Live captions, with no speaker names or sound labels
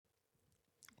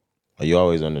Are you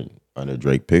always under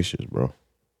Drake pictures, bro?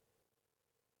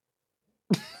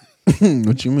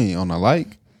 What you mean? On a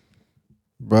like?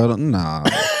 Bro, nah.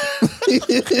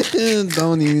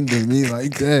 Don't even do me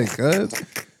like that, cuz.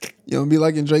 You don't be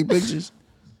liking Drake pictures?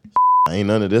 I ain't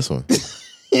none of this one.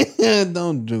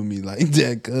 Don't do me like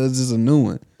that, cuz it's a new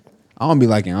one. I don't be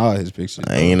liking all his pictures.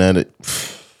 I ain't none of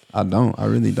I don't. I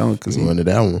really don't, because you under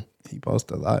that one. he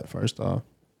posts a lot, first off.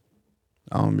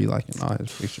 I don't be liking all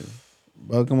his pictures.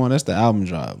 Bro, come on, that's the album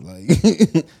drop. Like,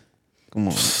 come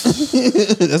on.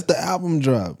 That's the album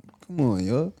drop. Come on,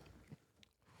 yo.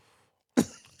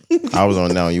 I was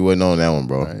on that one. You wasn't on that one,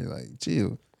 bro. Right, like,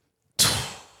 chill.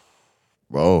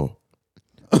 Bro.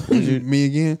 Me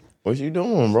again? What you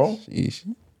doing, bro? Sheesh.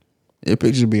 Your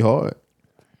pictures be hard.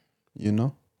 You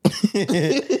know?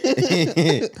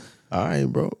 All right,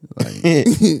 bro.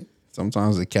 Like,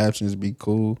 sometimes the captions be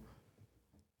cool.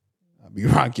 I be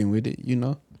rocking with it, you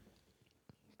know?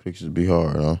 Pictures be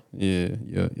hard, huh? Yeah.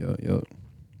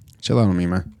 Chill out on me,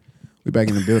 man. We back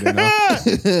in the building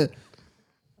now.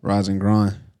 Rise and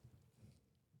grind.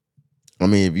 I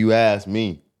mean, if you ask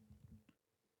me,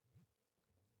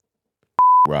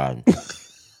 riding.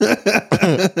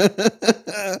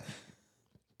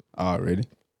 Already.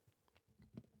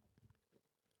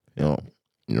 You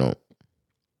know.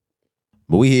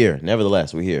 But we here.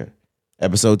 Nevertheless, we here.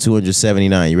 Episode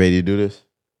 279. You ready to do this?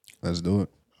 Let's do it.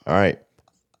 All right.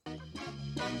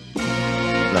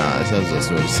 Nah, it's episode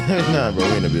 279, bro.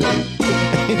 We in the building.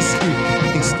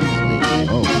 Excuse me.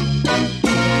 Oh.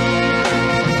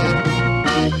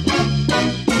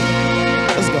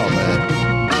 Let's go, man.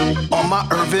 On my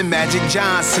Irvin Magic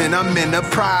Johnson, I'm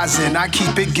enterprising. I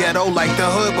keep it ghetto like the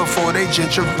hood before they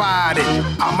gentrified it.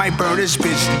 I might burn this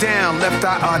bitch down, left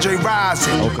eye Andre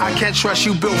rising. Okay. I can't trust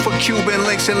you built for Cuban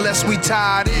links unless we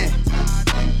tied in.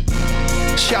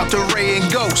 Shout to Ray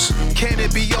and Ghost. Can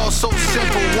it be all so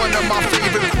simple? One of my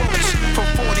favorite quotes from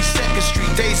 42nd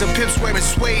Street. Days of pimps wearing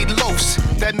suede loafs.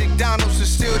 That McDonald's is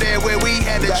still there where we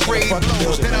had to trade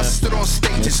blows. Then I stood on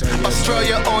stages.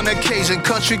 Australia on occasion.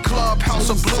 Country club, House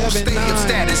of Blues, stadium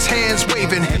status. Hands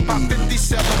waving. Hip hop 50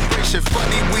 celebration.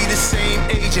 Funny, we the same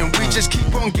age and we just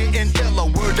keep on getting iller.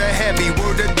 Word to heavy,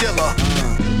 word to Dilla.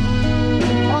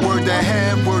 Word to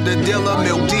head, word to Dilla,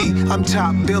 Milk D. I'm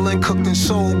top billing, cooked and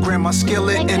sold, grandma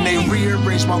skillet, and they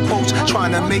rearrange my quotes,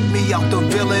 trying to make me out the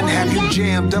villain. Have you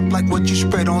jammed up like what you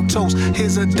spread on toast?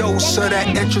 Here's a dose of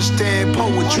that interested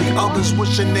poetry. Others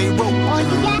wishing they wrote.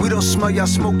 We don't smell y'all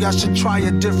smoke, y'all should try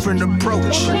a different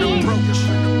approach.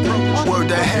 Word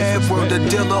to head, word to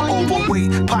Dilla,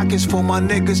 overweight. Pockets for my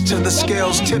niggas till the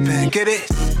scales tipping. Get it?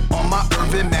 On my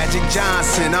Irvin Magic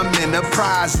Johnson, I'm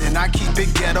enterprising. I keep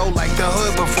it ghetto like the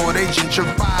hood before they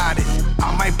gentrified it.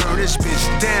 I might burn this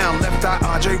bitch down, left eye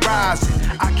Andre rising.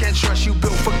 I can't trust you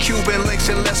built for Cuban links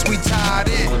unless we tied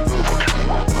in.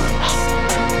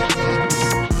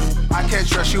 I can't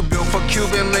trust you built for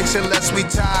Cuban links unless we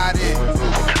tied in.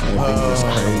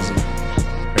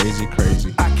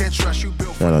 Crazy. I can't trust you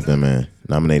built for. Shout out that man.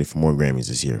 Nominated for more Grammys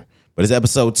this year. But it's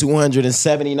episode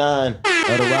 279 of the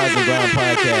Rise and Grind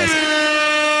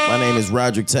podcast. My name is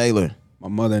Roderick Taylor. My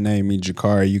mother named me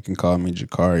Jakari. You can call me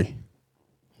Jakari.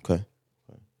 Okay.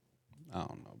 I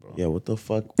don't know, bro. Yeah, what the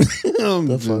fuck?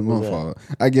 My fault.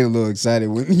 I get a little excited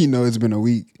when it's been a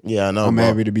week. Yeah, I know. I'm bro.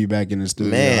 happy to be back in the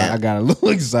studio. Man. I got a little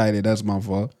excited. That's my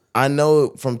fault. I know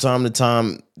from time to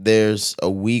time there's a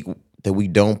week that we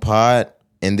don't pod,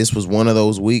 and this was one of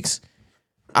those weeks.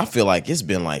 I feel like it's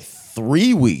been like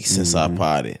 3 weeks since I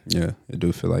podded. Yeah, it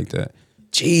do feel like that.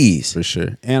 Jeez. For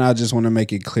sure. And I just want to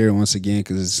make it clear once again,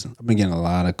 because I've been getting a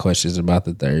lot of questions about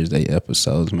the Thursday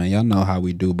episodes, man. Y'all know how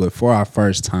we do. But for our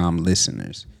first time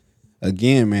listeners,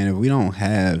 again, man, if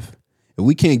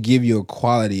we can't give you a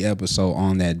quality episode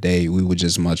on that day, we would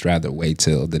just much rather wait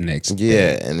till the next day.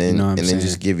 Yeah, and then You know what I'm then saying?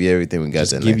 just give you everything we got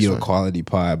that Give next you one. a quality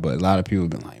pod. But a lot of people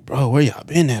have been like, bro, where y'all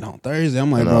been at on Thursday?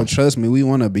 I'm like, No. bro, trust me, we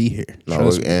want to be here. No,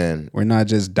 Trust me. and We're not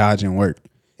just dodging work.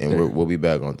 we'll be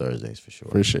back on Thursdays for sure.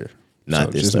 For sure.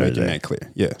 Not this just Thursday. making that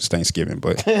clear. Yeah, it's Thanksgiving.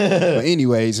 But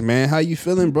anyways, man, how you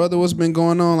feeling, brother? What's been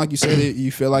going on? Like you said,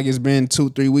 you feel like it's been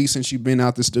 2-3 weeks since you've been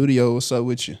out the studio. What's up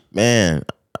with you? Man,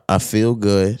 I feel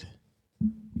good.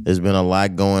 There's been a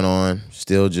lot going on.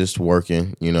 Still just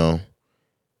working, you know.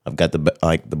 I've got the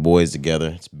boys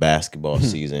together. It's basketball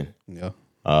season. Yeah.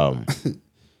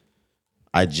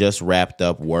 I just wrapped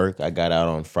up work. I got out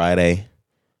on Friday.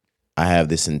 I have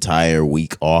this entire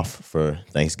week off for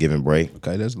Thanksgiving break.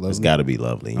 Okay, that's lovely. It's got to be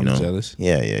lovely, you I'm know. jealous.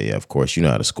 Yeah. Of course, you know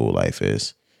how the school life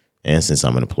is, and since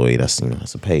I'm an employee, that's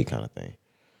a paid kind of thing.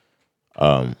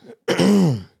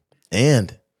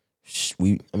 And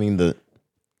the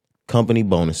company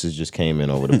bonuses just came in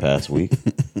over the past week.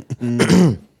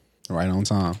 Right on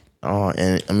time. Oh,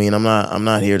 and I mean, I'm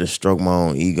not here to stroke my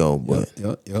own ego, but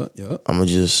Yep. I'm gonna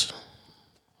just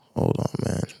hold on,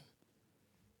 man.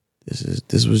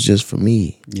 This was just for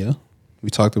me. Yeah. We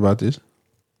talked about this.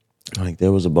 Like,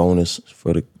 there was a bonus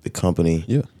for the company.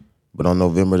 Yeah. But on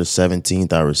November the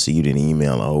 17th, I received an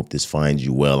email. I hope this finds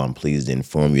you well. I'm pleased to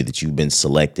inform you that you've been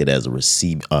selected as a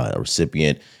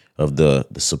recipient of the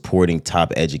Supporting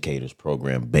Top Educators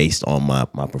program based on my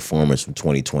performance from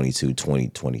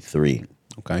 2022-2023.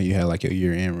 Okay, you had like your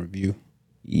year-end review.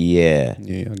 Yeah.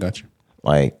 Yeah, I got you.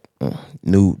 Like,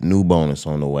 new bonus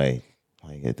on the way.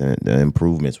 Like, the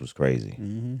improvements was crazy.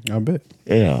 I bet.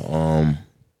 Yeah.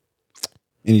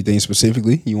 Anything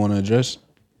specifically you want to address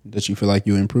that you feel like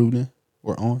you improved in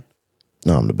or on?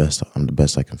 No, I'm the best. I'm the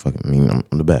best I can fucking. I mean,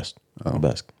 I'm the best. I'm the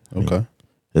best. Okay.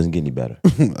 Doesn't get any better.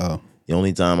 Oh. The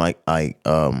only time the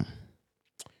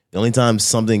only time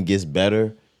something gets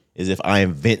better is if I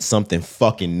invent something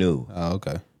fucking new. Oh,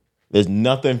 okay. There's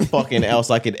nothing fucking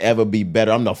else I could ever be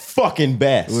better. I'm the fucking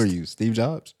best. Who are you, Steve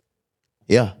Jobs?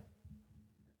 Yeah.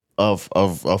 Of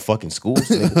fucking schools.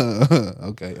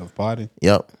 Okay, of potting.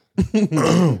 Yep.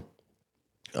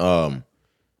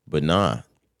 But nah,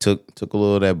 took a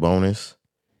little of that bonus.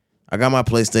 I got my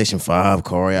PlayStation 5,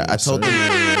 Corey. I told them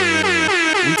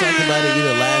we talked about it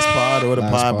either last pod or the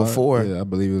pod before. Yeah, I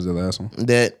believe it was the last one.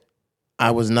 That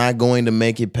I was not going to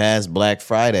make it past Black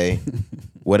Friday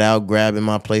without grabbing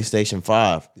my PlayStation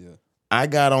 5. Yeah. I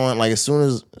got on like as soon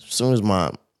as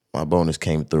my bonus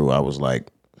came through, I was like,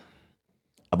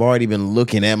 I've already been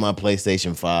looking at my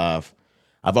PlayStation 5.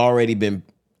 I've already been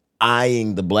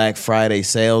eyeing the Black Friday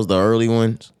sales, the early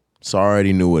ones. So I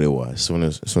already knew what it was. As soon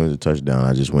as it touched down,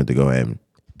 I just went to go ahead and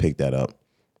pick that up.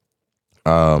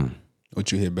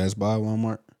 What you hit, Best Buy,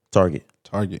 Walmart? Target.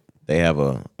 They have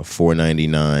a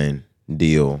 $4.99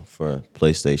 deal for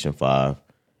PlayStation 5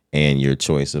 and your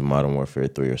choice of Modern Warfare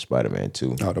 3 or Spider-Man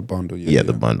 2. Oh, the bundle. Yeah,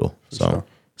 the bundle. So sure.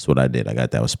 That's what I did. I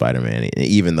got that with Spider-Man,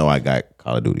 even though I got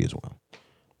Call of Duty as well.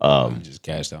 You just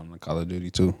cashed out on the Call of Duty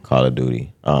too. Call of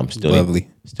Duty. Still Lovely.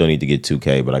 Still need to get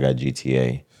 2K, but I got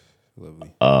GTA.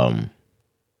 Lovely. Man,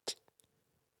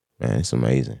 it's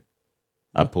amazing.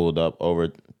 I pulled up over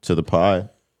to the pod,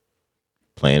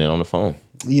 playing it on the phone.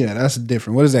 Yeah, that's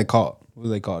different. What is that called? What do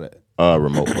they call that?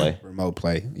 Remote play. Remote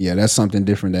play. Yeah, that's something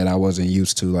different that I wasn't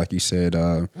used to. Like you said,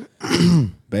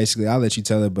 basically, I'll let you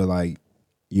tell it, but like,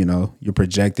 you know, you're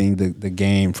projecting the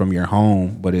game from your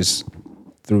home, but it's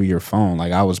through your phone.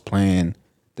 Like I was playing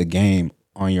the game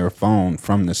on your phone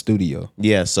from the studio.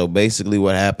 Yeah, so basically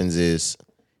what happens is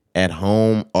at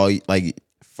home,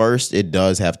 first it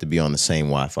does have to be on the same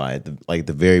Wi-Fi. At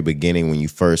the very beginning when you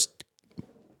first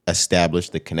establish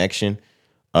the connection,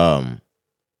 but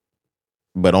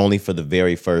only for the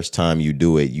very first time you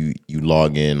do it, you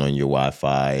log in on your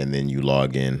Wi-Fi and then you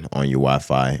log in on your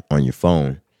Wi-Fi on your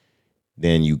phone.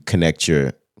 Then you connect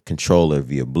your controller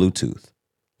via Bluetooth.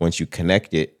 Once you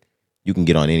connect it, you can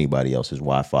get on anybody else's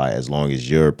Wi-Fi as long as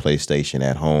your PlayStation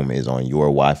at home is on your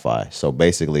Wi-Fi. So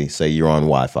basically, say you're on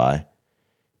Wi-Fi,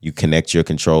 you connect your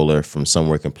controller from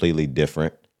somewhere completely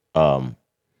different.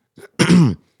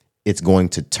 It's going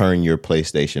to turn your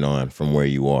PlayStation on from where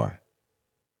you are.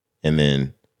 And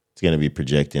then it's going to be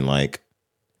projecting like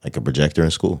a projector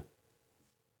in school.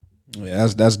 Yeah,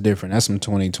 that's different. That's some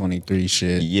 2023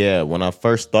 shit. Yeah, when I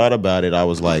first thought about it, I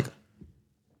was like,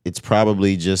 it's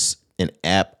probably just an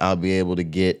app I'll be able to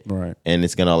get. Right. And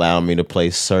it's going to allow me to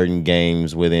play certain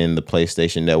games within the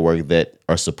PlayStation Network that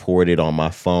are supported on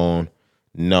my phone.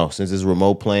 No, since it's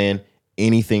remote playing,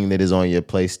 anything that is on your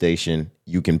PlayStation,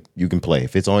 you can play.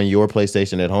 If it's on your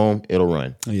PlayStation at home, it'll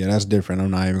run. Yeah, that's different.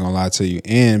 I'm not even gonna lie to you.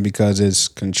 And because it's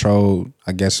controlled,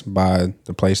 I guess, by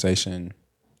the PlayStation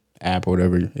app or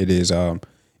whatever it is,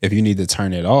 if you need to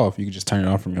turn it off, you can just turn it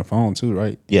off from your phone too,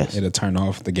 right? Yes. It'll turn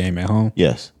off the game at home.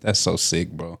 Yes. That's so sick,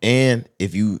 bro. And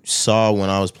if you saw when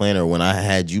I was playing or when I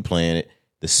had you playing it,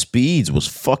 the speeds was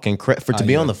fucking to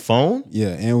be on the phone. Yeah,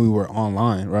 and we were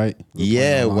online, right?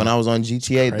 Yeah, when I was on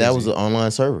GTA, that was an online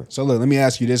server. So look, let me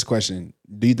ask you this question.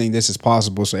 Do you think this is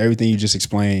possible? So everything you just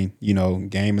explained, you know,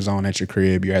 game is on at your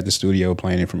crib, you're at the studio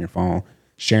playing it from your phone,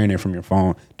 sharing it from your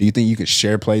phone. Do you think you could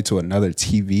share play to another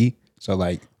TV? So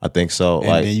like, I think so. And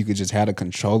like, then you could just have a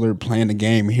controller playing the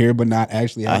game here, but not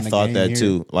actually having I thought that here.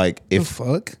 too. Like, if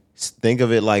fuck, think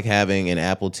of it like having an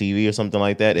Apple TV or something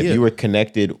like that. If Yeah. you were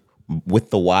connected with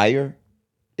the wire,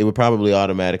 it would probably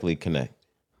automatically connect.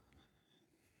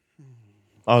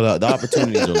 Oh, the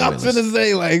opportunities are I was limitless. gonna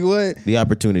say like what? The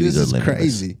opportunities This are is limitless.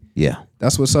 crazy. Yeah.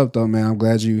 That's what's up though, man. I'm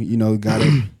glad you know got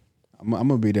it. I'm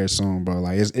gonna be there soon, bro.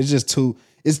 Like it's just too.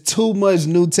 It's too much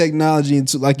new technology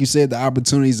and like you said, the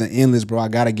opportunities are endless, bro. I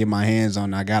gotta get my hands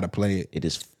on it. I gotta play it. It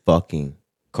is fucking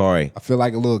Corey. I feel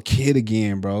like a little kid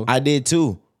again, bro. I did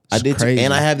too. It's I did crazy. too.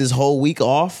 And I have this whole week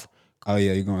off. Oh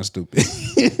yeah, you're going stupid.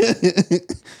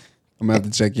 I'm gonna have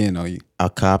to check in on you. I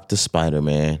copped the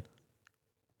Spider-Man.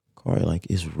 Corey, like,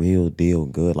 it's real deal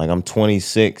good. Like, I'm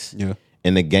 26. Yeah.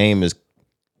 And the game is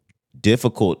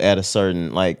difficult at a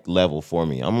certain like level for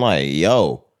me. I'm like,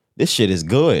 yo, this shit is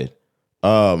good.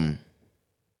 PlayStation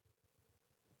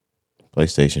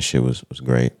shit was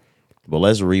great. But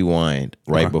let's rewind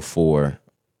right before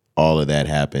all of that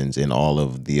happens and all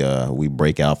of the we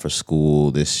break out for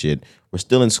school, this shit. We're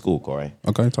still in school, Corey.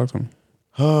 Okay, talk to me.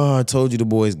 Oh, I told you the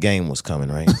boys' game was coming,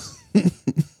 right?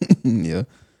 Yeah.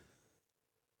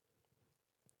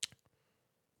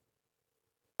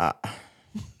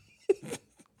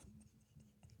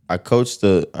 I coached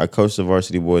the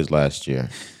varsity boys last year.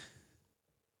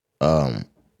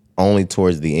 Only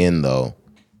towards the end though.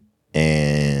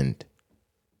 And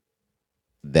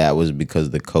that was because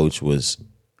the coach was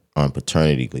on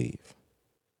paternity leave.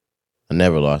 I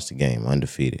never lost a game,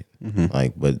 undefeated.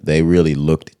 Like, but they really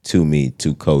looked to me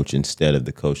to coach instead of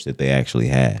the coach that they actually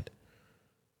had.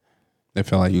 They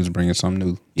felt like you was bringing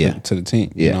something new to the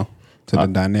team, Yeah. you know, to the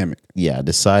dynamic. Yeah, I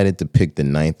decided to pick the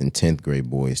 9th and 10th grade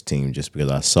boys team just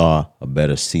because I saw a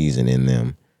better season in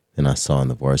them than I saw in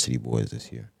the varsity boys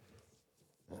this year.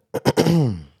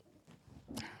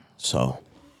 So,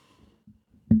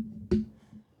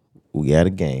 we had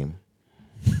a game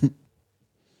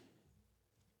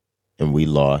and we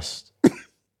lost.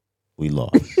 We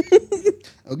lost.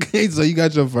 Okay, so you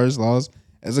got your first loss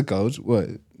as a coach. What,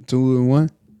 2-1?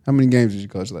 How many games did you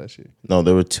coach last year? No,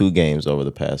 there were 2 games over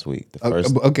the past week. The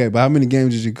first Okay, but how many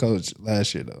games did you coach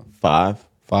last year though? 5.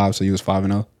 5, so you was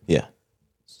 5-0? Yeah.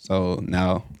 So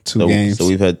now 2 games. So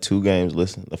we've had 2 games.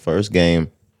 Listen, the first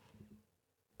game,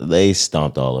 they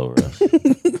stomped all over us.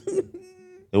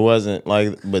 It wasn't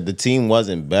like, but the team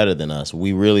wasn't better than us.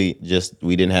 We really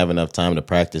we didn't have enough time to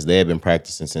practice. They had been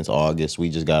practicing since August. We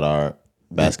just got our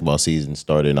basketball season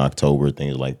started in October,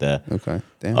 things like that. Okay,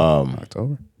 damn,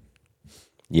 October.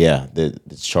 Yeah, the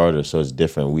charter, so it's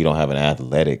different. We don't have an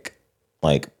athletic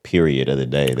like period of the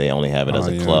day. They only have it as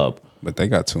a club. But they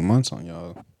got 2 months on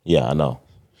y'all. Yeah, I know.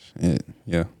 Shit,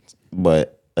 yeah.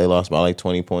 But they lost by like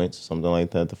 20 points, something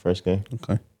like that, the first game.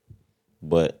 Okay.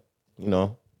 But, you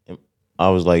know, I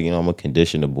was like, you know, I'm going to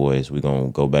condition the boys. We're going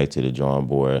to go back to the drawing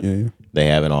board. Yeah. They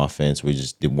have an offense. We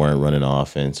just weren't running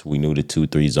offense. We knew the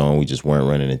 2-3 zone. We just weren't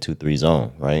running a 2-3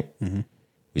 zone, right? Mm-hmm.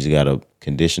 We just got to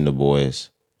condition the boys,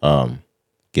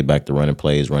 get back to running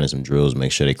plays, running some drills,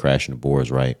 make sure they crashing the boards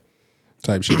right.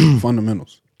 Type shit.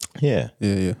 Fundamentals. Yeah.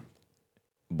 Yeah.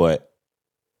 But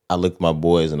I looked my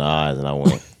boys in the eyes and I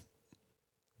went,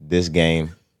 this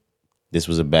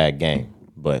was a bad game,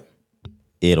 but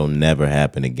it'll never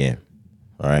happen again.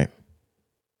 All right.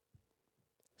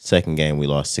 Second game, we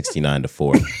lost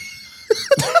 69-4.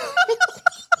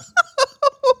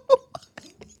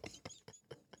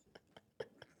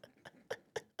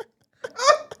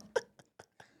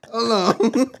 Hold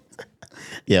on.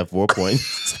 Yeah, 4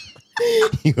 points.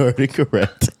 You heard it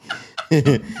correct.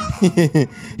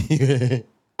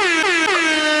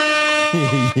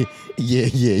 Yeah,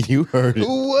 you heard it.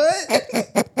 What?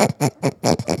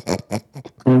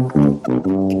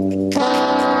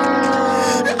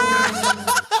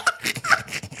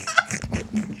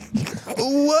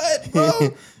 What, bro?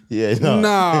 Yeah, no.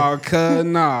 Nah, cuz,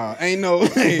 nah. Ain't no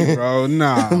way, bro.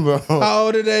 Nah. Bro. How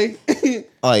old are they?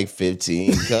 Like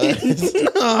 15, cuz.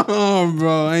 No,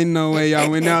 bro. Ain't no way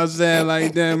y'all went outside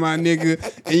like that, my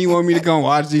nigga. And you want me to come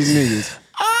watch these niggas?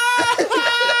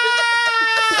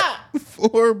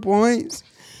 4 points?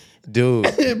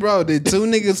 Dude. Bro, did 2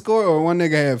 niggas score or 1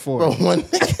 nigga had 4? Bro, one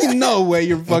nigga. No way,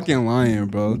 you're fucking lying,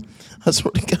 bro. I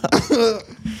swear to God.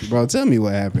 Bro, tell me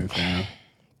what happened, fam.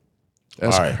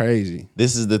 That's All right. crazy.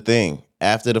 This is the thing.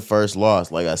 After the first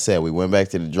loss, like I said, we went back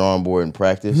to the drawing board and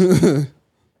practice.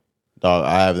 Dog,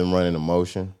 I have them running a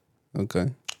motion.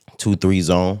 Okay. 2-3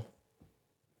 zone.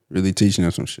 Really teaching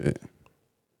us some shit.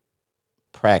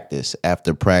 Practice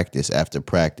after practice after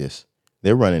practice.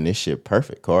 They're running this shit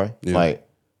perfect, Corey. Yeah. Like,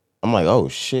 I'm like, oh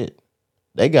shit.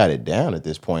 They got it down at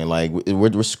this point. Like,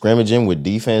 we're scrimmaging with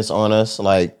defense on us.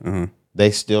 Like, they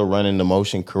still running the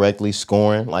motion correctly,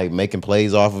 scoring, like making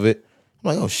plays off of it.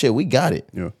 I'm like, oh shit, we got it.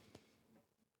 Yeah.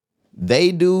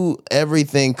 They do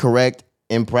everything correct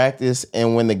in practice,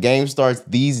 and when the game starts,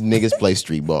 these niggas play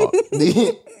street ball.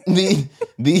 these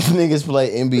niggas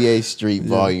play NBA Street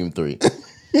Volume 3.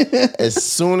 As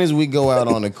soon as we go out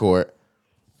on the court,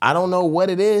 I don't know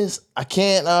what it is. I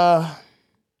can't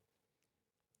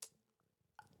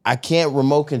I can't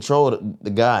remote control the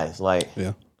guys. Like,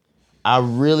 Yeah. I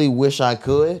really wish I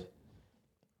could.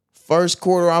 First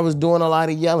quarter, I was doing a lot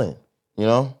of yelling, you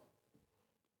know?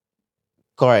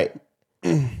 All right.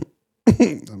 I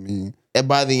mean, And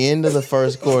by the end of the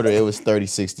first quarter, it was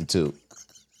 36-2.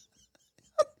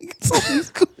 so he's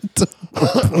going to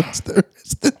points the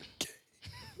rest of the game.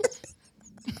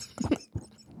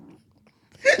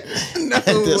 No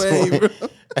way, bro.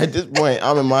 At this point,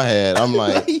 I'm in my head. I'm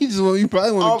like, You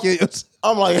probably want to kill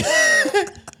yourself.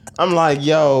 I'm like,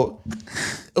 yo,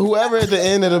 whoever at the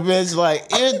end of the bench,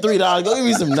 like, here's $3. Go give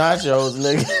me some nachos,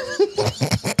 nigga.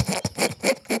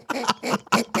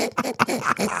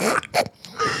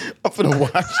 I'm finna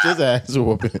watch this ass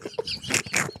whooping.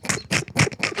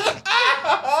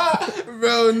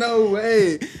 Bro, no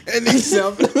way. And he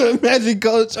said, imagine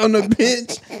coach on the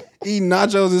bench eating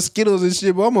nachos and Skittles and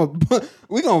shit, bro.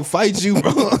 We gonna fight you,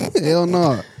 bro. Hell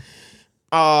no.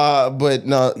 But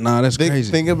no, Nah, that's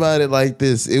crazy. Think about it like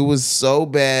this. It was so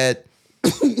bad.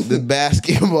 The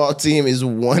basketball team is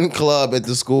one club at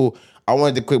the school. I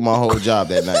wanted to quit my whole job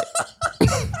that night.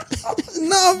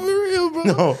 Nah, for real, bro.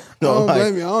 No, I don't like,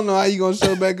 blame you. I don't know how you gonna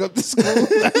show back up to school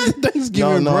after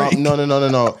Thanksgiving break.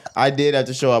 No. I did have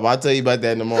to show up. I'll tell you about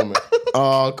that in a moment.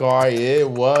 Oh, Kari, it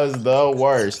was the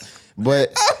worst.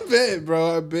 But I bet,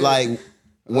 bro. I bet. like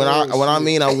when I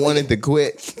mean I wanted to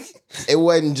quit, it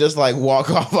wasn't just like walk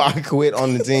off. I quit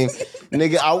on the team,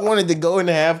 nigga. I wanted to go in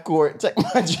the half court, take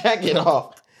my jacket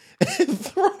off, and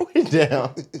throw it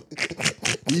down.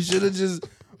 You should have just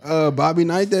Bobby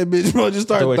Knight that bitch, bro. Just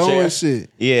start Throw a throwing chair. shit,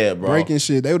 Yeah, bro. breaking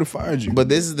shit. They would have fired you. But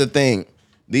this is the thing.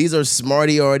 These are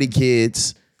smarty already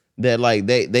kids that like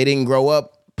they didn't grow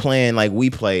up playing like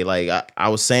we play. Like I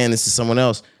was saying this to someone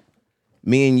else.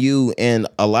 Me and you and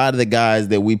a lot of the guys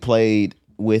that we played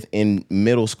with in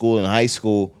middle school and high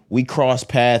school, we crossed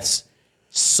paths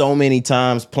so many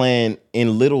times playing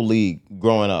in Little League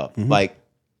growing up. Like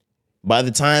by the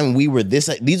time we were these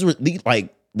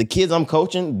like the kids I'm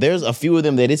coaching, there's a few of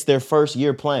them that it's their first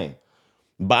year playing.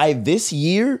 By this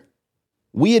year,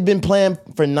 we had been playing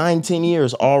for 9-10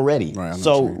 years already. Right, I know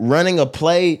so what you mean. running a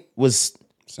play was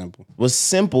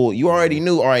simple. You already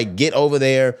knew, all right, get over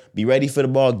there, be ready for the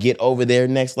ball, get over there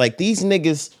next. Like these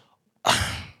niggas,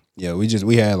 Yeah,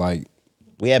 we had like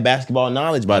we had basketball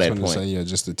knowledge by that point. say, yeah,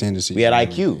 just the tendency. We had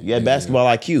IQ. You had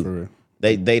basketball For IQ. real.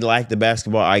 They lacked the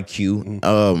basketball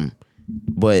IQ.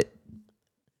 But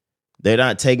they're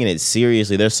not taking it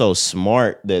seriously. They're so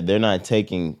smart that they're not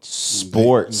taking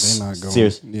sports They're not going.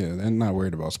 seriously. Yeah, they're not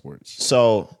worried about sports.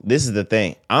 So this is the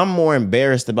thing. I'm more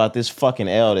embarrassed about this fucking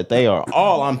L that they are.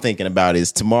 All I'm thinking about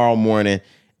is tomorrow morning,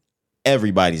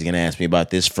 everybody's gonna ask me about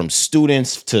this, from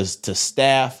students to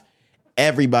staff.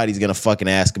 Everybody's gonna fucking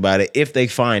ask about it if they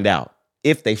find out.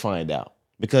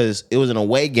 Because it was an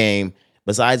away game.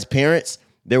 Besides parents,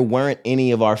 there weren't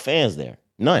any of our fans there.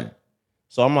 None.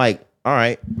 So I'm like, all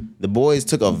right, the boys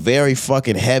took a very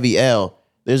fucking heavy L.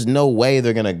 There's no way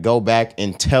they're gonna go back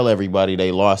and tell everybody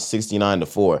they lost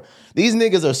 69-4. These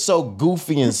niggas are so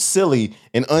goofy and silly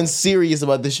and unserious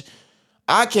about this.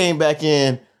 I came back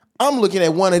in. I'm looking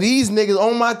at one of these niggas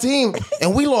on my team,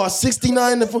 and we lost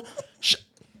 69-4.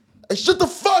 Shut the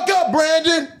fuck up,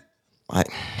 Brandon. Like,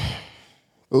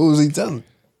 Who was he telling?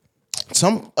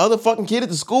 some other fucking kid at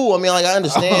the school. I mean, like, I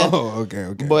understand. Oh,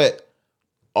 okay. But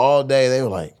all day they were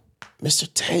like, Mr.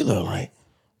 Taylor, like,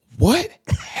 what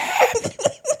happened?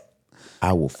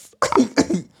 I will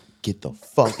get the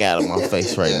fuck out of my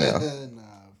face right now.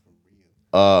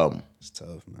 It's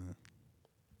tough, man.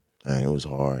 Man, it was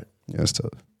hard. Yeah, it's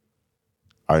tough.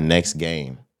 Our next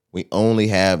game, we only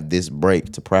have this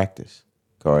break to practice,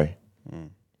 Corey.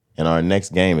 And our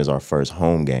next game is our first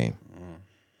home game.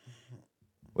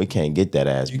 We can't get that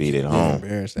ass beat at home.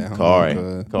 Embarrassed at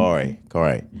home. Corey.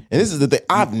 And this is the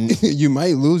thing. You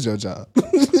might lose your job.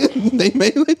 They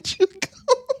may let you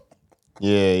go.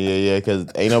 Yeah, because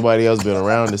ain't nobody else been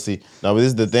around to see. No, but this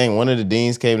is the thing. One of the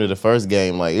deans came to the first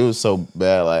game. Like, it was so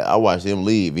bad. Like, I watched him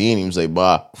leave. He didn't even say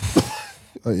bye.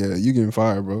 Oh yeah, you getting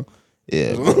fired, bro. Yeah,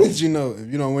 As long as you know,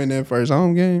 if you don't win that first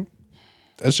home game,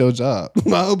 that's your job.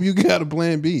 I hope you got a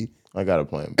plan B. I got a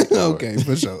plan. Okay,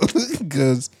 for sure.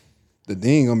 Because the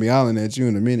dean gonna be hollering at you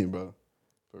in a minute, bro.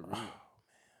 I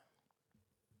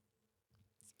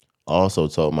also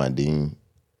told my dean,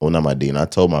 well, not my dean, I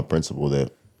told my principal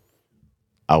that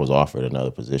I was offered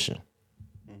another position.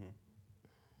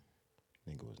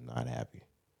 Nigga was not happy.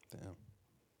 Damn.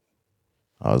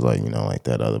 I was like, like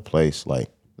that other place, like,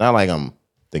 not like I'm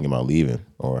thinking about leaving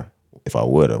or if I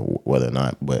would or whether or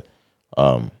not, but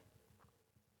I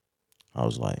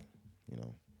was like,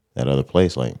 that other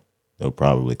place, like, they'll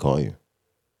probably call you.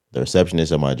 The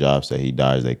receptionist at my job said he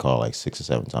dies. They call like 6 or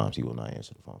 7 times. He will not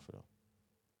answer the phone for them.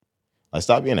 Like,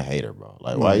 stop being a hater, bro.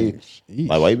 Like, why you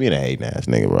being a hating ass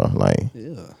nigga, bro? Like,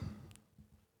 yeah,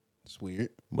 it's weird.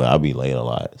 But I be late a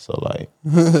lot, so like,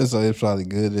 so it's probably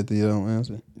good that you don't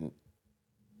answer.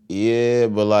 Yeah,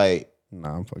 but like,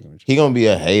 nah, I'm fucking with you. He gonna be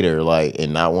a hater, like,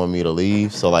 and not want me to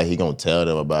leave. So like, he gonna tell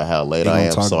them about how late I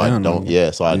am. So I don't.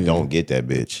 I don't get that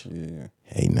bitch. Yeah,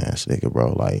 hating ass nigga,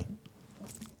 bro. Like,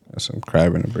 that's some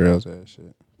crab in the barrels ass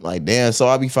shit. Like, damn, so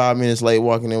I be 5 minutes late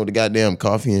walking in with the goddamn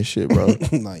coffee and shit, bro.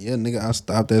 Like, yeah, nigga, I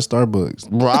stopped at Starbucks.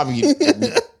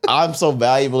 Bro, I'm so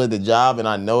valuable at the job and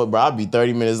I know it, bro. I'll be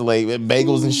 30 minutes late with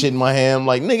bagels and shit in my hand.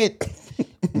 Like, nigga,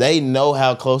 they know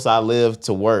how close I live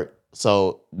to work.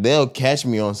 So they'll catch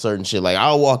me on certain shit. Like,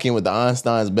 I'll walk in with the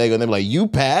Einstein's bagel and they're like, you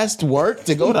passed work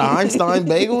to go to Einstein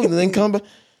Bagels and then come back?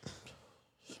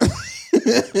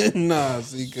 Nah,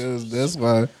 see, because that's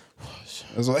why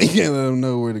you can't let them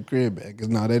know where the crib at. Because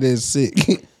that is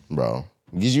sick. Bro,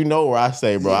 because you know where I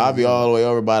stay, bro. I'll be all the way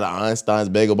over by the Einstein's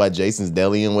Bagel by Jason's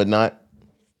Deli and whatnot.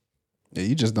 Yeah,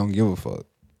 you just don't give a fuck.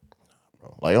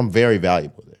 Bro, like, I'm very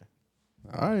valuable there.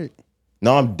 All right.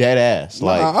 No, I'm dead ass.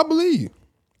 Like, I believe you.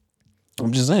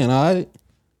 I'm just saying, all right.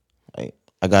 Like,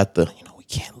 I got the, we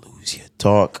can't lose your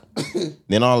talk.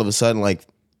 Then all of a sudden, like,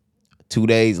 2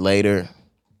 days later,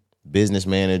 business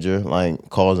manager, like,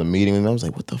 calls a meeting with me. I was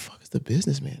like, what the fuck is the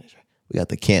business manager? We got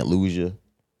the can't lose you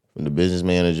from the business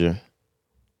manager.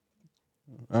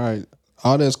 All right.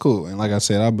 All that's cool. And like I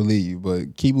said, I believe you,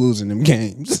 but keep losing them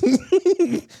games.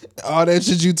 All that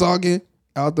shit you talking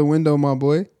out the window, my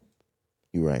boy.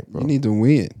 You right, bro. You need to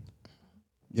win.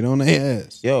 Get on their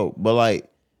ass. Yo, but like,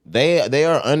 they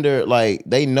are under, like,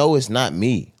 they know it's not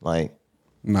me. Like,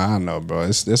 nah, I know, bro.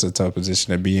 It's a tough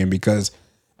position to be in because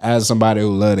as somebody who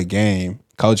love the game,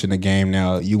 coaching the game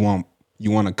now, you want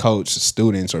to coach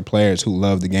students or players who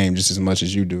love the game just as much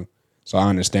as you do. So I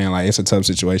understand, like, it's a tough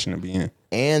situation to be in.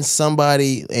 And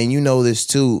somebody, and you know this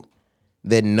too,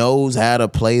 that knows how to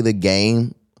play the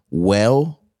game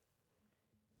well,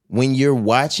 when you're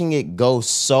watching it go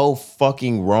so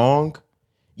fucking wrong,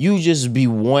 you just be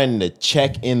wanting to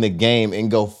check in the game and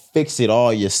go fix it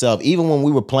all yourself. Even when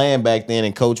we were playing back then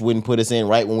and coach wouldn't put us in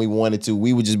right when we wanted to,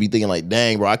 we would just be thinking like,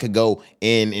 dang, bro, I could go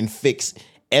in and fix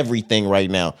everything right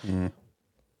now. Mm-hmm.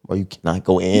 Bro, you cannot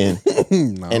go in.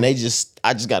 No. And I just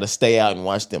got to stay out and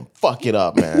watch them fuck it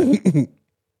up, man.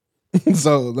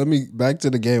 So back to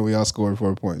the game where y'all scored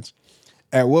 4 points.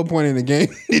 At what point in the game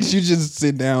did you just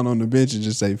sit down on the bench and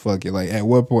just say fuck it? Like, at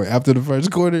what point? After the first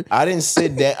quarter? I didn't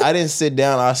sit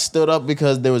down. I stood up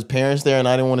because there was parents there and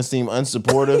I didn't want to seem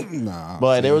unsupportive. Nah.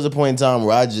 But there was a point in time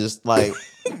where I just, like,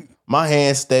 my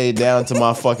hand stayed down to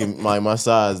my fucking, like, my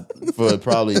size for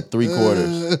probably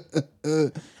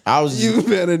 3/4. You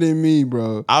better than me,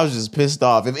 bro. I was just pissed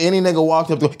off. If any nigga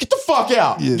walked up to me, get the fuck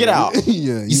out. Yeah, get out.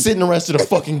 Yeah, you sitting the rest of the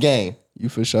fucking game. You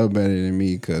for sure better than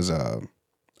me because I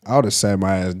would have sat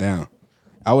my ass down.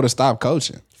 I would have stopped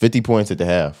coaching. 50 points at the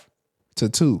half. To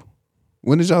 2.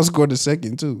 When did y'all score the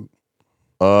second 2?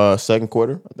 Second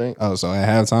quarter, I think. Oh, so at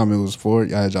halftime it was 4.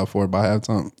 Y'all had y'all 4 by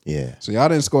halftime? Yeah. So y'all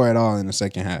didn't score at all in the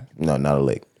second half? No, not a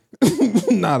lick.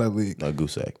 Not a lick. No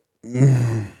goose egg.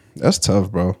 That's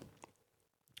tough, bro.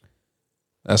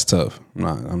 That's tough.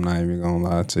 I'm not even gonna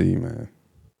lie to you, man.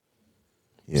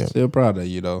 Yeah. Still proud of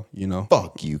you though, you know.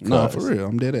 Fuck you, cuz. No, for real.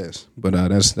 I'm dead ass. But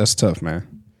that's tough,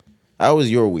 man. How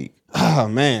was your week? Oh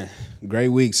man. Great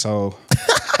week. So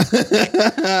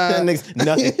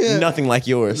nothing like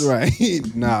yours. Right.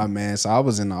 Nah, man. So I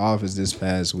was in the office this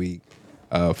past week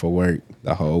for work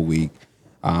the whole week.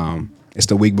 It's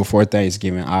the week before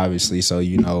Thanksgiving, obviously. So,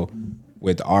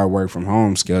 with our work from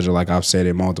home schedule, like I've said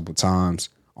it multiple times,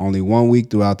 only 1 week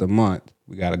throughout the month,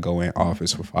 we got to go in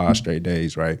office for 5 straight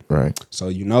days, right? Right. So,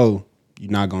 you're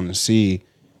not going to see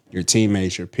your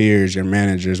teammates, your peers, your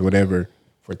managers, whatever,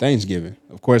 for Thanksgiving.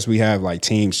 Of course, we have like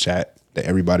Teams chat that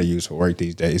everybody uses for work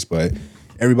these days, but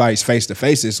everybody's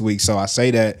face-to-face this week. So I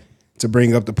say that to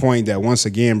bring up the point that once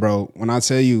again, bro, when I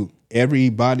tell you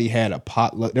everybody had a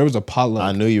potluck, there was a potluck.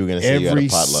 I knew you were going to say you had a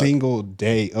potluck. Every single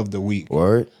day of the week.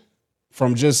 Word?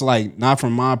 From just like, not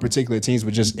from my particular teams,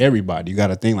 but just everybody. You got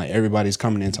to think like everybody's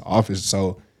coming into office.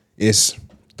 So it's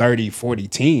 30, 40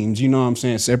 teams, you know what I'm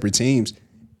saying? Separate teams.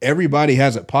 Everybody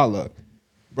has a potluck.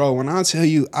 Bro, when I tell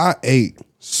you I ate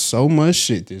so much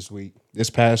shit this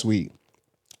past week,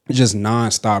 just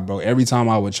nonstop, bro. Every time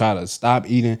I would try to stop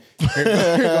eating,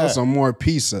 here goes some more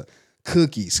pizza,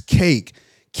 cookies, cake,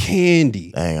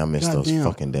 candy. Dang, I missed those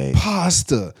fucking days.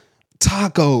 Pasta,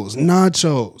 tacos,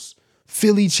 nachos,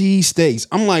 Philly cheesesteaks.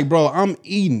 I'm like, bro, I'm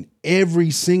eating every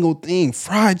single thing.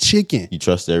 Fried chicken. You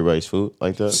trust everybody's food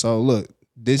like that? So look,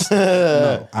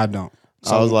 No, I don't.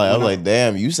 I was like,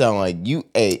 damn, you sound like you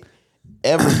ate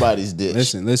everybody's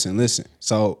dish. Listen.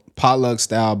 So potluck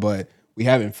style, but we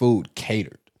having food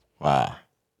catered. Wow.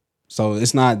 So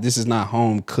this is not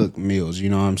home cooked meals. You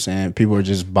know what I'm saying? People are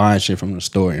just buying shit from the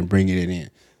store and bringing it in.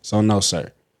 So no,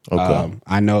 sir. Okay.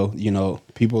 I know,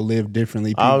 people live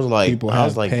differently. I was like,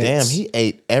 damn, he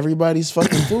ate everybody's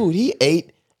fucking food. He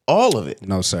ate all of it.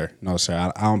 No, sir.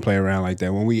 I don't play around like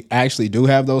that. When we actually do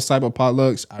have those type of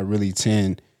potlucks, I really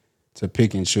tend to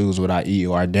pick and choose what I eat,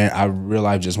 or I real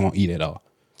life just won't eat it all.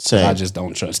 Same. I just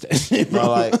don't trust that shit,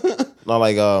 bro.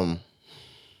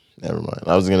 Never mind.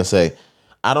 I was gonna say,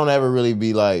 I don't ever really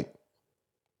be like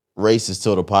racist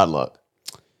till the potluck.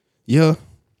 Yeah.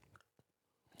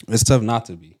 It's tough not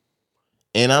to be.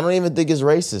 And I don't even think it's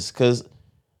racist because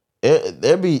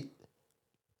there be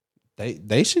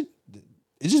they should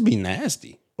it just be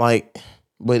nasty. like,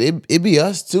 but it be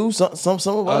us too. Some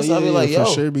of us. I be like, yo,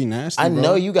 for sure be nasty. I bro.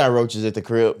 know you got roaches at the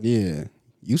crib. Yeah,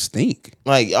 you stink.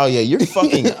 Like, oh yeah, you're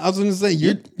fucking. I was gonna say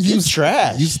you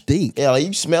trash. You stink. Yeah, like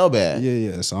you smell bad.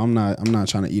 Yeah. So I'm not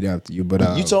trying to eat after you,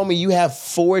 but You told me you have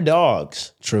 4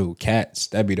 dogs. True, cats.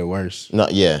 That'd be the worst. No,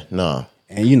 yeah, no.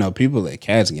 And people let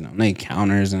cats get on they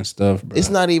counters and stuff, bro. It's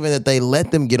not even that they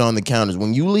let them get on the counters.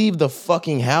 When you leave the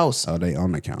fucking house, Oh, they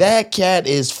on the counter. that cat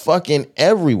is fucking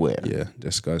everywhere. Yeah,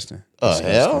 disgusting.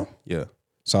 Hell? Yeah.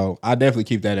 So I definitely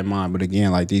keep that in mind. But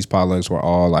again, like these potlucks were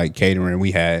all like catering.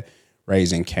 We had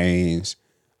Raising Cane's,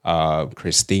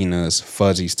 Christina's,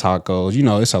 Fuzzy's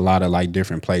Tacos. It's a lot of like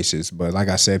different places. But like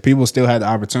I said, people still had the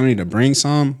opportunity to bring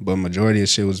some, but majority of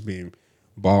shit was being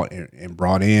bought and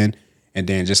brought in. And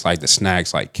then just like the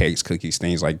snacks, like cakes, cookies,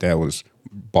 things like that was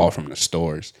bought from the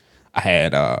stores. I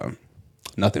had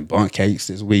Nothing Bundt Cakes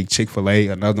this week, Chick-fil-A,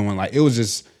 another one. Like it was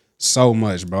just so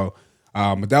much, bro.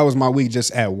 But that was my week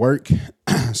just at work.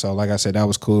 So like I said, that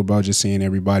was cool, bro. Just seeing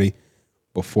everybody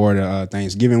before the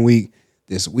Thanksgiving week.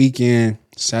 This weekend,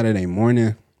 Saturday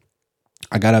morning,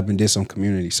 I got up and did some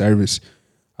community service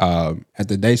at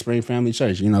the Dayspring Family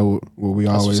Church. What we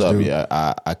always do.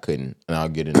 Yeah, I couldn't, and I'll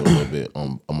get into a little bit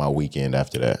on my weekend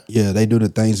after that. Yeah, they do the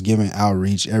Thanksgiving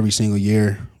outreach every single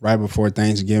year. Right before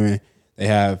Thanksgiving, they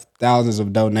have thousands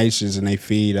of donations, and they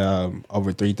feed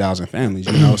over 3,000 families.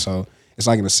 So it's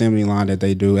like an assembly line that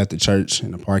they do at the church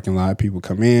in the parking lot. People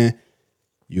come in,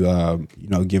 you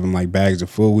give them like bags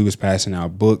of food. We was passing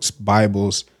out books,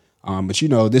 Bibles, but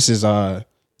this is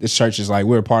this church is like,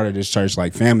 we're a part of this church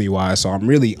like family wise. So I'm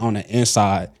really on the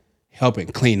inside helping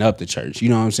clean up the church. You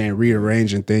know what I'm saying?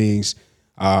 Rearranging things,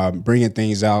 bringing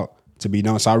things out to be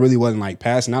done. So I really wasn't like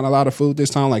passing out a lot of food this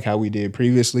time, like how we did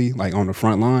previously, like on the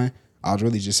front line. I was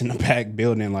really just in the back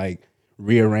building, like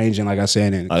rearranging, like I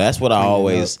said. And that's what I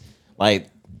always like.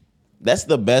 That's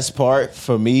the best part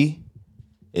for me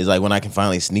is like when I can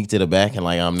finally sneak to the back and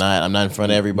like I'm not in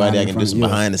front of everybody. I can do some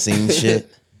behind the scenes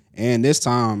shit. And this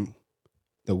time,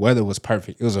 the weather was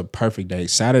perfect. It was a perfect day.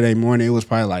 Saturday morning, it was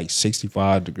probably like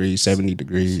 65 degrees, 70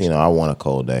 degrees. I want a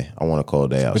cold day.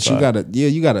 Outside. But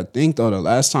you gotta think though, the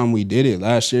last time we did it,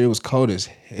 last year, it was cold as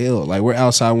hell. Like we're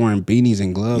outside wearing beanies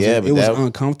and gloves. Yeah, it was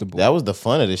uncomfortable. That was the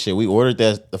fun of this shit. We ordered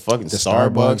the fucking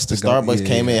Starbucks. The Starbucks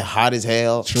came in hot as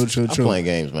hell. True. I'm playing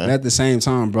games, man. And at the same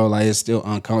time, bro, like it's still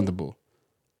uncomfortable.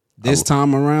 This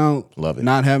time around, love it.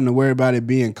 Not having to worry about it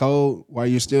being cold while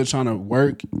you're still trying to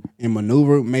work and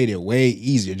maneuver made it way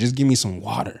easier. Just give me some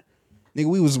water. Nigga,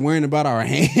 we was worrying about our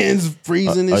hands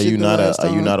freezing and shit. Are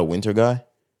you not a winter guy?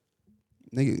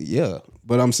 Nigga, yeah.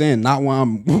 But I'm saying not while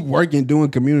I'm working doing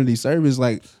community service.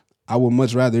 Like I would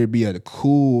much rather it be a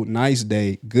cool, nice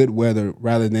day, good weather,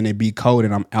 rather than it be cold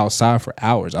and I'm outside for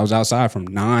hours. I was outside from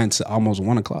 9 to almost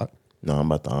 1 o'clock. No,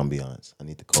 I'm about the ambiance. I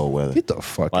need the cold weather. Get the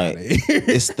fuck like, out of here.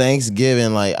 It's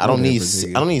Thanksgiving. Like I don't need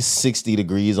 60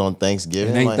 degrees on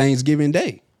Thanksgiving. It ain't Thanksgiving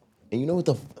Day. And you know what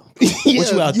the what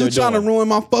you out there doing? Trying to ruin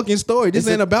my fucking story. This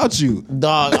ain't about you.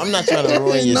 Dog, I'm not trying to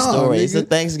ruin your story. Nigga. It's a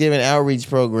Thanksgiving outreach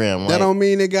program. Like, that don't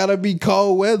mean it gotta be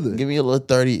cold weather. Give me a little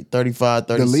 30, 35,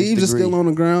 36 The leaves degrees. are still on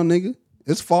the ground, nigga.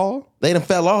 It's fall. They done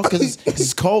fell off because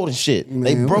it's cold and shit. Man,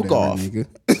 they broke off.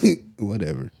 Nigga.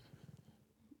 Whatever.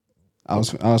 I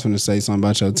was finna say something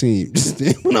about your team,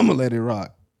 but I'm gonna let it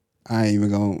rock. I ain't even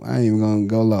gonna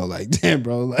go low like that,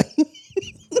 bro. Like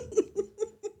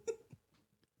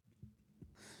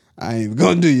I ain't even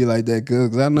gonna do you like that,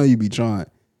 cuz I know you be trying.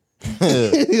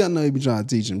 I know you be trying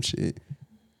to teach him shit.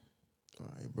 All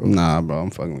right, bro. Nah, bro,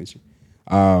 I'm fucking with you.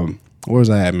 Where was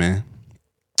I at, man?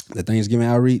 The Thanksgiving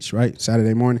outreach, right?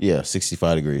 Saturday morning? Yeah,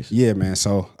 65 degrees. Yeah, man.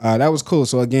 So that was cool.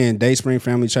 So again, Dayspring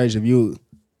Family Church, if you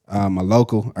a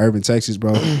local, Urban, Texas,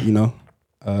 bro,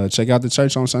 check out the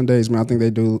church on Sundays, man. I think they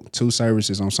do 2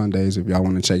 services on Sundays if y'all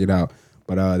want to check it out.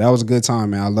 But that was a good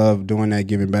time, man. I love doing that,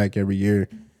 giving back every year.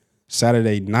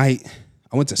 Saturday night,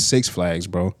 I went to Six Flags,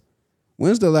 bro.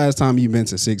 When's the last time you've been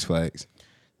to Six Flags?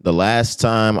 The last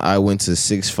time I went to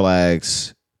Six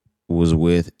Flags was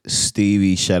with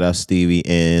Stevie, shout out Stevie,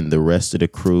 and the rest of the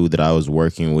crew that I was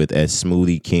working with at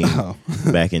Smoothie King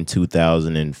back in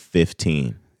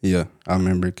 2015. Yeah, I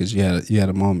remember because you had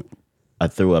a moment. I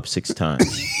threw up 6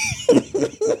 times.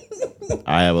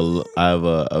 I have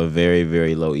a very,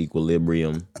 very low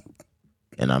equilibrium,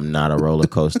 and I'm not a roller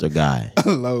coaster guy.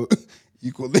 Low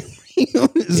equilibrium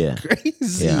is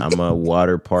crazy. Yeah, I'm a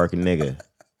water park nigga.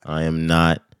 I am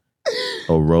not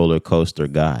a roller coaster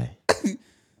guy.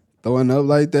 Throwing up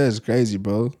like that is crazy,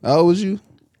 bro. How old was you?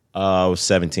 I was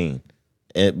 17.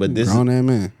 But this grown ass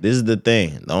man. This is the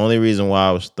thing. The only reason why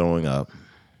I was throwing up,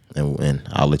 and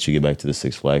I'll let you get back to the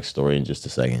Six Flags story in just a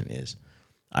second, is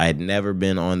I had never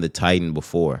been on the Titan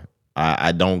before.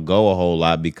 I don't go a whole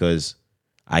lot because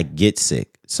I get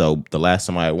sick. So the last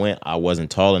time I went, I wasn't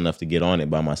tall enough to get on it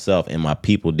by myself, and my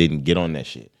people didn't get on that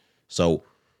shit. So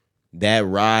that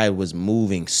ride was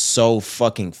moving so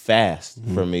fucking fast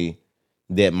for me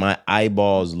that my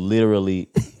eyeballs literally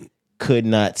could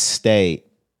not stay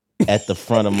at the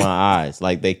front of my eyes.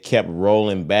 Like they kept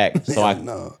rolling back. So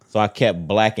I kept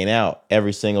blacking out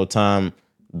every single time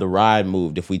the ride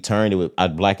moved. If we turned it,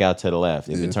 I'd black out to the left.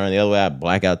 If it turned the other way, I'd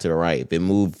black out to the right. If it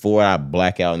moved forward, I'd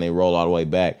black out and they roll all the way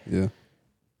back. Yeah.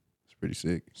 It's pretty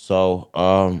sick. So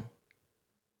I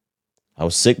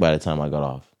was sick by the time I got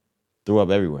off. Threw up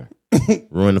everywhere.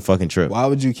 Ruined the fucking trip. Why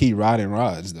would you keep riding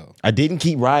rides though? I didn't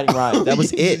keep riding rides. That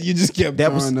was it. You just kept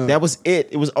that was it.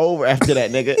 It was over after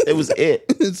that, nigga. It was it.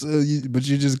 But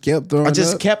you just kept throwing up? I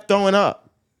just kept throwing up.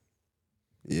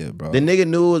 Yeah, bro. The nigga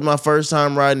knew it was my first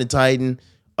time riding the Titan.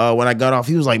 When I got off,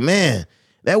 he was like, man,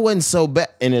 that wasn't so bad.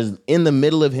 And in the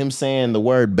middle of him saying the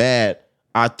word bad,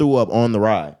 I threw up on the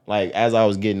ride, like as I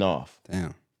was getting off.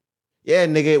 Damn. Yeah,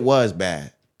 nigga, it was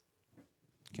bad.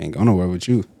 Can't go nowhere with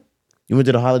you. You went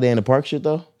to the Holiday in the Park shit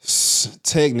though?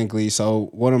 Technically, so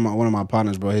one of my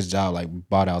partners, bro, his job like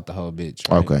bought out the whole bitch.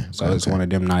 Right? Okay. So it's one of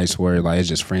them nights where like it's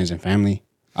just friends and family.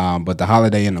 But the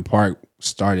Holiday in the Park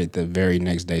started the very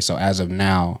next day. So as of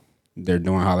now, they're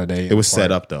doing Holiday. It was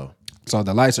set up though. So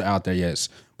the lights are out there, yes,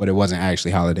 but it wasn't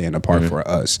actually Holiday in the Park for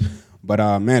us. But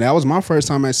man, that was my first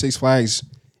time at Six Flags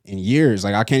in years.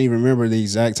 Like I can't even remember the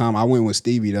exact time. I went with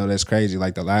Stevie though. That's crazy.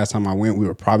 Like the last time I went, we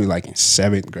were probably like in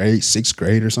 7th grade, 6th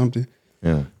grade or something.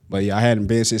 Yeah. But yeah, I hadn't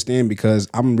been since then because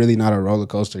I'm really not a roller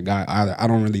coaster guy either. I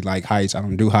don't really like heights. I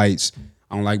don't do heights.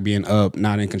 I don't like being up,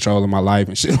 not in control of my life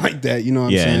and shit like that. You know what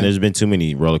I'm saying? Yeah, and there's been too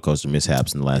many roller coaster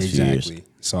mishaps in the last few years.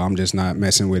 So I'm just not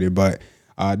messing with it. But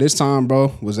this time,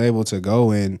 bro, was able to go,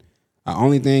 and the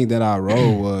only thing that I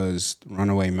rode was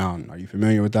Runaway Mountain. Are you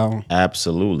familiar with that one?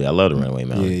 Absolutely. I love the Runaway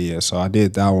Mountain. Yeah. So I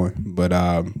did that one, but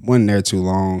wasn't there too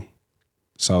long.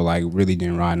 So like really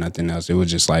didn't ride nothing else. It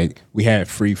was just like we had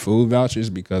free food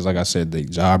vouchers because like I said, the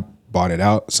job bought it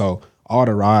out. So all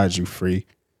the rides you free,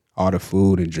 all the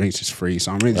food and drinks is free.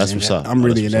 So I'm really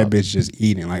in that bitch just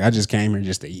eating. Like I just came here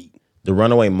just to eat. The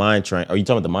Runaway Mine Train. Are you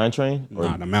talking about the Mine Train?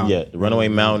 Nah, the mountain. Yeah, the Runaway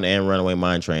Mountain and Runaway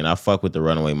Mine Train. I fuck with the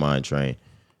Runaway Mine Train.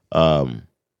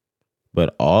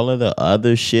 But all of the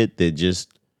other shit that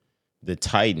just the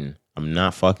Titan, I'm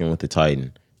not fucking with the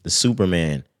Titan. The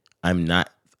Superman, I'm not.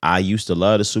 I used to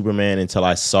love the Superman until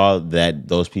I saw that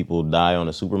those people die on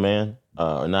a Superman.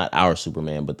 Or not our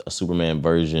Superman, but a Superman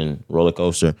version roller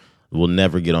coaster. We'll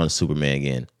never get on a Superman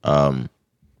again. The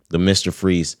Mr.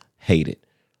 Freeze, hate it.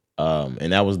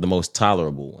 And that was the most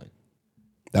tolerable one.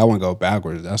 That one go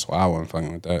backwards. That's why I wasn't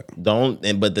fucking with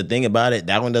that. But the thing about it,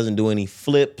 that one doesn't do any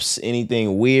flips,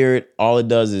 anything weird. All it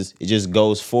does is it just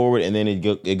goes forward and then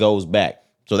it goes back.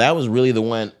 So that was really the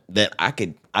one that I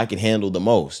could handle the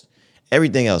most.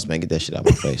 Everything else, man, get that shit out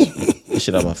my face. Get that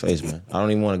shit out my face, man. I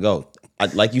don't even want to go.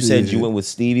 Like you said, you went with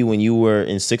Stevie when you were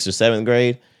in 6th or 7th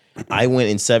grade. I went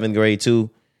in 7th grade too,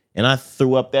 and I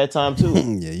threw up that time too.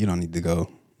 Yeah, you don't need to go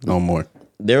no more.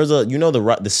 There's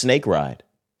the snake ride.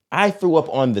 I threw up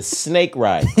on the snake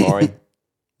ride, Corey.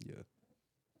 Yeah.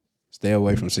 Stay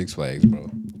away from Six Flags,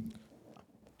 bro.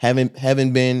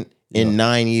 Haven't been in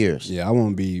 9 years. Yeah, I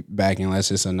won't be back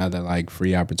unless it's another like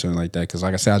free opportunity like that. Because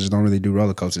like I said, I just don't really do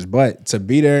roller coasters. But to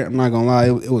be there, I'm not gonna lie,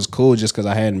 it was cool just because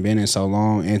I hadn't been in so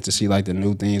long, and to see like the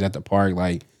new things at the park.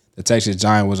 Like the Texas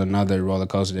Giant was another roller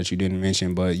coaster that you didn't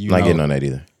mention, but you not getting on that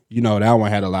either. You know, that one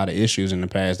had a lot of issues in the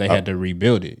past. They had to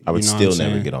rebuild it. I would still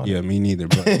never get on it. Yeah, me neither.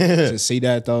 But to see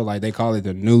that though, like they call it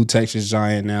the new Texas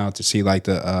Giant now. To see like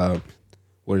the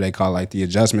what do they call like the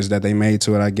adjustments that they made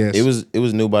to it? I guess it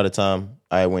was new by the time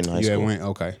I went in high You school. had went?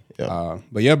 Okay. Yeah.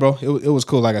 But yeah, bro, it was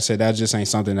cool. Like I said, that just ain't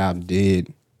something that I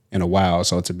did in a while.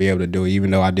 So to be able to do it,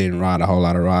 even though I didn't ride a whole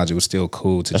lot of rides, it was still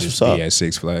cool to just what's be up. at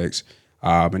Six Flags.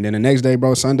 And then the next day,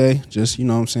 bro, Sunday, just, you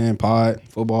know what I'm saying, pod,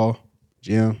 football,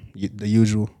 gym, the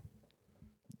usual.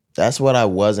 That's what I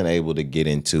wasn't able to get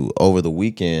into over the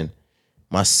weekend.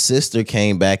 My sister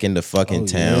came back into fucking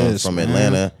town from man.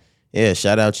 Atlanta. Yeah,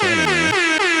 shout out Shannon, man.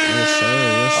 Yes, sir.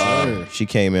 Yes, sir. She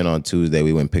came in on Tuesday.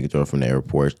 We went and picked her up from the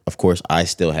airport. Of course, I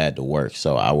still had to work,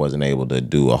 so I wasn't able to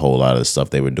do a whole lot of the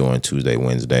stuff they were doing Tuesday,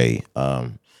 Wednesday.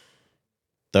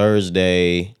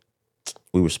 Thursday,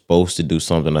 we were supposed to do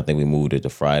something. I think we moved it to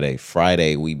Friday.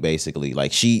 Friday, we basically,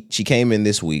 like, she came in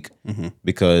this week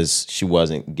because she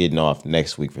wasn't getting off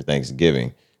next week for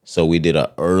Thanksgiving. So we did an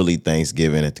early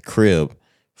Thanksgiving at the crib.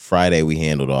 Friday, we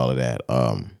handled all of that.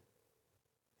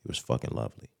 It was fucking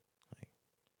lovely.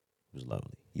 It was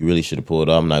lovely. You really should have pulled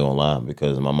up, I'm not gonna lie,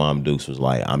 because my mom Dukes was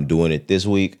like, I'm doing it this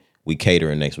week. We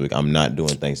catering next week. I'm not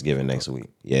doing Thanksgiving next week.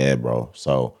 Yeah, bro.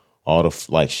 So all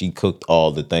the she cooked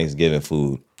all the Thanksgiving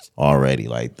food already.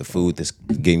 Like the food that's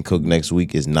getting cooked next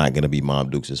week is not gonna be Mom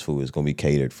Dukes' food. It's gonna be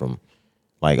catered from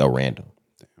like a random.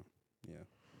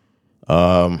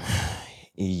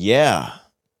 Yeah.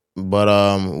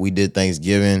 But we did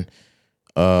Thanksgiving.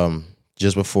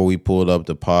 Just before we pulled up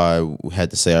the pod, we had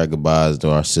to say our goodbyes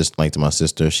to our sister, like to my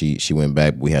sister. She went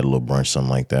back. We had a little brunch, something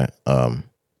like that. It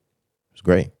was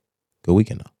great. Good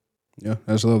weekend though. Yeah,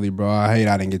 that's lovely, bro. I hate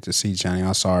I didn't get to see Channing.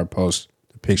 I saw her post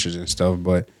the pictures and stuff,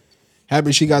 but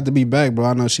happy she got to be back, bro.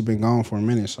 I know she been gone for a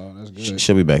minute, so that's good.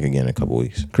 She'll be back again in a couple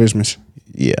weeks. Christmas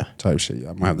Yeah. type shit.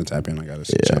 I might have to tap in. I gotta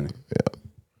see Yeah. Channing. Yeah.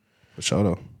 For sure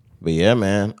though. But yeah,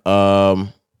 man. I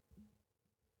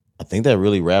think that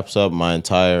really wraps up my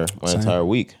entire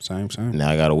week. Same.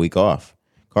 Now I got a week off.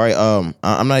 Corey, I'm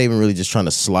not even really just trying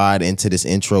to slide into this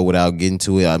intro without getting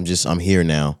to it. I'm here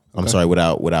now. I'm sorry,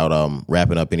 without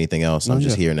wrapping up anything else. I'm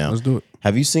just here now. Let's do it.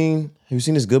 Have you seen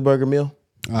this Good Burger meal?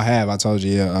 I have. I told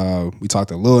you. We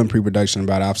talked a little in pre-production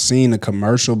about it. I've seen the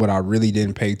commercial, but I really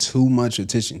didn't pay too much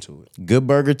attention to it. Good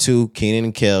Burger 2, Kenan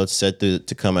and Kel, set to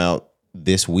come out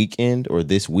this weekend or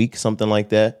this week, something like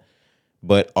that.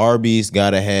 But Arby's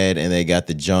got ahead and they got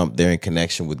the jump. They're in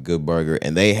connection with Good Burger,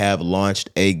 and they have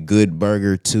launched a Good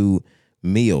Burger 2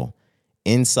 meal.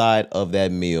 Inside of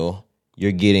that meal,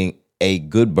 you're getting a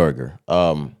Good Burger,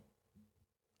 a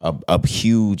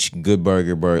huge Good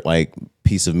Burger like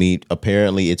piece of meat.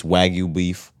 Apparently, it's Wagyu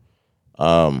beef,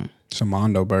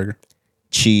 Samando burger.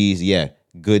 cheese, yeah,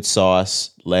 good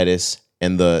sauce, lettuce,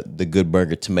 and the Good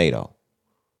Burger tomato.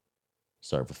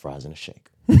 Served with fries and a shake.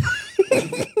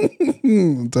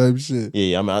 Type shit.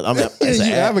 Yeah, I'm You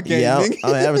advocating, nigga.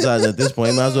 I'm advertising at this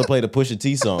point. Might as well play the Pusha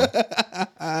T song.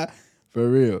 For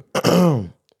real.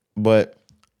 But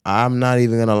I'm not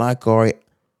even gonna lie, Corey.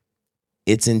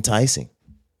 It's enticing.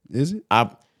 Is it?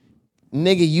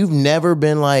 Nigga, you've never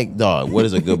been like, dog, what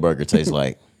does a Good Burger taste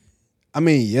like? I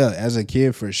mean, yeah, as a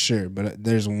kid for sure. But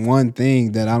there's one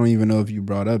thing that I don't even know if you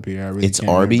brought up here. I really It's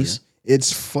can't Arby's? remember.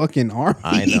 It's fucking Arby's.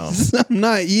 I know. I'm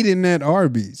not eating that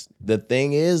Arby's. The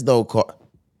thing is, though,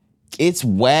 it's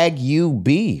Wagyu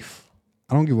beef.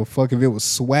 I don't give a fuck if it was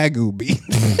Swagoo beef.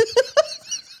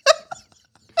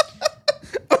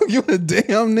 I don't give a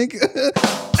damn, nigga.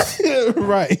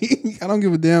 Right. I don't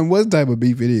give a damn what type of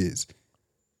beef it is.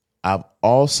 I've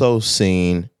also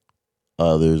seen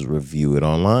others review it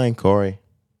online, Corey.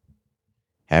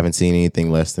 Haven't seen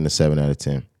anything less than a 7 out of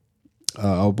 10.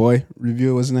 Oh boy,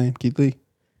 review what's his name? Keith Lee?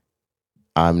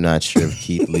 I'm not sure if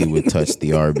Keith Lee would touch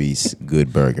the Arby's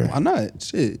Good Burger. Why not?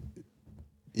 Shit.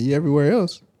 He everywhere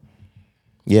else.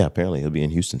 Yeah, apparently he'll be in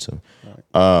Houston soon.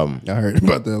 Y'all heard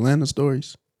about the Atlanta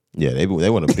stories? Yeah, they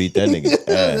want to beat that nigga's ass.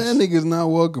 That nigga's not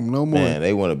welcome no more. Man,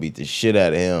 they want to beat the shit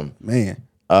out of him. Man.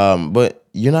 But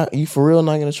you for real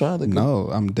not gonna try the Good? No,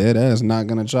 I'm dead ass not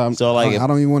gonna try. So, like, I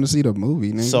don't even want to see the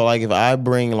movie, nigga. So like if I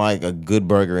bring like a Good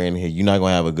Burger in here, you're not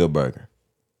gonna have a Good Burger.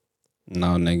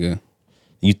 No, nigga.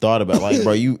 You thought about like,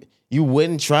 bro, you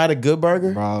wouldn't try the Good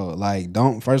Burger? Bro, like,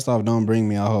 don't bring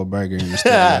me a whole burger in the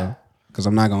studio. Because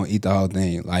I'm not gonna eat the whole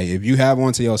thing. Like, if you have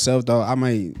one to yourself though, I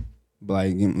might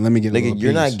like let me get a little Nigga,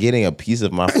 you're piece. not getting a piece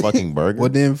of my fucking burger. Well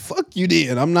then fuck you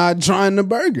then. I'm not trying the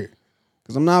burger.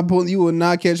 Cause I'm not pulling. You will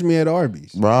not catch me at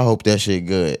Arby's. Bro, I hope that shit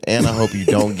good. And I hope you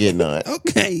don't get none. I'm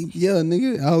Okay, yeah,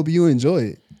 nigga. I hope you enjoy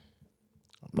it.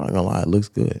 not gonna lie, it looks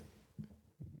good.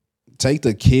 Take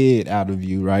the kid out of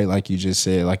you, right? Like you just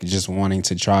said, like just wanting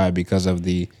to try it because of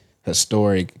the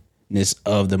historicness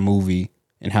of the movie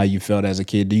and how you felt as a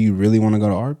kid. Do you really want to go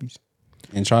to Arby's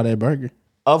and try that burger?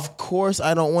 Of course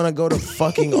I don't want to go to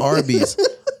fucking Arby's.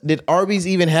 did Arby's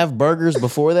even have burgers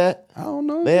before that? I don't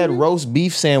know. They had roast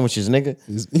beef sandwiches, nigga.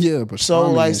 Yeah, but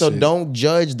So don't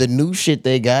judge the new shit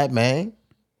they got, man.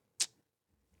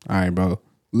 All right, bro.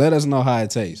 Let us know how it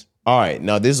tastes. All right,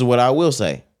 now this is what I will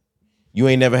say. You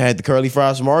ain't never had the curly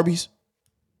fries from Arby's?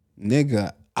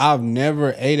 Nigga, I've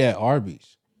never ate at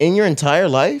Arby's. In your entire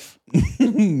life?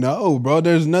 No, bro.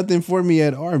 There's nothing for me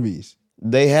at Arby's.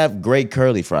 They have great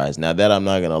curly fries. Now that I'm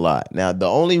not gonna lie. Now the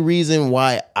only reason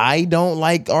why I don't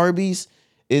like Arby's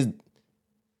is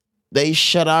they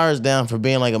shut ours down for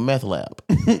being like a meth lab.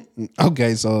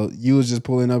 Okay, so you was just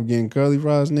pulling up getting curly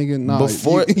fries, nigga? No,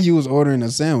 Before- you was ordering a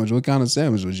sandwich. What kind of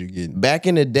sandwich was you getting? Back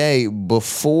in the day,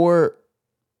 before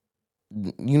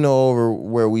over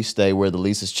where we stay, where the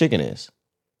Lisa's Chicken is,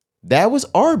 that was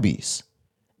Arby's.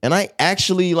 And I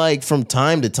actually, like, from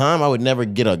time to time, I would never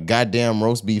get a goddamn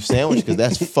roast beef sandwich because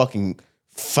that's fucking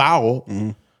foul.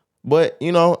 Mm-hmm. But,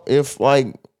 if,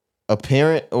 like, a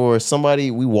parent or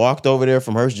somebody, we walked over there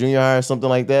from Hearst Junior High or something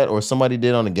like that, or somebody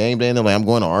did on a game day and they're like, I'm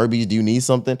going to Arby's, do you need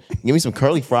something? Give me some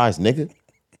curly fries, nigga.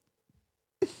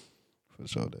 For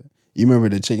sure. You remember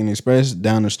the Chicken Express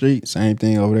down the street? Same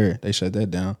thing over there. They shut that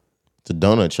down. It's a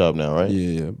donut shop now, right?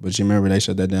 Yeah. But you remember they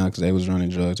shut that down because they was running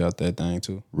drugs out that thing,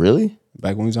 too. Really?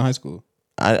 Back when we was in high school.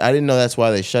 I didn't know that's why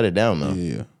they shut it down, though.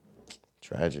 Yeah.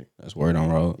 Tragic. That's word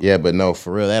on road. Yeah, but no,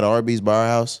 for real, that Arby's bar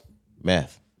house,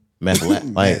 meth lab.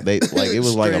 It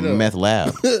was like a Straight up. meth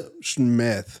lab.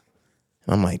 Meth.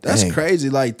 I'm like, That's dang. crazy.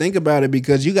 Like, think about it,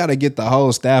 because you got to get the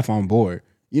whole staff on board.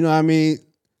 You know what I mean?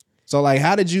 So, like,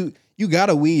 how did you got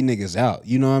to weed niggas out?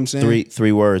 You know what I'm saying?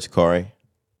 Three words, Corey.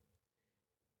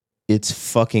 It's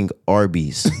fucking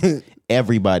Arby's.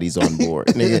 Everybody's on board,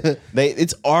 nigga.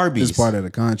 It's Arby's. It's part of the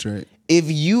contract. If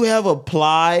you have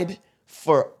applied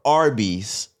for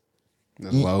Arby's,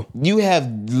 That's low. you have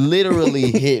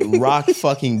literally hit rock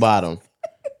fucking bottom.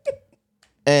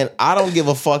 And I don't give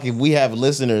a fuck if we have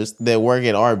listeners that work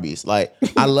at Arby's. Like,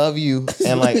 I love you,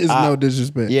 and like, It's no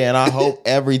disrespect. yeah, and I hope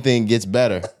everything gets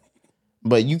better.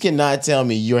 But you cannot tell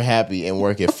me you're happy and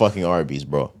work at fucking Arby's,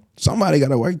 bro. Somebody got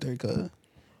to work there, cuz.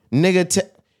 Nigga,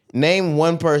 name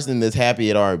one person that's happy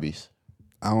at Arby's.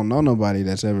 I don't know nobody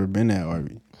that's ever been at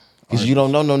Arby's. Because you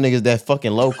don't know no niggas that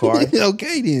fucking low, Corey.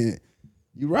 Okay, then.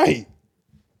 You right.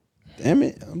 Damn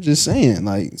it. I'm just saying,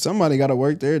 like, somebody got to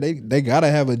work there. They got to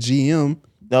have a GM.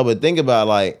 No, but think about,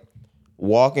 like,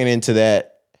 walking into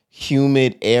that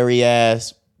humid, airy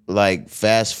ass, like,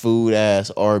 fast food ass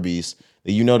Arby's.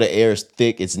 The air is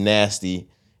thick, it's nasty.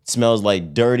 It smells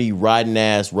like dirty, rotten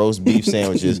ass roast beef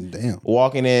sandwiches. Damn.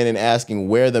 Walking in and asking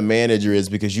where the manager is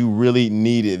because you really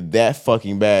need it that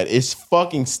fucking bad. It's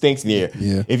fucking stinks in here.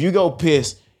 Yeah. If you go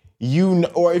piss,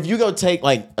 or if you go take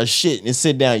like a shit and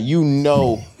sit down, you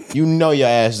know your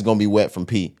ass is gonna be wet from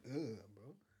pee.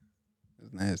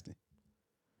 It's nasty.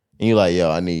 And you're like,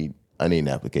 yo, I need an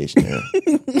application here.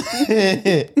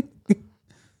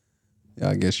 Yeah,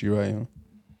 I guess you're right, huh?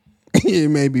 It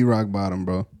may be rock bottom,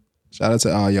 bro. Shout out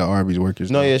to all y'all Arby's workers.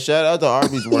 No, though. yeah, shout out to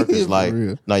Arby's workers. For Like,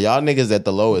 real. no, y'all niggas at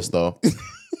the lowest though.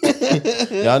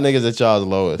 Y'all niggas at y'all's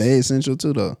lowest. They essential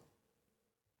too, though.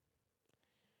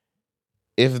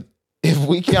 If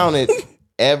we counted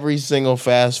every single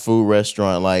fast food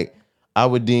restaurant, like, I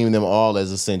would deem them all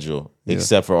as essential, Yeah.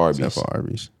 except for Arby's. Except for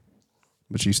Arby's.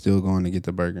 But you still going to get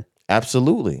the burger.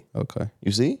 Absolutely. Okay.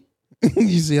 You see?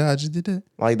 You see how I just did that?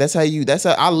 Like, that's how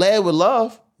I led with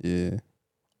love. Yeah,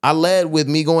 I led with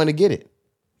me going to get it.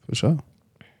 for sure.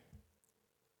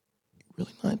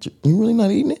 You really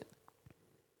not eating it?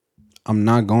 I'm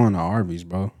not going to Arby's,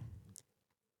 bro.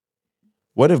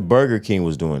 What if Burger King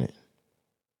was doing it?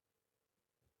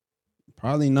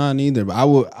 Probably not either. But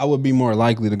I would be more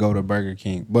likely to go to Burger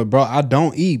King. But bro, I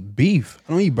don't eat beef.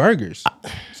 I don't eat burgers.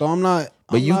 So I'm not.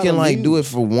 But you can like do it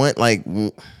for one, like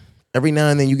every now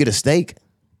and then you get a steak.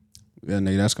 Yeah,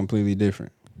 nigga, that's completely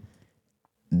different.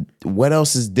 What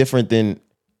else is different than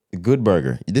a good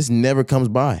burger? This never comes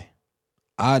by.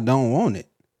 I don't want it.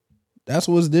 That's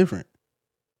what's different.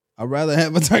 I'd rather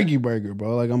have a turkey burger,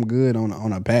 bro. Like, I'm good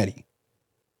on a patty.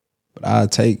 But I'll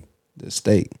take the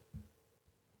steak.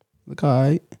 Look, all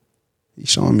right. He's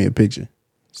showing me a picture.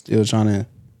 Still trying to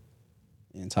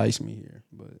entice me here,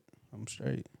 but I'm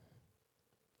straight.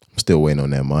 I'm still waiting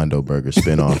on that Mondo Burger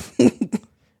spinoff.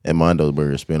 That Mondo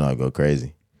Burger spinoff go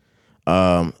crazy.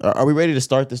 Are we ready to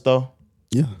start this though?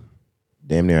 Yeah.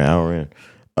 Damn near an hour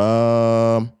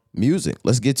in. Music.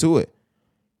 Let's get to it.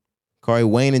 Corey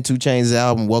Wayne and 2 Chainz'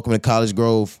 album, Welcome to College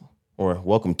Grove, or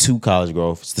Welcome to College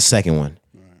Grove. It's the second one.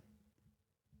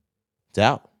 It's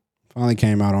out. Finally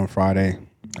came out on Friday.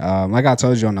 Like I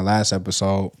told you on the last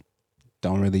episode,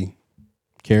 don't really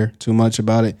care too much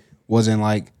about it. Wasn't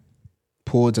like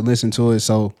pulled to listen to it.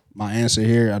 So my answer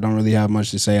here, I don't really have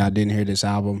much to say. I didn't hear this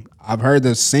album. I've heard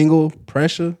the single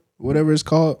Pressure, whatever it's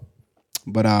called.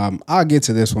 But I'll get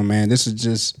to this one, man. This is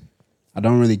just, I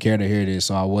don't really care to hear this,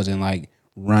 so I wasn't like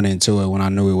running to it when I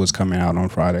knew it was coming out on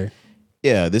Friday.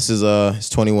 Yeah, this is it's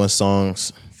 21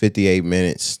 songs, 58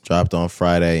 minutes, dropped on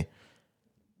Friday.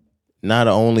 Not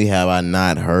only have I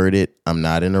not heard it, I'm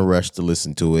not in a rush to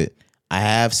listen to it. I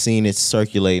have seen it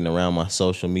circulating around my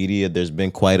social media. There's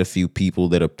been quite a few people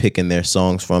that are picking their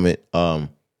songs from it.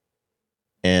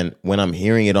 And when I'm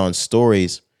hearing it on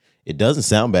stories, it doesn't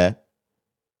sound bad.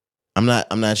 I'm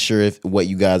not sure if what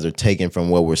you guys are taking from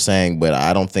what we're saying, but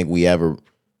I don't think we ever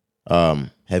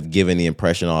have given the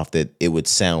impression off that it would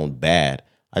sound bad.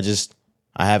 I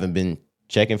haven't been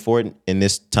checking for it in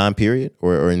this time period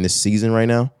or in this season right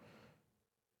now.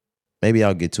 Maybe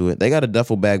I'll get to it. They got a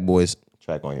Duffel Bag Boys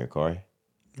track on here, Corey.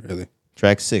 Really?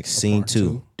 Track 6, Scene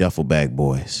 2, Duffel Bag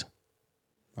Boys.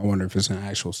 I wonder if it's an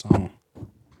actual song.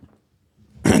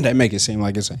 They make it seem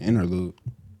like it's an interlude.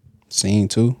 Scene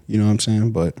 2, you know what I'm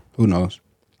saying? But who knows?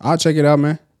 I'll check it out,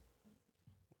 man.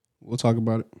 We'll talk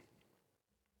about it.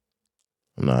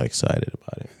 I'm not excited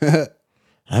about it.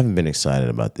 I haven't been excited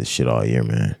about this shit all year,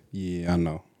 man. Yeah, I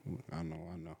know.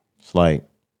 It's like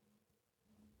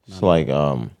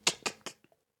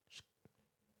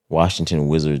Washington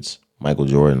Wizards, Michael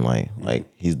Jordan, like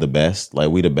he's the best.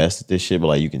 Like, we the best at this shit, but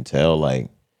like you can tell, like,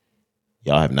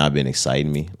 y'all have not been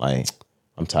exciting me. Like,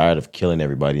 I'm tired of killing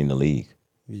everybody in the league.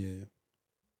 Yeah.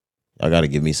 Y'all gotta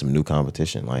give me some new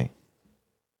competition. Like,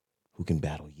 who can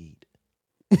battle Yeet?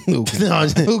 Who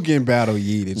can battle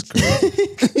Yeet? It's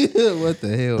crazy. What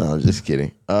the hell? No, I'm just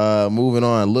kidding. Moving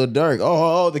on. Lil Durk.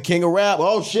 Oh, the king of rap.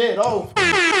 Oh shit. Oh.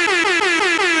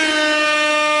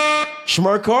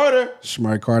 Schmurk Carter.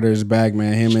 Schmurk Carter is back,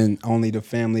 man. Him and Only the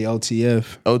Family,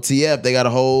 OTF. OTF, they got a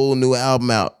whole new album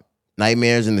out.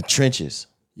 Nightmares in the Trenches.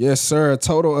 Yes, sir. A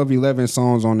total of 11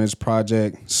 songs on this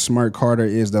project. Schmurk Carter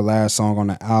is the last song on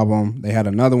the album. They had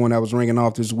another one that was ringing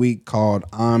off this week called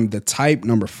I'm the Type,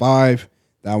 number 5.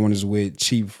 That one is with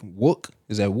Chief Wook.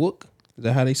 Is that Wook? Is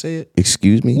that how they say it?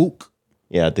 Excuse me? Wook.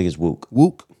 Yeah, I think it's Wook.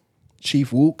 Wook.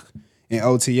 Chief Wook. And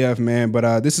OTF, man.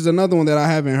 But this is another one that I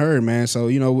haven't heard, man. So,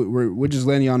 you know, we're just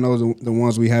letting y'all know the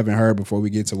ones we haven't heard before we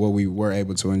get to what we were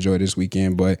able to enjoy this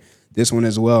weekend. But this one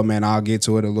as well, man, I'll get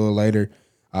to it a little later.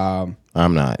 I'm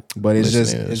not. But it's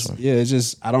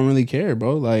just, I don't really care,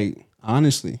 bro. Like,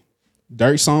 honestly,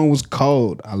 Durk's song was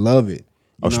cold. I love it.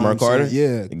 You Schmurk Carter?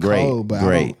 Yeah. Great. Cold, but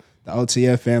great. The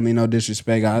OTF family, no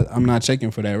disrespect. I'm not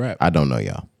checking for that rap. I don't know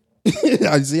y'all.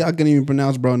 I see, I couldn't even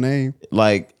pronounce bro name.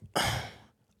 Like,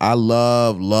 I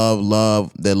love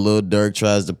that Lil Durk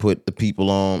tries to put the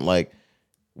people on. Like,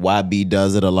 YB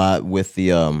does it a lot with the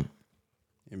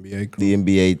NBA crew. The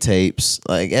NBA tapes.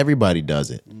 Like, everybody does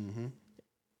it. Mm-hmm.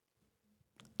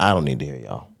 I don't need to hear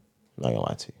y'all. I'm not gonna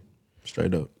lie to you.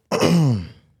 Straight up.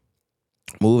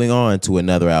 Moving on to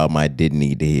another album I didn't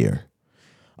need to hear.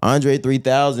 Andre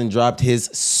 3000 dropped his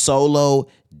solo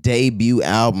debut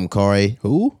album, Corey.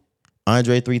 Who?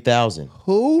 Andre 3000.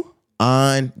 Who?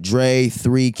 Andre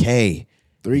 3K.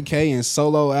 3K and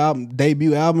solo album,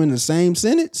 debut album in the same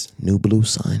sentence? New Blue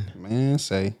Sun. Man,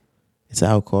 say. It's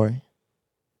out, Corey.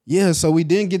 Yeah, so we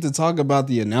didn't get to talk about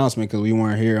the announcement because we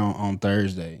weren't here on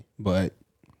Thursday. But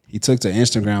he took to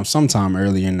Instagram sometime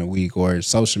earlier in the week or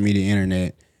social media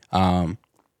internet and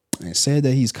said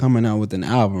that he's coming out with an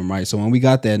album, right? So when we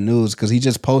got that news, because he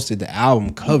just posted the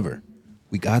album cover,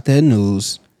 we got that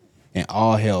news. And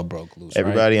all hell broke loose.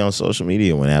 Everybody on social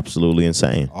media went absolutely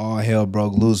insane. All hell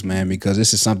broke loose, man, because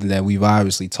this is something that we've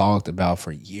obviously talked about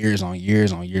for years on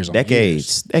years,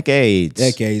 Decades,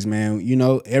 man. You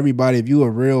know, everybody, if you a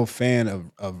real fan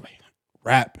of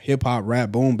rap, hip hop, rap,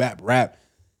 boom, bap, rap,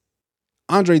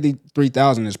 Andre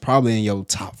 3000 is probably in your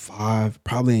top 5,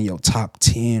 probably in your top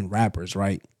 10 rappers,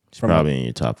 right? Probably in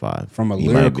your top 5. From a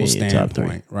lyrical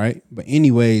standpoint, right? But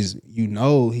anyways, you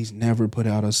know he's never put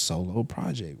out a solo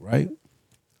project, right?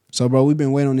 So, bro, we've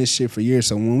been waiting on this shit for years.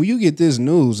 So when you get this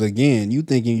news, again, you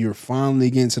thinking you're finally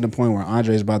getting to the point where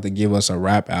Andre is about to give us a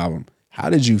rap album. How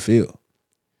did you feel?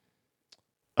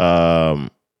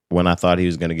 When I thought he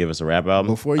was going to give us a rap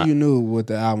album? Before you knew what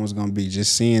the album was going to be,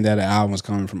 just seeing that the album was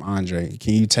coming from Andre,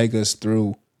 can you take us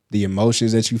through the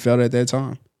emotions that you felt at that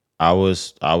time? I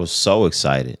was so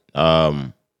excited.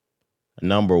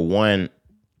 Number one,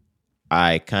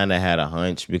 I kind of had a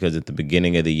hunch because at the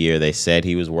beginning of the year they said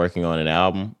he was working on an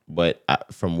album, but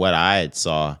from what I had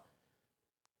saw,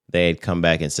 they had come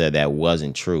back and said that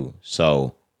wasn't true.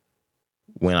 So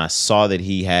when I saw that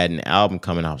he had an album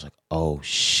coming, I was like, oh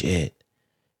shit,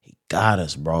 he got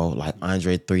us, bro. Like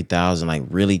Andre 3000, like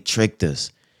really tricked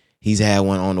us. he's had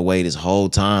one on the way this whole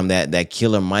time. That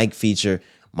Killer Mike feature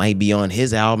might be on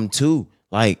his album too.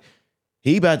 Like,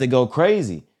 he about to go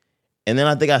crazy. And then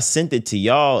I think I sent it to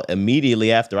y'all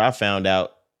immediately after I found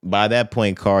out. By that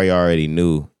point, Kari already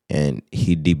knew, and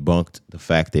he debunked the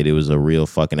fact that it was a real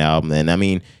fucking album. And I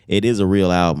mean, it is a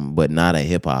real album, but not a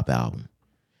hip hop album.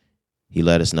 He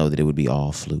let us know that it would be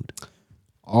all flute.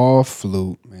 All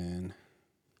flute, man.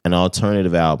 An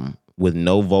alternative album with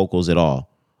no vocals at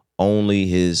all. Only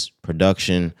his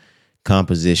production,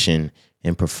 composition,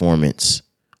 and performance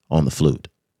on the flute.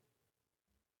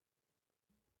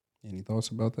 Any thoughts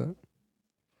about that?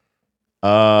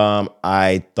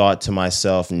 I thought to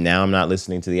myself, now I'm not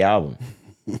listening to the album.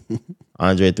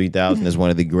 Andre 3000 is one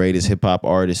of the greatest hip hop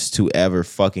artists to ever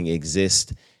fucking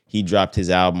exist. He dropped his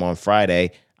album on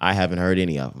Friday. I haven't heard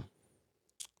any of them.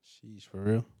 Sheesh, for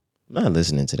real? I'm not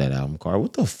listening to that album, Carl.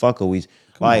 What the fuck are we?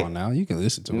 Come on now, you can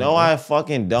listen to it. No, I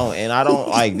fucking don't. And I don't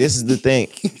like, this is the thing.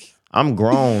 I'm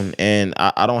grown and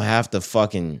I don't have to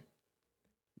fucking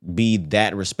be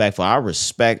that respectful. I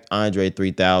respect Andre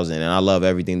 3000 and I love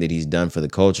everything that he's done for the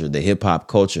culture, the hip hop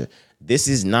culture. This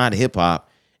is not hip hop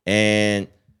and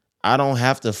I don't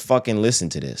have to fucking listen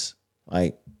to this.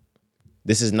 Like,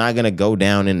 this is not going to go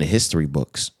down in the history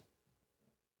books.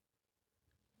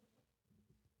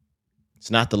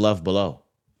 It's not the Love Below.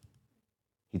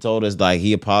 He told us, like,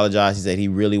 he apologized. He said he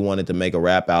really wanted to make a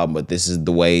rap album, but this is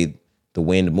the way the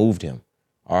wind moved him.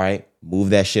 All right, move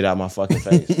that shit out my fucking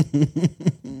face.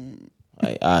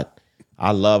 Like,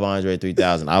 I love Andre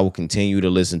 3000. I will continue to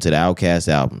listen to the Outkast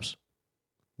albums.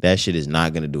 That shit is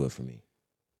not gonna do it for me.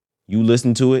 You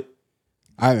listen to it?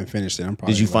 I haven't finished it.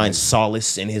 Did you find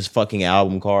solace in his fucking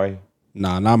album, Kari?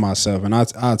 Nah, not myself, and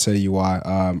I'll tell you why.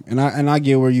 And I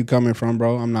get where you coming from,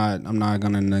 bro. I'm not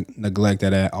gonna neglect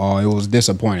that at all. It was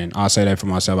disappointing. I'll say that for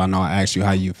myself. I know I asked you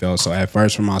how you felt, so at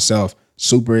first for myself,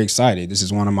 super excited. This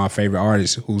is one of my favorite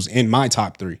artists who's in my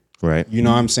top 3. Right. You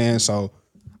know what I'm saying? So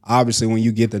obviously, when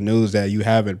you get the news that you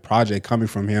have a project coming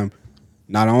from him,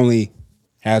 not only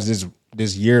has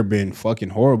this year been fucking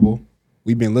horrible,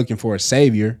 we've been looking for a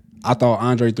savior. I thought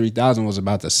Andre 3000 was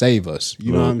about to save us.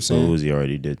 You know what I'm saying? Uzi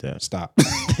already did that. Stop.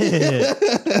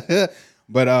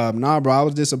 But nah, bro, I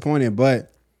was disappointed.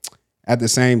 But at the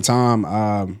same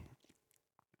time,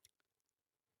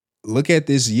 look at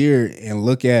this year and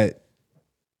look at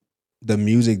the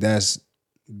music that's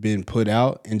been put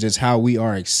out and just how we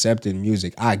are accepting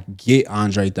music. I get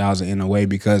Andre 3000 in a way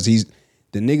because the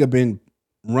nigga been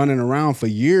running around for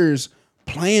years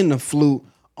playing the flute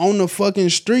on the fucking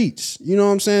streets. You know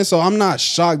what I'm saying? So I'm not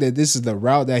shocked that this is the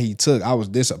route that he took. I was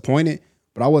disappointed,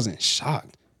 but I wasn't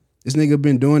shocked. This nigga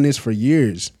been doing this for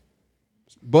years.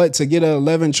 But to get an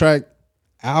 11-track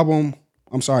album,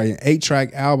 an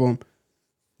 8-track album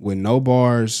with no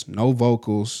bars, no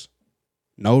vocals,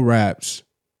 no raps,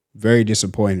 very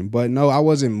disappointing. But no, I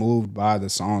wasn't moved by the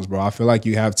songs, bro. I feel like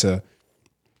you have to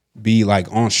be like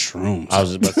on shrooms. I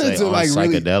was just about to say on like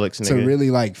psychedelics, nigga. To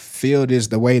really like feel this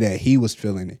the way that he was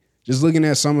feeling it. Just looking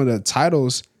at some of the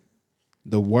titles,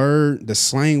 the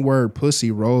slang word pussy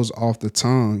rolls off the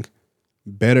tongue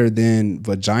better than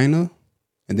vagina.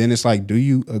 And then it's like, do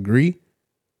you agree?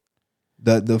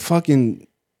 The fucking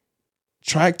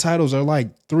track titles are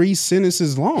like 3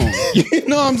 sentences long. You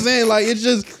know what I'm saying? Like,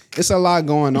 it's a lot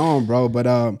going on, bro.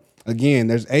 But again,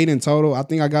 there's 8 in total. I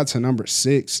think I got to number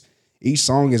 6. Each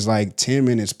song is like 10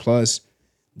 minutes plus.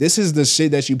 This is the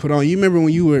shit that you put on. You remember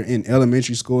when you were in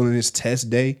elementary school and it's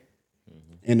test day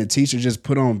and the teacher just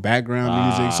put on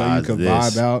background music so you could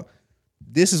vibe out?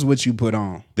 This is what you put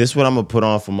on. This is what I'm going to put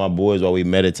on for my boys while we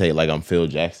meditate like I'm Phil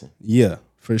Jackson. Yeah,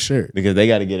 for sure. Because they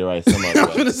got to get it right some other way.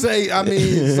 I'm going to say,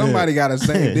 somebody got to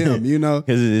save them, you know?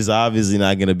 Because it's obviously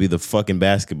not going to be the fucking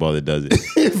basketball that does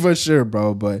it. For sure,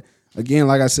 bro. But again,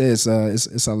 like I said,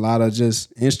 it's a lot of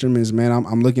just instruments, man.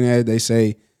 I'm looking at it. They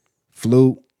say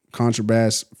flute,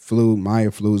 contrabass, flute,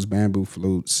 Maya flutes, bamboo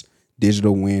flutes,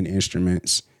 digital wind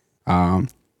instruments.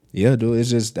 Yeah, dude, it's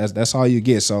just that's all you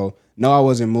get. So no, I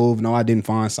wasn't moved. No, I didn't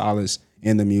find solace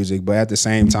in the music. But at the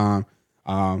same time,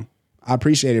 I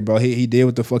appreciate it, bro. He did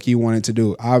what the fuck he wanted to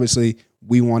do. Obviously,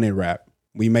 we wanted rap.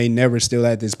 We may never still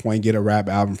at this point get a rap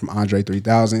album from Andre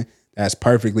 3000. That's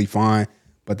perfectly fine.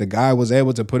 But the guy was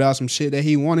able to put out some shit that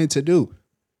he wanted to do.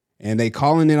 And they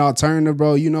calling it alternative,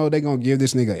 bro. You know, they going to give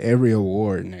this nigga every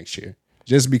award next year.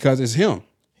 Just because it's him.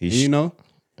 You know?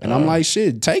 And I'm like,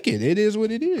 shit, take it. It is what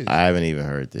it is. I haven't even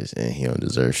heard this, and he don't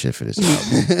deserve shit for this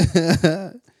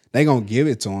album. They going to give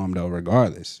it to him, though,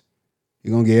 regardless.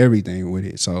 You're going to get everything with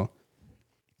it. So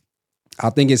I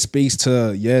think it speaks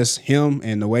to, yes, him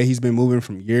and the way he's been moving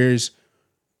from years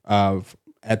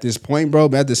at this point, bro.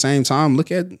 But at the same time,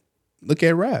 look at Look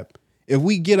at rap. If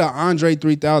we get an Andre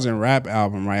 3000 rap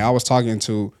album, right? I was talking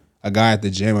to a guy at the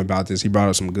gym about this. He brought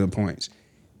up some good points.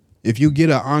 If you get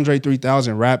an Andre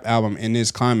 3000 rap album in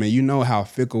this climate, you know how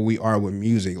fickle we are with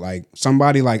music. Like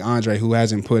somebody like Andre who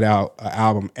hasn't put out an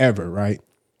album ever, right?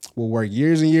 Will work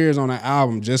years and years on an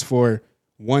album just for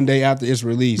one day after it's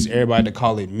released, everybody to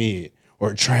call it mid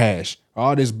or trash,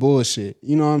 all this bullshit.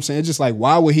 You know what I'm saying? It's just like,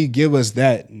 why would he give us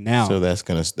that now? So that's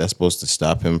supposed to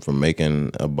stop him from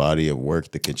making a body of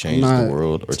work that could change the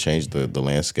world or change the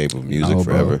landscape of music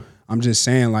forever. Bro. I'm just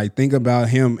saying, like, think about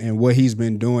him and what he's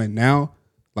been doing now.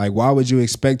 Like, why would you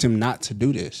expect him not to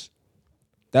do this?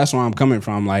 That's where I'm coming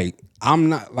from. Like, I'm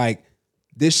not like,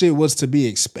 this shit was to be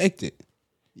expected.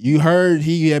 You heard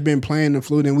he had been playing the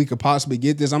flute and we could possibly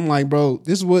get this. I'm like, bro,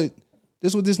 this is what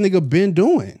this nigga been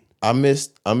doing. I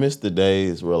missed the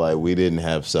days where like we didn't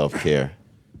have self-care.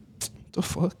 The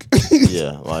fuck?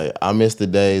 Yeah, like I miss the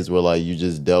days where like you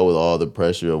just dealt with all the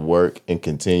pressure of work and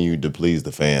continued to please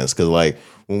the fans. Cause like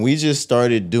when we just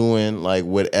started doing like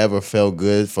whatever felt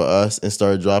good for us and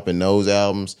started dropping those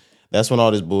albums, that's when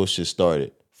all this bullshit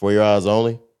started. For Your Eyes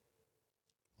Only,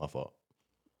 my fault.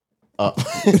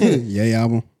 Yay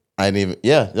album. I didn't even.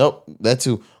 Yeah, nope, that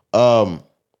too.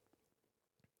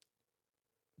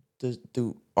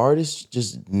 Do artists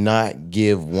just not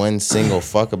give one single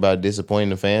fuck about disappointing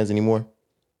the fans anymore?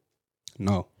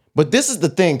 No. But this is the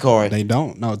thing, Corey. They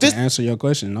don't. No, to answer your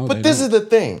question, no. But this is the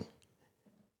thing.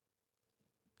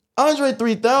 Andre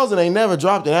 3000 ain't never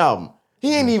dropped an album.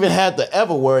 He ain't even had to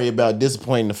ever worry about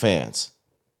disappointing the fans.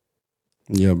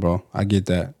 Yeah, bro. I get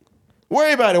that.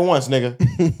 Worry about it once, nigga.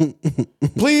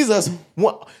 Please us.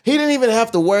 He didn't even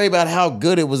have to worry about how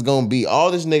good it was going to be.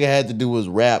 All this nigga had to do was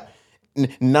rap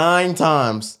 9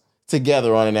 times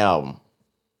together on an album.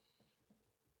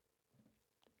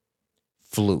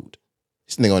 Flute.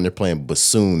 This nigga on there playing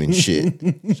bassoon and shit.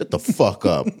 Shut the fuck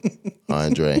up,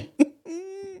 Andre.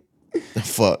 The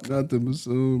fuck? Not the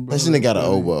bassoon, bro. This nigga got an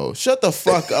oboe. Shut the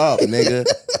fuck up, nigga.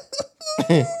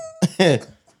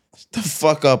 Shut the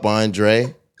fuck up,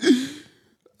 Andre.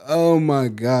 Oh my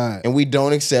God. And we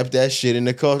don't accept that shit in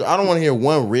the culture. I don't want to hear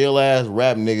one real ass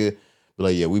rap nigga be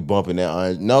like, yeah, we bumping that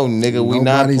Andre. No, nigga, we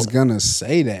not. Nobody's gonna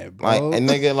say that, bro. Like, and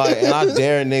nigga, like, and I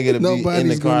dare a nigga to be in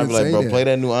the car and be like, bro, play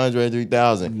that new Andre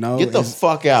 3000. No, get the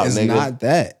fuck out, it's nigga. It's not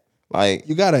that. Like,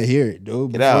 you gotta hear it,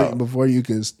 dude. Before you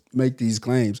can make these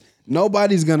claims.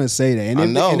 Nobody's gonna say that.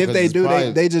 And if they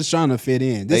do, they just trying to fit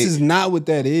in. This is not what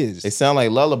that is. They sound like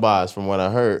lullabies from what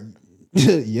I heard.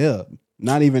 Yeah.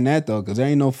 Not even that though, because there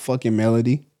ain't no fucking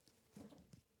melody.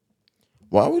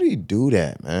 Why would he do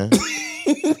that, man?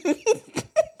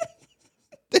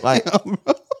 Like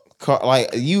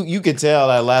you could tell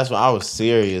that last one I was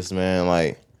serious, man.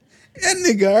 Like that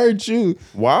nigga hurt you.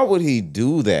 Why would he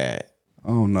do that?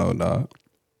 Oh no, dog.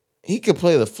 He could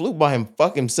play the flute by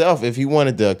himself if he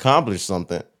wanted to accomplish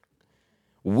something.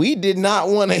 We did not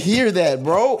want to hear that,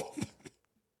 bro.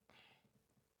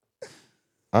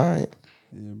 All right.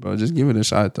 Yeah, bro, just give it a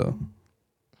shot though.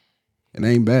 It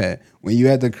ain't bad. When you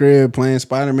at the crib playing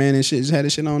Spider-Man and shit, just had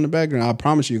this shit on in the background. I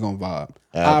promise you gonna vibe.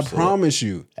 I promise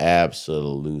you.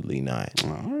 Absolutely not.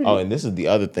 Right. Oh, and this is the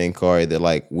other thing, Corey, that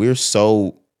like we're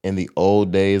so in the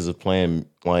old days of playing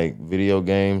like video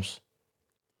games.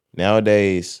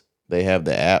 Nowadays, they have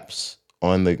the apps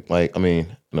on the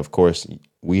and of course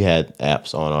we had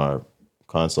apps on our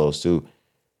consoles too.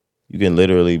 You can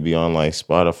literally be on like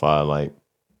Spotify, like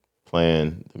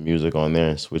playing the music on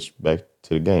there and switch back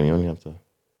to the game. You don't even have to.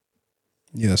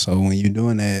 Yeah, so when you're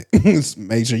doing that,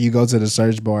 make sure you go to the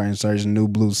search bar and search New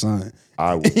Blue Sun.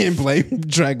 I would and play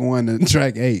track 1 and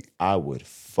track 8. I would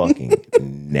fucking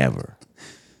never.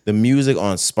 The music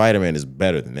on Spider-Man is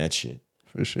better than that shit.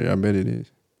 For sure, I bet it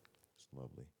is. It's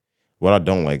lovely. What I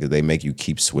don't like is they make you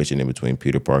keep switching in between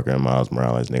Peter Parker and Miles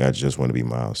Morales. Nigga, I just want to be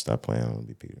Miles. Stop playing. I want to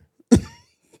be Peter.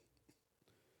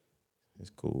 It's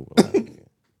cool.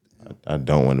 I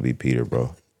don't want to be Peter,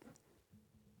 bro.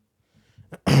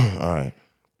 All right.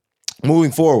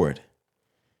 Moving forward.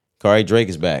 Kari Drake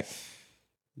is back.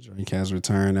 Drake has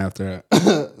returned after,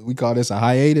 we call this a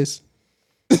hiatus.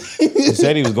 He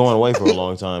said he was going away for a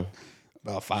long time.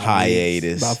 About 5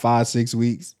 hiatus. Weeks. About 5-6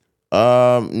 weeks.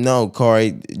 No,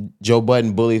 Kari. Joe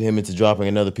Budden bullied him into dropping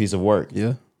another piece of work.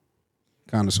 Yeah.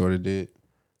 Kind of sort of did.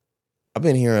 I've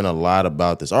been hearing a lot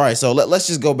about this. All right, so let's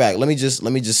just go back. Let me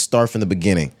just start from the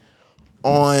beginning.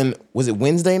 On, was it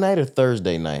Wednesday night or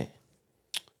Thursday night?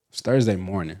 It's Thursday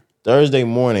morning. Thursday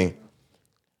morning,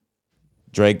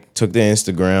 Drake took to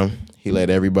Instagram. He let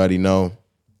everybody know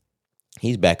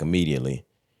he's back immediately.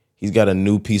 He's got a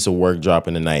new piece of work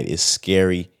dropping tonight. It's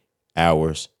Scary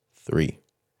Hours 3.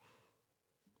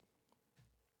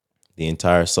 The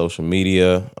entire social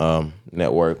media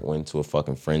network went to a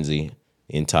fucking frenzy.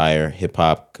 The entire hip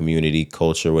hop community,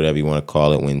 culture, whatever you want to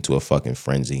call it, went to a fucking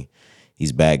frenzy.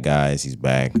 He's back, guys. He's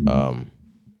back. I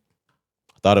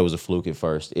thought it was a fluke at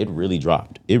first. It really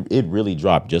dropped. It really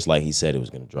dropped just like he said it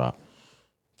was going to drop.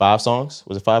 5 songs?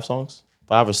 Was it 5 songs?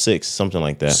 5 or 6, something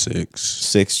like that.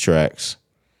 6 tracks.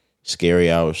 Scary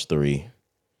Hours 3.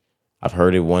 I've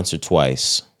heard it once or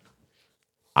twice.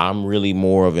 I'm really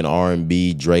more of an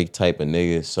R&B Drake type of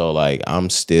nigga, so like I'm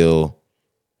still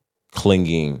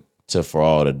clinging to For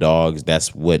All the Dogs.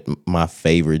 That's what my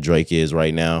favorite Drake is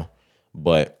right now.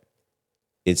 But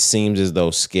it seems as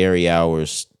though Scary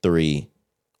Hours 3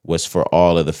 was for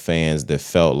all of the fans that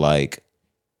felt like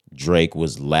Drake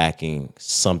was lacking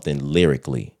something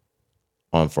lyrically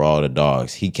on For All the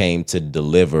Dogs. He came to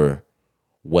deliver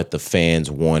what the fans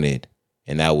wanted,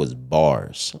 and that was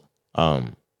bars.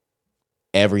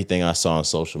 Everything I saw on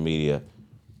social media,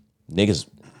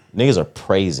 niggas are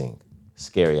praising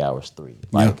Scary Hours 3.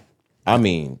 Like, yeah. I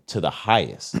mean, to the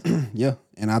highest. Yeah.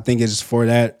 And I think it's for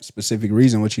that specific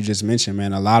reason, what you just mentioned,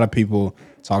 man. A lot of people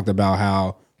talked about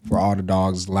how For All the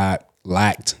Dogs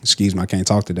lacked, excuse me, I can't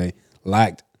talk today,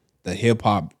 lacked the hip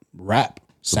hop rap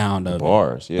sound of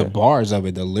bars, it. Yeah. The bars of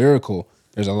it, the lyrical.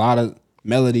 There's a lot of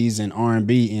melodies and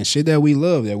R&B and shit that we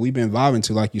love that we've been vibing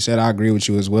to. Like you said, I agree with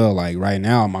you as well. Like right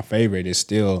now, my favorite is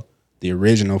still the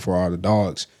original For All the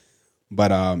Dogs.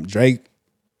 But Drake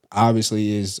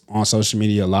obviously is on social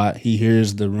media a lot. He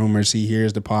hears the rumors, he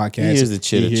hears the podcast, he hears the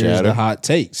chitter he hears chatter, the hot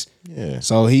takes. Yeah.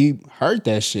 So he heard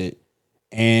that shit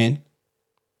and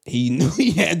he knew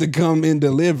he had to come and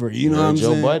deliver. You know what I'm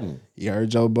saying? Joe Budden. He heard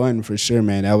Joe Budden for sure,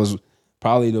 man. That was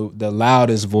probably the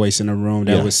loudest voice in the room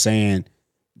that was saying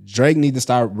Drake need to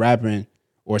stop rapping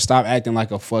or stop acting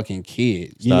like a fucking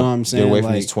kid. You know what I'm saying? Get away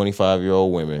from these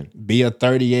 25-year-old women. Be a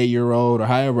 38-year-old or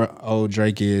however old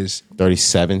Drake is.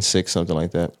 37, 6, something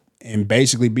like that. And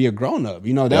basically be a grown-up.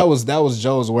 You know, that was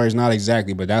Joe's words, not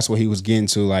exactly, but that's what he was getting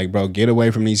to. Like, bro, get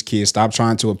away from these kids. Stop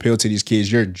trying to appeal to these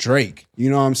kids. You're Drake. You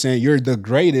know what I'm saying? You're the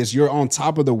greatest. You're on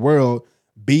top of the world.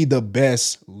 Be the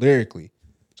best lyrically.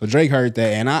 So Drake heard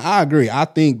that, and I agree. I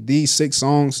think these 6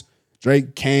 songs,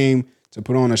 Drake came to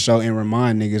put on a show and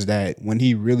remind niggas that when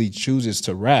he really chooses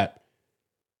to rap,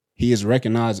 he is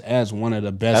recognized as one of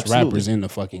the best rappers in the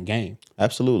fucking game.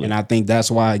 Absolutely. And I think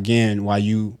that's why, again, like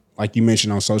you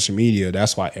mentioned on social media,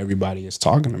 that's why everybody is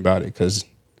talking about it, because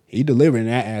he delivered in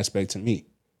that aspect to me.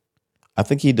 I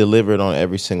think he delivered on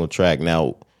every single track.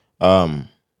 Now,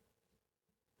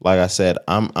 like I said,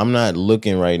 I'm not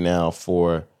looking right now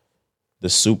for the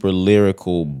super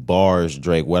lyrical bars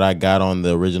Drake. What I got on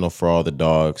the original For All the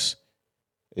Dogs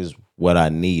is what I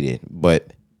needed.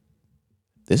 But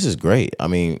this is great. I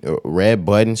mean, Red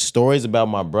Button, Stories About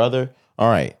My Brother. All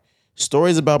right.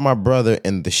 Stories About My Brother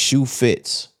and The Shoe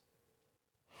Fits.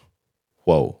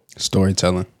 Whoa.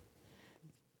 Storytelling.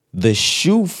 The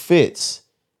Shoe Fits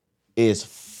is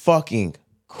fucking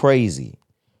crazy.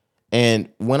 And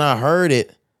when I heard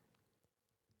it,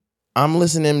 I'm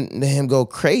listening to him go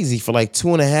crazy for like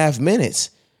 2.5 minutes.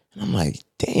 And I'm like,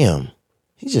 damn,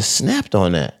 he just snapped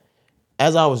on that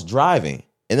as I was driving.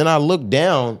 And then I looked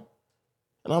down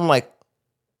and I'm like,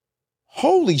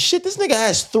 holy shit, this nigga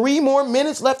has 3 more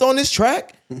minutes left on this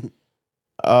track.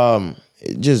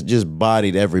 It just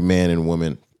bodied every man and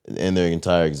woman in their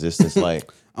entire existence. Like,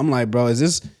 I'm like, bro,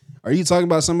 are you talking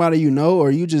about somebody you know, or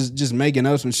are you just making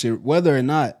up some shit? Whether or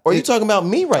not, or are you talking about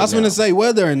me right now? I was gonna say,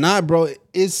 whether or not, bro,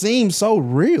 it seems so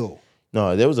real.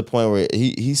 No, there was a point where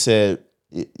he said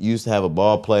you used to have a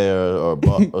ball player or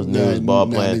news ball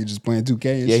player. You just playing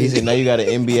 2K. And yeah, shit. He said now you got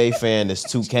an NBA fan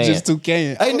that's 2K. Just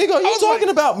 2K. Hey, nigga, are you talking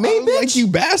about me, bitch? Like, you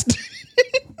bastard.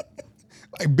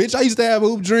 Like, bitch, I used to have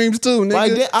hoop dreams too,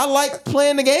 nigga. Like, I like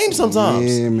playing the game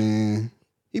sometimes. Yeah, man.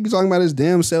 He be talking about his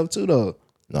damn self too, though.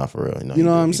 Nah, for real. No, you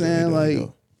know what I'm saying? Like,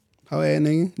 how ahead,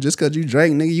 nigga. Just because you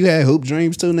Drake, nigga, you had hoop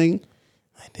dreams too, nigga.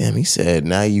 Damn, he said,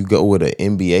 now you go with an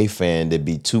NBA fan that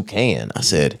be 2K'ing. I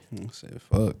said,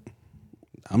 fuck.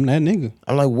 I'm that nigga.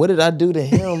 I'm like, what did I do to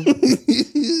him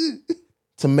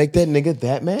to make that nigga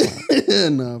that mad?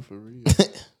 Nah, for real.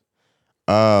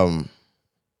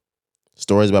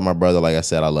 Stories About My Brother, like I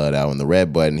said, I love that one. The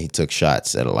Red Button, he took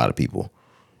shots at a lot of people.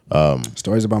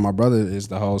 Stories About My Brother is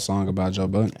the whole song about Joe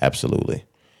Budden. Absolutely.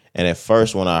 And at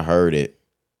first when I heard it,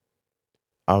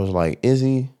 I was like, is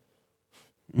he?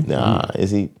 Nah.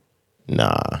 Is he?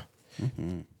 Nah.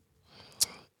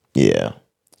 Yeah.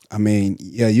 I mean,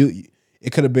 yeah,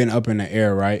 it could have been up in the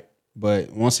air, right? But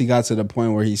once he got to the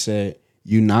point where he said,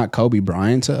 "You not Kobe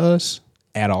Bryant to us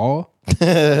at all,"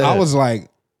 I was like,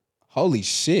 holy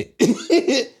shit.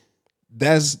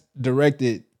 That's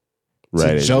directed Right,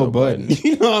 to it's Joe Joe Budden. Budden.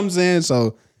 You know what I'm saying?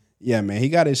 So yeah, man, he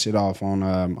got his shit off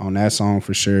on that song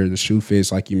for sure. The Shoe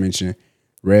Fits, like you mentioned,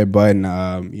 Red Button,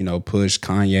 Push,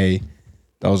 Kanye.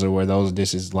 Those are where those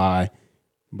disses lie.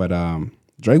 But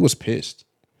Drake was pissed.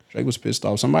 Drake was pissed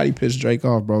off. Somebody pissed Drake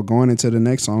off, bro. Going into the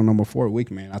next song, number 4,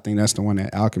 Weak Man. I think that's the one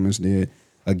that Alchemist did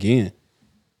again.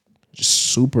 Just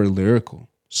super lyrical.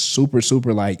 Super,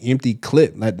 super like empty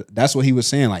clip. Like that's what he was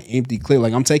saying, like empty clip.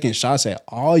 Like I'm taking shots at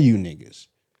all you niggas.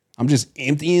 I'm just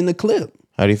emptying the clip.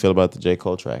 How do you feel about the J.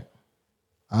 Cole track?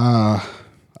 I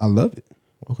love it.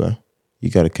 Okay. You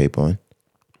got a cape on.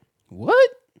 What?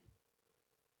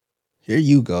 Here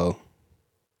you go.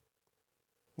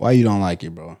 Why you don't like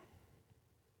it, bro?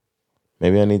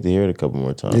 Maybe I need to hear it a couple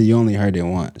more times. Yeah, you only heard it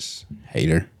once,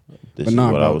 hater. This But is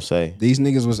nah, what bro, I would say. These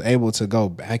niggas was able to go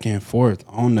back and forth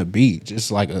on the beat,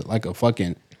 just like a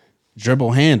fucking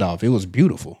dribble handoff. It was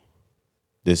beautiful.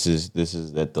 This is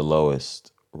at the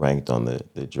lowest ranked on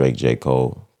the Drake J.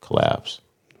 Cole collabs.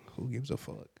 Who gives a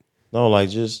fuck? No, like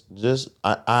just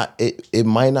it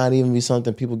might not even be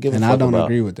something people give And a fuck I don't about.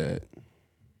 agree with that.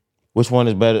 Which one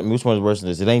is better? Which one is worse than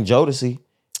this? It ain't Jodeci.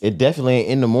 It definitely ain't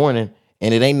In the Morning,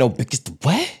 and it ain't no biggest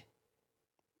what?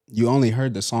 You only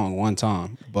heard the song one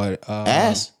time, but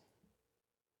Ass.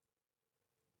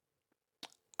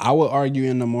 I would argue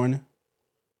In the Morning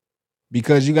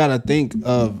because you got to think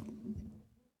of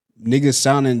niggas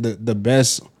sounding the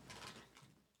best.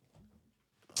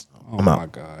 Oh I'm my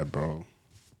out. God, bro.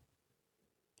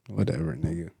 Whatever,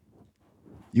 nigga.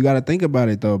 You got to think about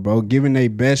it though, bro. Giving they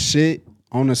best shit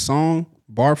on a song,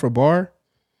 bar for bar,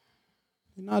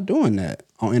 you're not doing that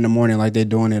on In the Morning like they're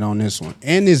doing it on this one.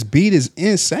 And this beat is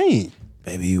insane.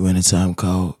 Baby, you in a time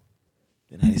cold.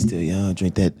 The night is still young.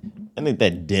 Drink that. I think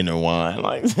that dinner wine,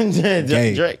 like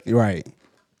Gay. Drake. Right.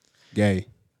 Gay.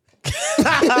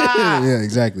 Yeah,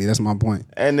 exactly. That's my point.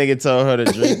 That nigga told her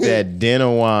to drink that dinner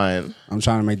wine. I'm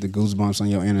trying to make the goosebumps on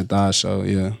your inner thigh show.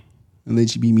 Yeah. And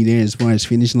let you beat me there as far as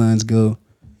finish lines go.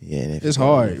 Yeah, and if It's you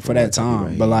hard go for that time,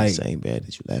 right but here, like same bed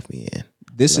that you left me in.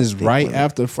 this Like is thick right women.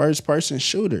 after first person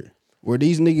shooter, where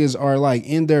these niggas are like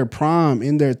in their prime,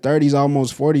 in their 30s,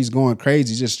 almost 40s, going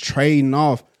crazy, just trading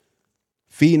off,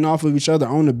 feeding off of each other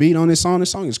on the beat on this song.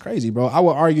 This song is crazy, bro. I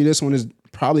would argue this one is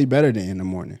probably better than In the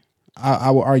Morning.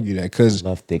 I would argue that because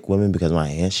Love thick women because my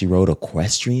aunt, she rode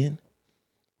equestrian.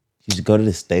 She used to go to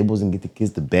the stables and get the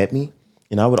kids to bet me.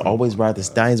 And I would always ride the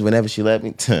Steins whenever she let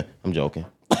me. I'm joking.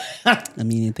 I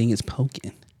mean, the thing is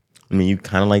poking. I mean, you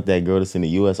kind of like that girl that's in the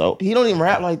USO. He don't even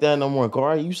rap like that no more,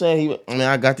 Corey. You saying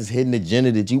I got this hidden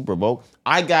agenda that you provoke.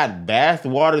 I got bath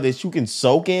water that you can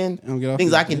soak in. Don't get off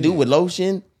Things his I can do dick. with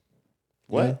lotion.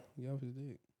 What? Yeah, get off his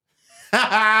dick.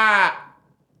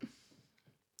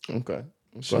 Okay.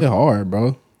 Shit hard,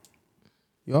 bro.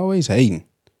 You always hating.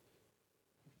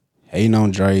 Hating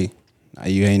on Drake. Now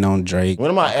you hating on Drake. When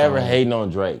am I ever hating on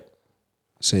Drake?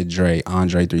 I said Drake,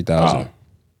 Andre 3000.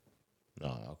 No,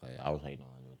 okay. I was hating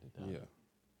on him. Yeah,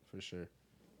 for sure.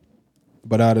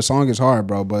 But the song is hard,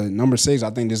 bro. But number 6, I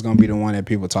think this is gonna be the one that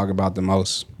people talk about the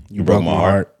most. You broke my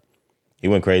heart. He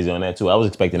went crazy on that too. I was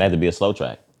expecting that to be a slow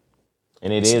track.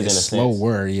 And it is in a It's sense. slow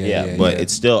word, yeah, but yeah.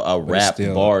 it's still a it's rap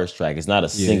still- bars track. It's not a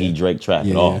singy Drake track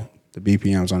at all. The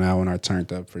BPMs on that one are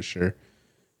turned up for sure.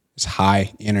 It's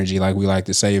high energy, like we like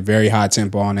to say, very high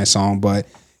tempo on that song. But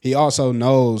he also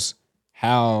knows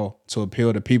how to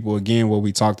appeal to people. Again, what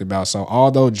we talked about. So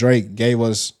although Drake gave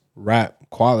us rap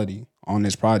quality on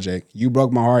this project, You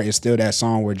Broke My Heart is still that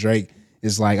song where Drake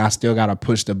is like, I still gotta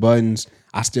push the buttons.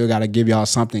 I still gotta give y'all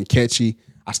something catchy.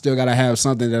 I still gotta have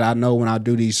something that I know when I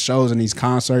do these shows and these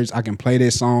concerts, I can play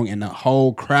this song and the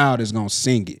whole crowd is gonna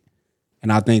sing it.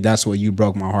 And I think that's what You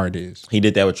Broke My Heart is. He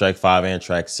did that with track 5 and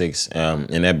track 6.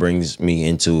 And that brings me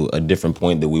into a different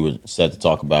point that we were set to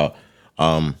talk about.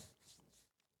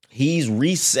 He's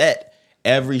reset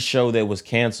every show that was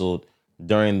canceled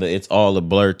during the It's All a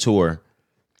Blur tour.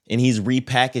 And he's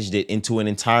repackaged it into an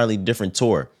entirely different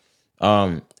tour.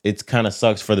 It kind of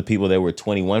sucks for the people that were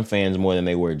 21 fans more than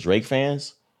they were Drake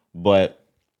fans. But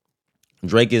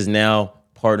Drake is now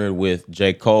partnered with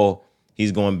J. Cole.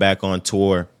 He's going back on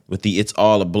tour with the It's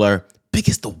All a Blur.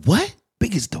 Biggest the what?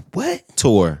 Biggest the what?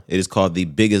 Tour. It is called the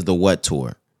Biggest the What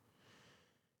tour.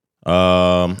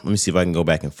 Let me see if I can go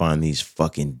back and find these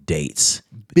fucking dates.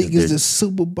 Big as the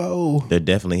Super Bowl. They're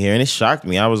definitely here. And it shocked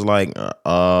me. I was like,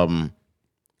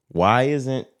 why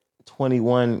isn't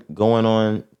 21 going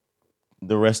on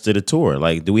the rest of the tour?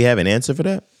 Like, do we have an answer for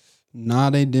that? Nah,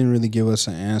 they didn't really give us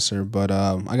an answer, but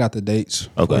I got the dates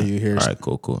for you here. All right,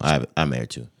 cool. I'm there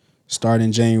too.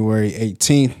 Starting January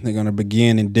 18th, they're going to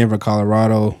begin in Denver,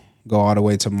 Colorado, go all the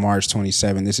way to March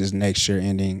 27th. This is next year,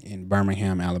 ending in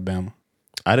Birmingham, Alabama.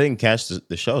 I didn't catch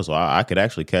the show, so I could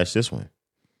actually catch this one.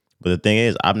 But the thing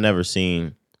is, I've never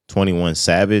seen 21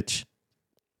 Savage.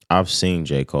 I've seen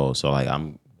J. Cole, so like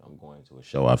I'm going to a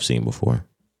show I've seen before.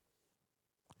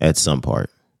 At some part.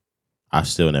 I've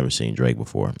still never seen Drake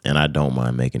before, and I don't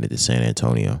mind making it to San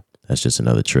Antonio. That's just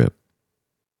another trip.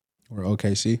 Or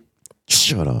OKC.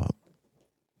 Shut up.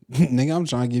 Nigga, I'm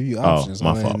trying to give you options.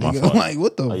 My fault. Like,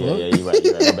 what the fuck? Yeah, you're right.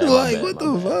 My bad, like, what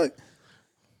the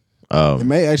fuck? It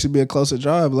may actually be a closer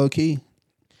drive, low key.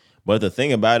 But the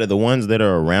thing about it, the ones that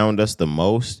are around us the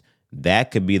most,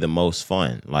 that could be the most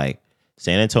fun. Like,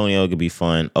 San Antonio could be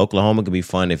fun. Oklahoma could be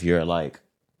fun if you're like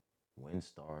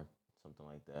Windstar, something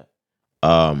like that.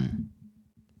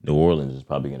 New Orleans is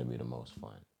probably going to be the most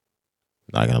fun.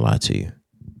 Not going to lie to you.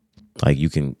 Like, you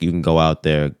can go out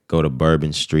there, go to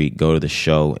Bourbon Street, go to the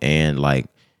show, and like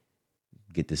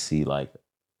get to see like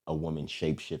a woman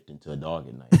shapeshift into a dog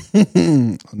at night.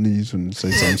 I knew you was going to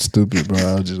say something stupid, bro.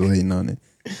 I was just waiting on it.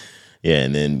 Yeah,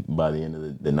 and then by the end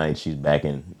of the night, she's back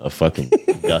in a fucking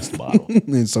dust bottle.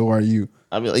 And so are you.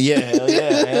 I'll be like, yeah, hell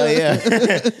yeah.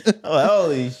 I'm like,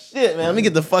 holy shit, man. Let me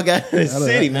get the fuck out of the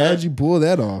city, man. How'd you pull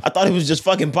that off? I thought it was just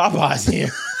fucking Popeyes here.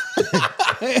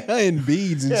 And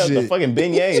beads and Yeah, shit. the fucking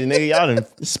beignets, nigga. Y'all done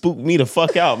spooked me the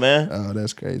fuck out, man. Oh,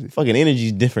 that's crazy. Fucking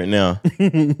energy's different now.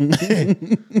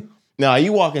 Now,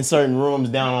 you walk in certain rooms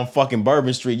down on fucking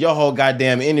Bourbon Street, your whole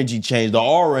goddamn energy changed. The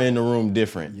aura in the room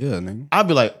different. Yeah, nigga. I'd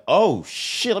be like, oh,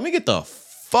 shit, let me get the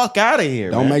fuck out of here,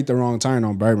 Don't man. make the wrong turn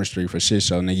on Bourbon Street for shit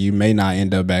show, nigga. You may not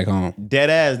end up back home. Dead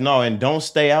ass, no. And don't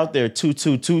stay out there too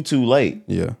late.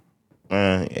 Yeah.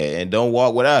 And don't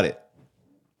walk without it.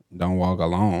 Don't walk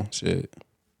alone. Shit.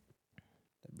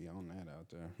 Be on that out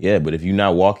there. Yeah, but if you're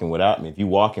not walking without me, if you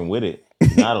walking with it,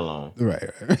 you're not alone. Right.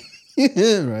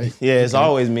 Yeah, right. Yeah, it's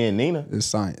always me and Nina. It's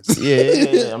science.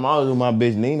 Yeah. I'm always with my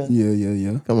bitch Nina.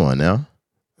 Yeah. Come on now.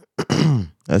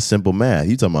 That's simple math.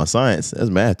 You talking about science. That's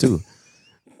math too.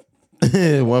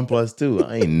 1 + 2.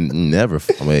 I ain't never.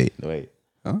 Wait. Huh?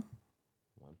 1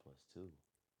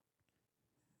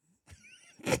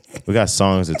 + 2. We got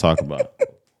songs to talk about.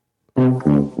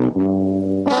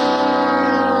 Bro,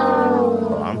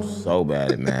 I'm so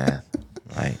bad at math.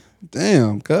 Like,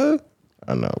 Damn, cuz.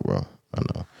 I know, bro. I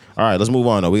know. All right, let's move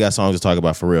on, though. We got songs to talk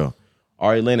about for real.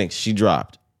 Ari Lennox, she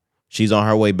dropped. She's on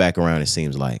her way back around, it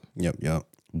seems like. Yep.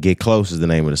 Get Close is the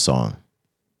name of the song.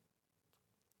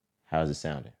 How's it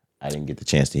sounding? I didn't get the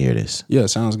chance to hear this. Yeah,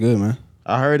 sounds good, man.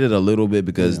 I heard it a little bit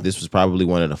because this was probably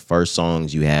one of the first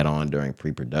songs you had on during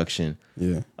pre-production.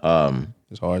 Yeah.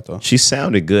 It's hard, though. She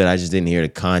sounded good. I just didn't hear the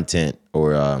content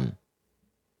or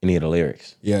any of the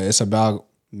lyrics. Yeah, it's about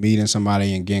meeting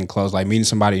somebody and getting close, like meeting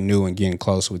somebody new and getting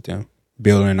close with them,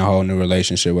 building a whole new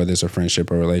relationship, whether it's a friendship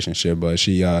or relationship. But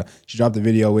she dropped a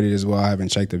video with it as well. I haven't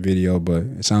checked the video, but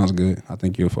it sounds good. I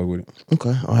think you'll fuck with it.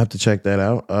 Okay, I'll have to check that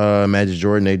out. Magic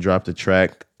Jordan, they dropped the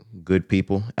track Good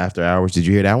People After Hours. Did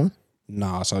you hear that one?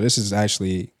 No, so this is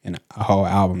actually a whole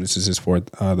album. This is his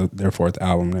their fourth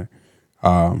album there,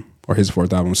 or his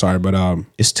fourth album. Sorry, but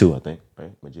It's 2, I think.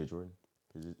 Right, Magic Jordan.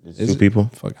 Is it 2 people?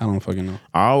 Fuck, I don't fucking know.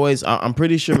 I'm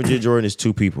pretty sure Magic Jordan is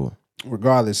 2 people.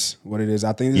 Regardless what it is,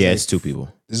 I think It's 2 people.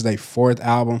 This is their fourth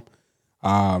album. So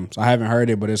I haven't heard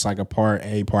it, but it's like a part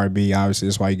A, part B. Obviously,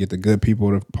 that's why you get the Good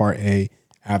People to part A,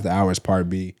 After Hours part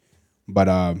B. But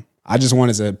I just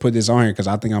wanted to put this on here because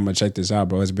I think I'm gonna check this out,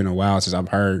 bro. It's been a while since I've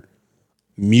heard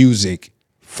music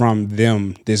from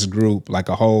them, this group, like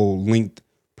a whole linked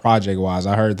project wise.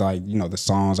 I heard like, the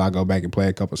songs. I go back and play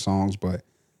a couple songs, but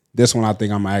this one I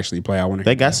think I'm gonna actually play.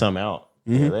 They got some out.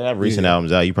 Yeah, they have recent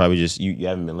albums out. You probably just you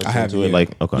haven't been listening to it. Yeah.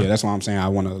 Like, okay. Yeah, that's what I'm saying. I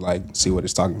want to like see what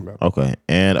it's talking about. Okay.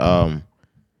 And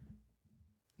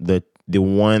the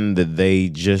one that they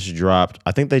just dropped,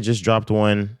 I think they just dropped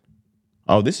one.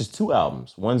 Oh, this is 2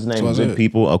 albums. One's named Good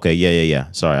People. Okay,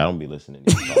 yeah. Sorry, I don't be listening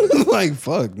to you. Like,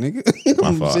 fuck, nigga.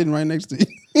 I'm fault. sitting right next to you.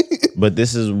 But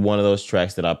this is one of those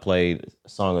tracks that I played,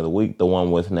 Song of the Week, the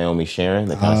one with Naomi Sharon.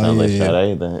 That kind of sounds like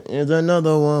Sade. There's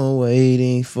another one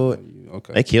waiting for.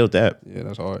 Okay. They killed that. Yeah,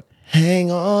 that's hard.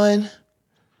 Hang on.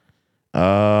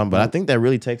 But I think that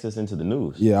really takes us into the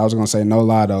news. Yeah, I was gonna say no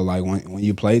lie though. Like when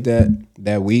you played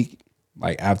that week,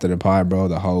 like after the pod, bro,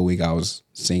 the whole week I was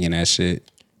singing that shit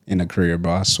in the crib,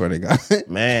 bro. I swear to God.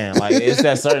 Man, like it's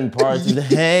that certain part to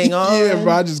hang on. Yeah,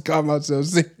 bro. I just caught myself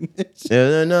singing that shit.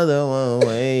 There's another one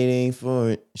waiting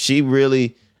for it. She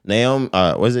really Naomi.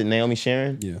 Was it Naomi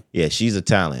Sharon? Yeah. Yeah, she's a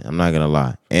talent. I'm not gonna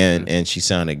lie, and she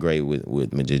sounded great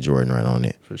with Majid Jordan right on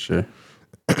it. For sure.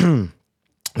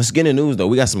 Let's get into news though.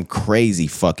 We got some crazy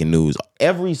fucking news.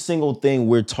 Every single thing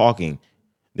we're talking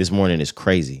this morning is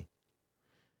crazy.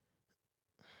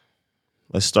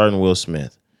 Let's start in Will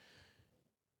Smith.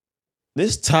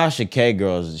 This Tasha K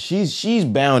girl, she's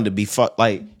bound to be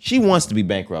like she wants to be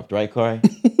bankrupt, right, Corey?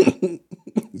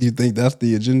 You think that's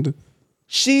the agenda?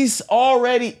 She's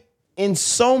already in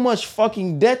so much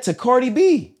fucking debt to Cardi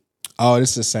B. Oh,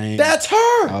 it's the same. That's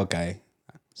her. Okay.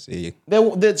 See.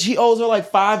 That she owes her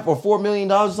like $5 or $4 million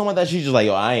or something like that. She's just like,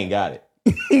 yo, I ain't got it.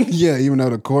 Yeah, even though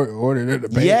the court ordered her to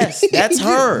pay. Yes, that's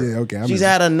her. Yeah, okay. She's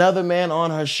had another man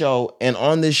on her show, and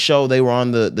on this show, they were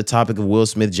on the topic of Will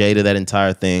Smith, Jada, that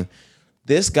entire thing.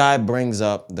 This guy brings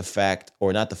up the fact,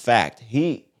 or not the fact,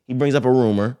 he brings up a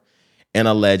rumor and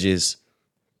alleges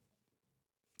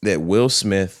that Will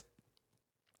Smith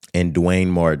and Dwayne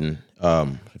Martin,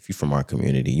 if you're from our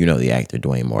community, you know the actor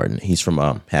Dwayne Martin. He's from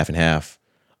Half and Half,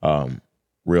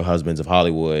 Real Husbands of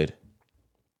Hollywood.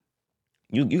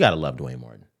 You gotta love Dwayne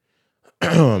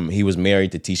Martin. He was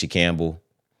married to Tisha Campbell.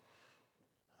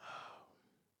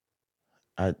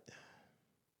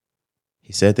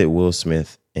 He said that Will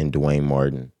Smith and Dwayne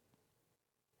Martin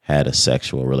had a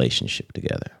sexual relationship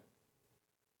together.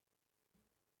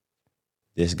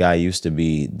 This guy used to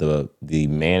be the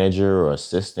manager or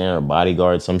assistant or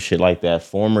bodyguard, some shit like that,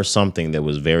 former something that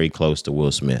was very close to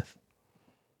Will Smith.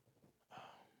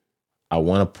 I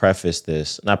want to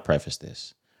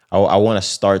I want to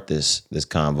start this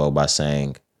convo by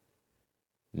saying,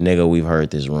 nigga, we've heard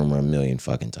this rumor a million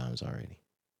fucking times already.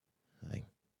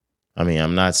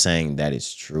 I'm not saying that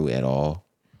it's true at all.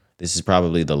 This is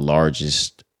probably the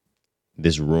largest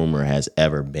this rumor has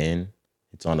ever been.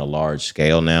 It's on a large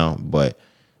scale now, but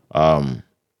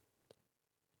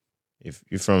if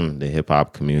you're from the hip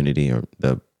hop community or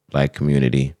the black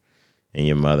community and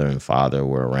your mother and father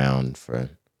were around for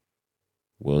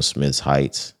Will Smith's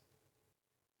heights,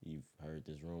 you've heard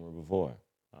this rumor before.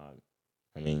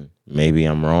 Maybe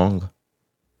I'm wrong.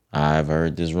 I've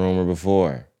heard this rumor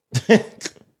before.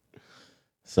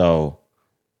 So,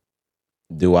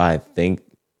 do I think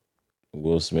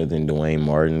Will Smith and Dwayne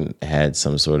Martin had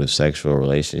some sort of sexual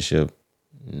relationship?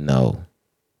 No.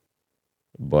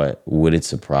 But would it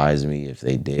surprise me if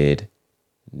they did?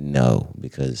 No,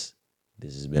 because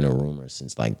this has been a rumor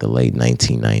since like the late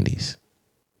 1990s.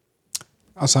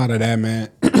 Outside of that,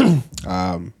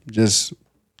 man, just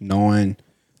knowing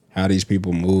how these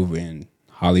people move in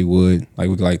Hollywood, like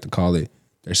we like to call it,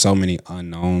 there's so many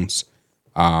unknowns.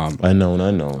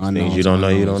 Unknowns. Things you don't know,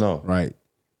 you don't know. Right.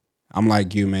 I'm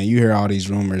like you, man. You hear all these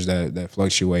rumors that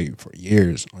fluctuate for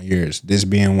years on years. This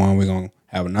being one, we're going to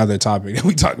have another topic that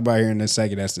we talk about here in a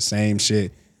second. That's the same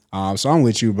shit. So I'm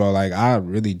with you, bro. Like, I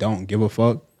really don't give a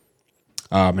fuck.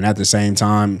 And at the same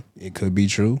time, it could be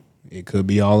true. It could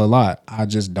be all a lot. I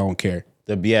just don't care.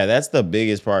 That's the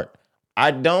biggest part.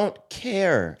 I don't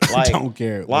care. Like, I don't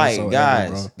care. Like,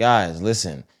 guys,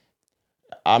 listen.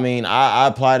 I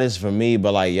apply this for me,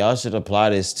 but like y'all should apply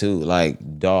this too.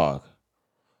 Like, dog,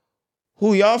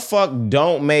 who y'all fuck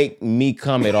don't make me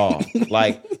come at all.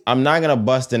 Like, I'm not gonna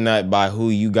bust a nut by who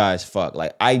you guys fuck.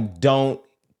 Like, I don't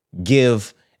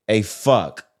give a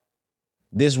fuck.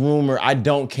 This rumor, I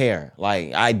don't care.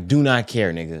 Like, I do not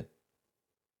care, nigga.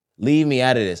 Leave me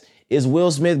out of this. Is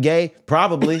Will Smith gay?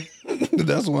 Probably.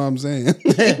 That's what I'm saying.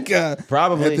 God,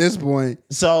 probably at this point.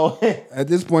 So at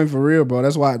this point, for real, bro.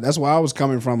 That's why I was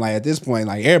coming from. Like, at this point,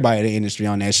 like, everybody in the industry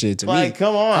on that shit. To me, like,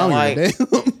 come on, like.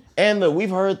 And we've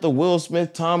heard the Will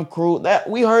Smith, Tom Cruise.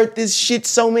 We heard this shit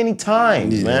so many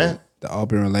times, man. The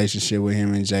open relationship with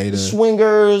him and Jada,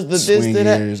 swingers, this,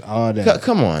 that, all that.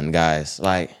 Come on, guys.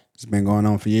 Like, it's been going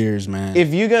on for years, man.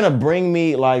 If you're gonna bring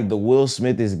me like the Will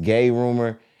Smith is gay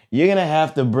rumor, you're gonna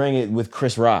have to bring it with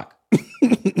Chris Rock.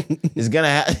 It's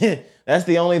gonna that's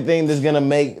the only thing that's gonna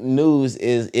make news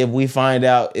is if we find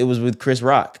out it was with Chris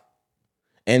Rock,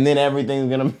 and then everything's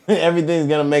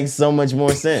gonna make so much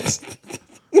more sense.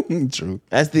 True.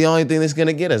 That's the only thing that's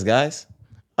gonna get us, guys.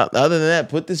 Other than that,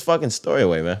 put this fucking story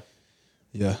away, man.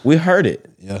 Yeah, we heard it.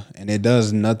 Yeah, and it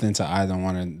does nothing to either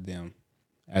one of them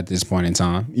at this point in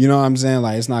time. You know what I'm saying?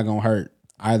 Like, it's not gonna hurt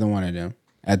either one of them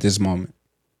at this moment.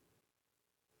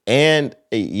 And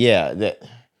that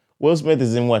Will Smith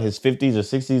is in his 50s or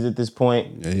 60s at this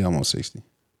point. Yeah, he's almost 60.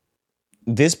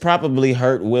 This probably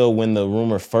hurt Will when the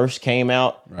rumor first came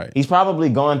out. Right. He's probably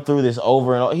gone through this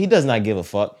over and over. He does not give a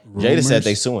fuck. Rumors? Jada said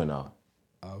they suing though.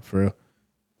 Oh, for real?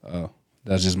 Oh,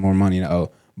 that's just more money.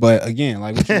 But again,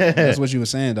 like that's what you were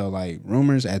saying though. Like,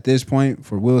 rumors at this point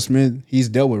for Will Smith, he's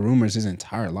dealt with rumors his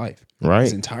entire life, right?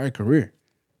 His entire career.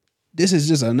 This is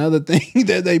just another thing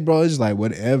that they brought. It's like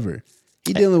whatever.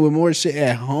 He dealing with more shit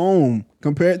at home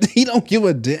compared to he don't give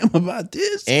a damn about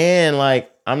this. And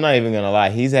like, I'm not even gonna lie,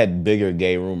 he's had bigger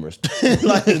gay rumors.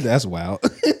 Like, That's wild.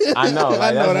 I know, like,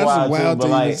 I know, that's wild, wild too. But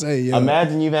to like, even say, yo.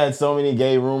 imagine you've had so many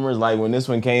gay rumors. Like when this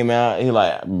one came out, he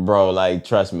like, bro, like,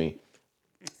 trust me,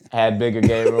 had bigger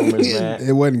gay rumors, man.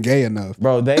 It wasn't gay enough.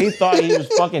 Bro, they thought he was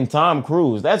fucking Tom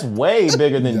Cruise. That's way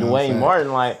bigger than Yeah, Dwayne fact.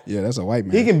 Martin. Like, Yeah, that's a white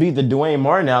man. he can beat the Dwayne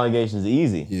Martin allegations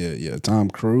easy. Yeah. Tom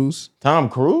Cruise. Tom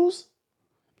Cruise?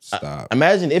 Stop.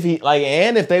 Imagine if he like,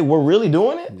 and if they were really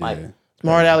doing it, like, some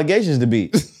hard allegations to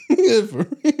beat. Yeah, for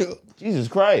real. Jesus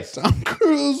Christ! Tom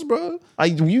Cruise, bro.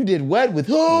 Like, you did what with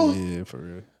who? Yeah, for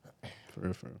real. For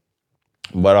real.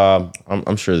 But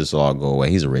I'm sure this will all go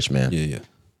away. He's a rich man. Yeah.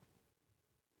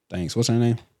 Thanks. What's her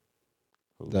name?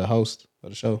 The host of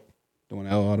the show. The one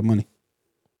that had all the money.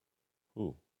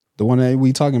 Who? The one that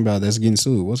we talking about that's getting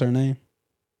sued. What's her name?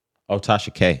 Oh,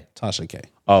 Tasha K. Tasha K.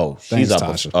 Oh, she's Thanks, up.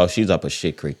 Tasha. She's up a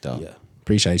shit creek though. Yeah.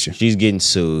 Appreciate you. She's getting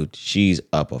sued. She's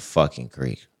up a fucking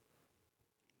creek.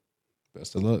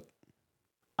 Best of luck.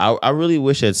 I really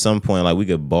wish at some point like we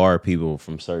could bar people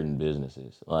from certain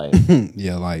businesses. Like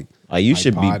Yeah, like you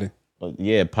should potting.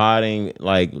 be potting,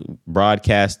 like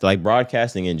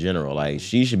broadcasting in general. Like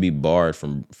she should be barred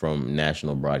from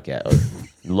national broadcast,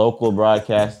 local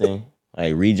broadcasting,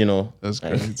 like regional. That's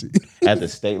crazy. At the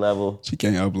state level. She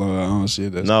can't upload her own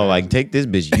shit. That's No, crazy. like take this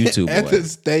bitch YouTube at away. the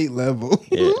state level.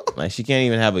 Yeah, like she can't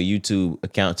even have a YouTube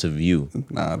account to view.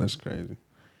 Nah, that's crazy.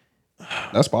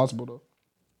 That's possible though.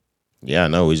 Yeah, I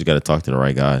know. We just got to talk to the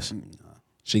right guys.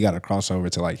 She got a crossover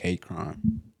to like hate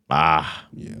crime.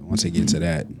 Yeah, once they get to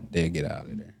that, they'll get out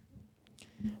of there.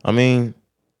 I mean,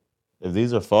 if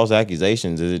these are false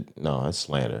accusations, no, it's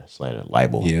slander,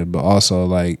 libel. Yeah, but also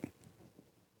like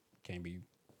can't be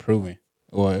proven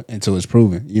or until it's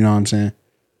proven. You know what I'm saying?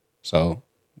 So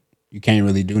you can't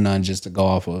really do nothing just to go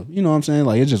off of. You know what I'm saying?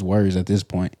 Like it's just words at this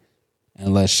point,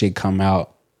 unless shit come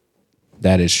out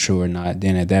that is true or not.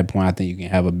 Then at that point, I think you can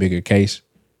have a bigger case.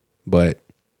 But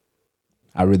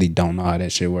I really don't know how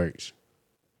that shit works.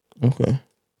 Okay.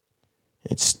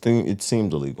 It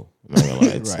seems illegal. I'm not gonna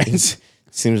lie. Right. It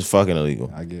seems fucking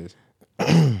illegal. I guess.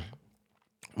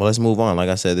 Well, let's move on. Like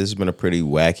I said, this has been a pretty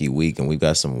wacky week, and we've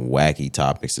got some wacky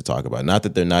topics to talk about. Not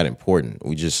that they're not important.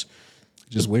 We just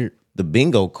weird. The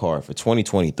bingo card for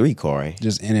 2023, Corey.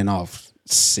 Just in and off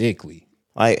sickly.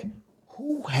 Like,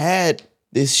 who had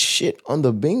this shit on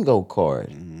the bingo card?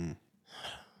 Mm-hmm.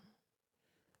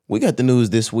 We got the news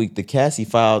this week that Cassie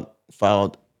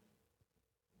filed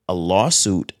a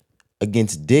lawsuit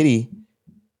against Diddy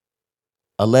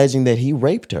alleging that he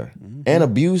raped her and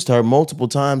abused her multiple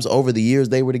times over the years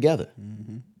they were together.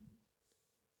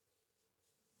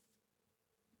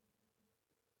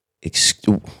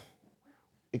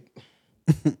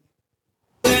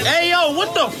 Hey, yo,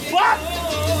 what the fuck?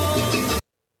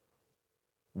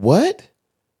 What?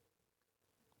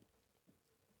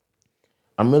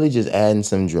 I'm really just adding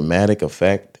some dramatic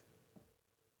effect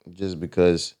just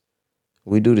because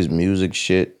we do this music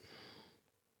shit.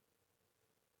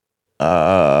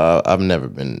 I've never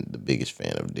been the biggest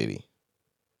fan of Diddy.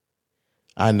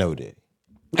 I know Diddy.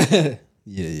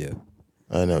 Yeah.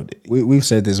 I know Diddy. We've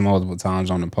said this multiple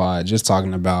times on the pod, just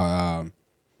talking about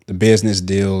the business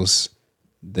deals,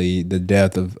 the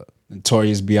death of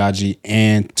Notorious B.I.G.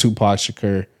 and Tupac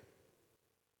Shakur.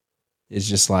 It's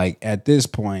just like, at this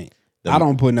point, I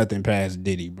don't put nothing past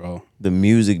Diddy, bro. The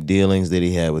music dealings that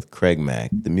he had with Craig Mack,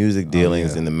 the music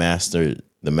dealings and the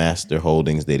master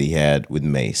holdings that he had with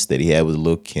Mace, that he had with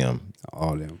Lil' Kim.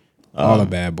 All them. All a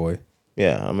bad boy.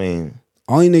 Yeah, I mean.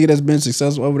 Only nigga that's been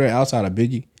successful over there outside of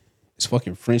Biggie is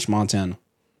fucking French Montana.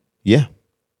 Yeah.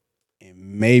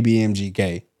 And maybe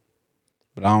MGK.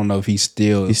 But I don't know if he's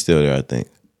still there, I think.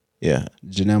 Yeah.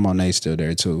 Janelle Monáe's still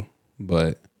there too.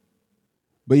 But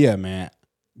yeah, man.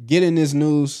 Getting this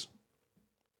news,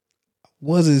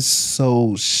 wasn't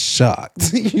so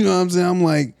shocked. You know what I'm saying? I'm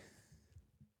like,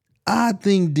 I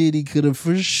think Diddy could have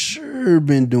for sure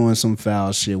been doing some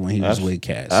foul shit when he was with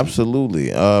Cassie.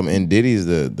 Absolutely. And Diddy's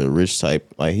the rich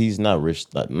type. Like, he's not rich.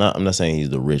 I'm not saying he's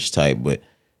the rich type, but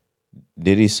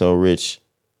Diddy's so rich,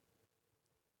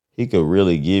 he could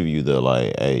really give you the,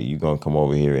 like, hey, you gonna come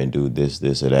over here and do this,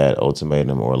 this, or that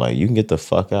ultimatum, or like, you can get the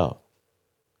fuck out.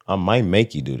 I might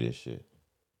make you do this shit.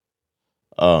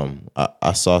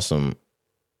 I saw some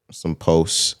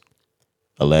posts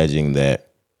alleging that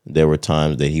there were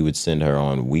times that he would send her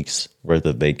on weeks worth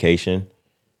of vacation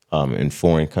in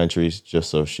foreign countries just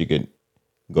so she could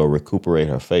go recuperate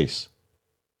her face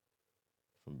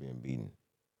from being beaten.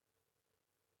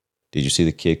 Did you see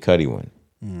the Kid Cudi one?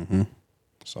 Mm-hmm.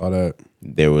 Saw that.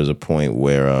 There was a point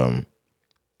where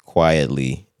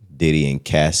quietly Diddy and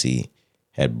Cassie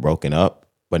had broken up,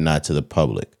 but not to the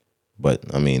public. But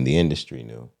I mean, the industry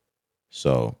knew.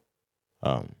 So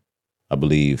I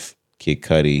believe Kid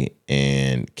Cudi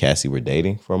and Cassie were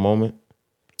dating for a moment.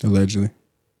 Allegedly.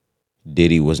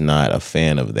 Diddy was not a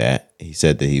fan of that. He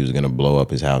said that he was going to blow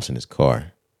up his house and his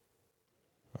car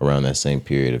around that same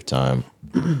period of time.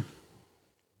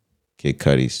 Kid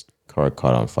Cudi's car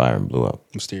caught on fire and blew up.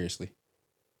 Mysteriously.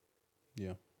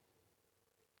 Yeah.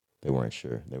 They weren't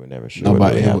sure. They were never sure.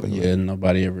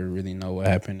 Nobody ever really know what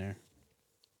happened there.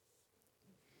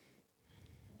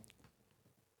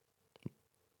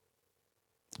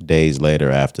 Days later,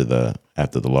 after the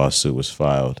lawsuit was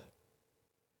filed,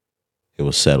 it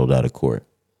was settled out of court.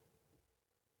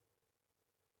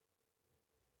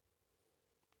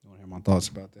 You want to hear my thoughts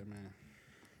about that, man?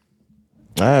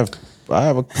 I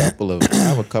have a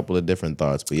couple of different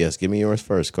thoughts, but yes, give me yours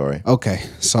first, Corey. Okay,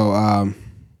 so I'm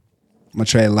gonna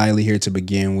tread lightly here to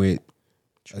begin with.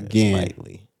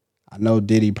 Lightly. I know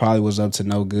Diddy probably was up to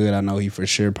no good. I know he for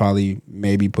sure probably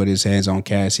maybe put his hands on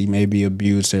Cassie, maybe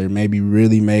abused her, maybe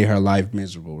really made her life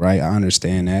miserable, right? I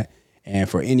understand that. And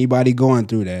for anybody going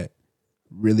through that,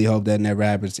 really hope that never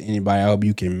happens to anybody. I hope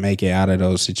you can make it out of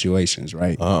those situations,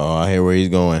 right? I hear where he's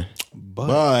going.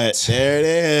 But there it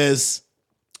is.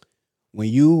 When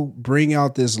you bring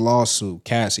out this lawsuit,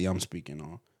 Cassie, I'm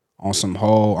speaking on some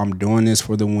whole, I'm doing this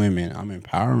for the women. I'm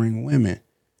empowering women.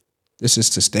 This is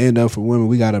to stand up for women.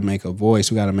 We got to make a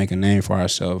voice. We got to make a name for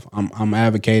ourselves. I'm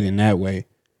advocating that way.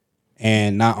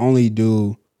 And not only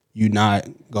do you not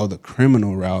go the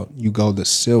criminal route, you go the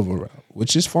civil route,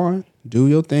 which is fine. Do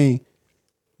your thing.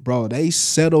 Bro, they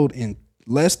settled in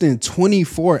less than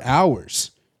 24 hours.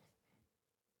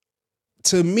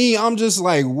 To me, I'm just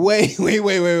like, wait.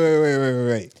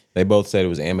 They both said it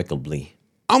was amicably.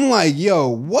 I'm like, yo,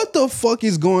 what the fuck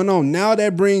is going on? Now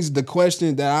that brings the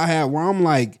question that I have where I'm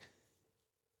like,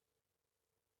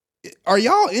 are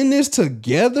y'all in this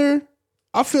together?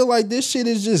 I feel like this shit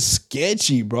is just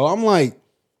sketchy, bro. I'm like,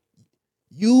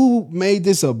 you made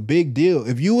this a big deal.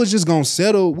 If you was just gonna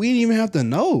settle, we didn't even have to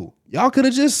know. Y'all could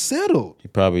have just settled. He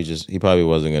probably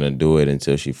wasn't gonna do it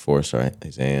until she forced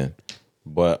his hand.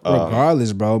 But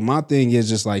regardless, bro, my thing is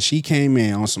just like she came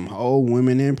in on some whole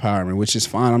women empowerment, which is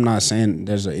fine. I'm not saying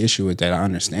there's an issue with that. I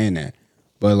understand that.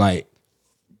 But like,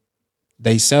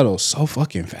 they settled so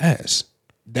fucking fast.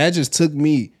 That just took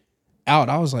me out.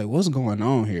 I was like, what's going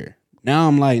on here? Now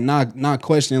I'm like not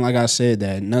questioning, like I said,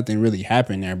 that nothing really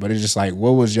happened there, but it's just like,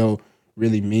 what was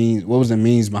the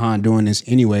means behind doing this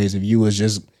anyways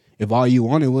if all you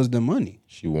wanted was the money?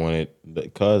 She wanted,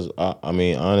 because I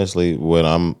mean, honestly, what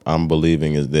I'm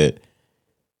believing is that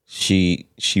she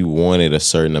wanted a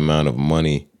certain amount of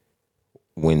money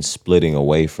when splitting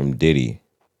away from Diddy,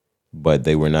 but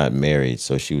they were not married,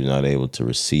 so she was not able to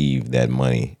receive that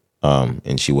money,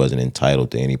 and she wasn't entitled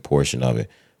to any portion of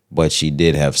it. But she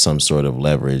did have some sort of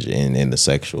leverage in the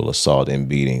sexual assault and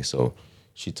beating, so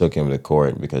she took him to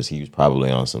court because he was probably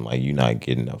on some like, you're not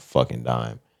getting a fucking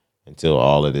dime. Until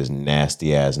all of this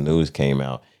nasty ass news came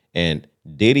out. And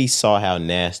Diddy saw how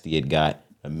nasty it got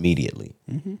immediately.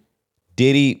 Mm-hmm.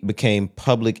 Diddy became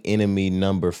public enemy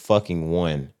number fucking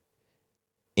one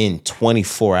in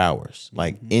 24 hours.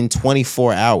 Like in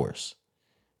 24 hours.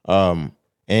 And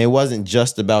it wasn't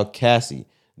just about Cassie.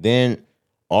 Then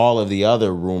all of the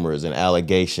other rumors and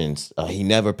allegations, he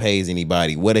never pays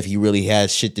anybody. What if he really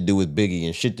has shit to do with Biggie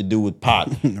and shit to do with Pac?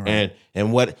 Right.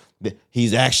 and what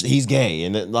he's gay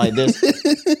and like this.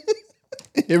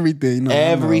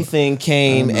 Everything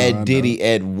came at Diddy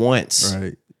at once.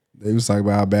 Right. They was talking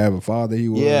about how bad of a father he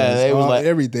was. Yeah, they was like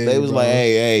everything. They was like,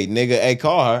 hey, nigga, hey,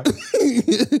 call her.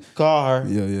 Call her.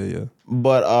 Yeah.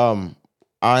 But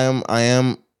I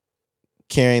am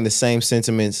carrying the same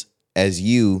sentiments as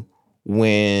you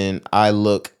when I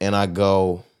look and I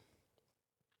go,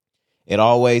 it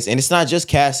always, and it's not just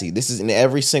Cassie, this is in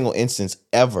every single instance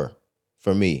ever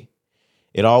for me.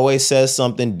 It always says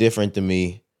something different to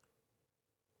me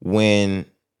when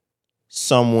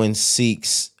someone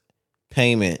seeks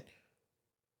payment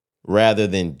rather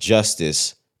than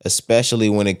justice, especially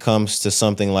when it comes to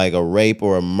something like a rape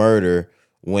or a murder,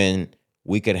 when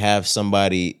we could have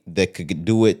somebody that could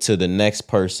do it to the next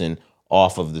person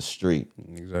off of the street.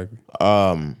 Exactly.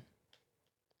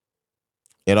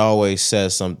 It always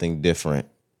says something different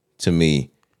to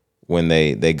me when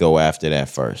they go after that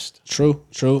first. True.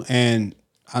 And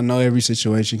I know every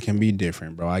situation can be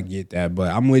different, bro. I get that.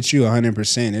 But I'm with you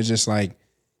 100%. It's just like,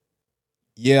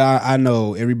 yeah, I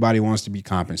know everybody wants to be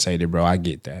compensated, bro. I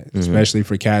get that. Mm-hmm. Especially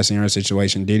for Cassie in her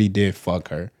situation. Diddy did fuck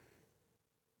her.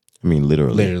 I mean,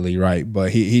 Literally, right.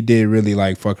 But he did really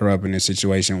like fuck her up in this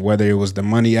situation, whether it was the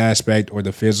money aspect or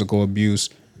the physical abuse,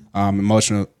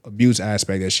 emotional abuse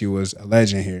aspect that she was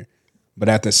alleging here. But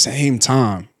at the same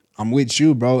time, I'm with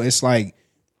you, bro. It's like,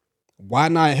 why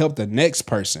not help the next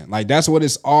person? Like, that's what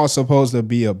it's all supposed to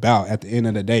be about at the end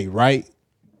of the day, right?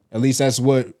 At least that's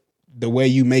what the way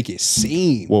you make it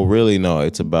seem. Well, really, no.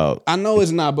 It's about. I know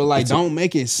it's not, but like, don't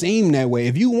make it seem that way.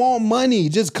 If you want money,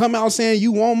 just come out saying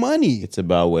you want money. It's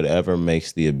about whatever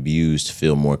makes the abused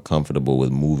feel more comfortable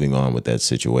with moving on with that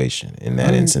situation. In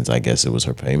that instance, I guess it was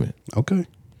her payment. Okay.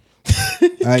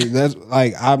 That's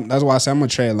why I say I'm gonna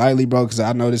tread lightly, bro, because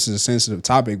I know this is a sensitive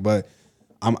topic, but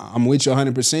I'm with you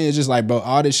 100%. It's just like, bro,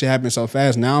 all this shit happened so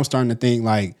fast. Now I'm starting to think,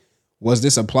 like, was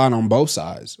this a plot on both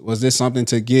sides? Was this something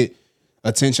to get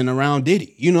attention around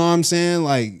Diddy? You know what I'm saying?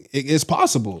 Like, it's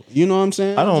possible. You know what I'm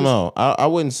saying? I don't know. I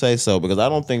wouldn't say so because I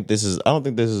don't think this is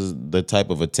the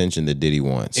type of attention that Diddy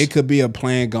wants. It could be a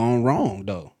plan gone wrong,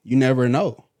 though. You never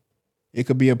know. It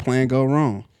could be a plan go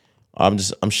wrong. I'm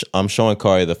showing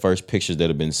Kari the first pictures that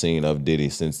have been seen of Diddy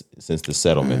since the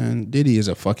settlement. Man, Diddy is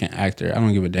a fucking actor. I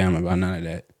don't give a damn about none of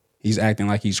that. He's acting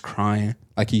like he's crying,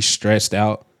 like he's stressed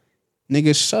out.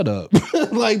 Nigga, shut up.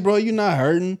 Like, bro, you not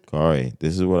hurting. Kari,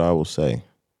 this is what I will say.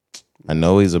 I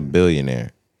know he's a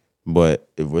billionaire, but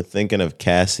if we're thinking of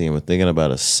Cassie and we're thinking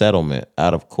about a settlement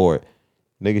out of court,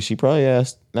 nigga, she probably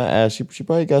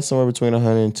got somewhere between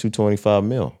 100 and 225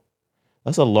 mil.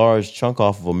 That's a large chunk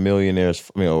off of a billionaire's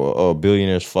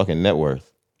fucking net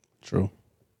worth. True.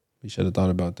 You should have thought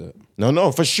about that.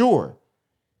 No, for sure.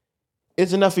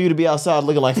 It's enough for you to be outside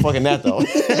looking like fucking that, though.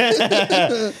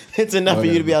 It's enough for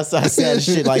you to be outside saying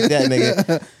shit like that,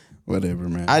 nigga. Whatever,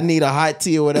 man. I need a hot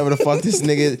tea or whatever the fuck this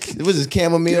nigga. It was his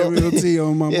chamomile. Chamomile tea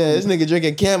on my Yeah, this nigga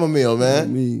drinking chamomile,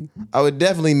 man. Me. I would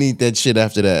definitely need that shit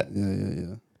after that.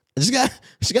 Yeah. I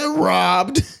just got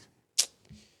robbed.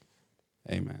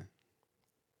 Hey, man.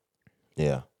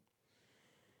 Yeah.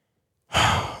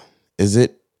 Is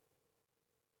it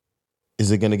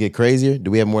gonna get crazier? Do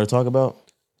we have more to talk about?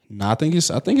 No, I think it's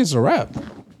a wrap.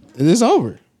 It is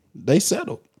over. They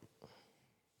settled.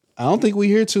 I don't think we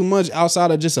hear too much outside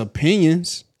of just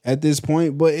opinions at this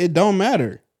point, but it don't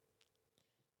matter.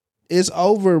 It's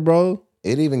over, bro.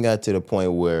 It even got to the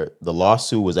point where the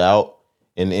lawsuit was out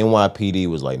and the NYPD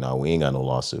was like, "Nah, we ain't got no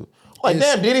lawsuit." Like,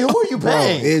 damn, Diddy, who are you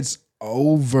paying? Bro, it's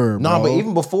over, bro. Nah, but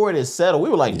even before it is settled, we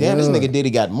were like, damn, this nigga Diddy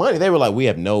got money. They were like, we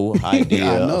have no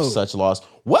idea of such loss.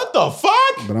 What the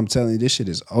fuck? But I'm telling you, this shit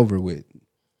is over with.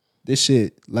 This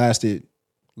shit lasted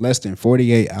less than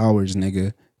 48 hours,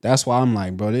 nigga. That's why I'm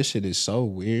like, bro, this shit is so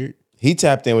weird. He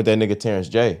tapped in with that nigga Terrence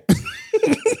J.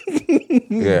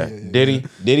 Yeah.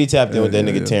 Diddy tapped in with that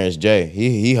nigga Terrence J.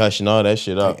 He hushing all that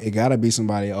shit up. It gotta be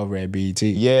somebody over at BET.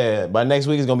 Yeah. By next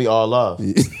week, it's gonna be all love.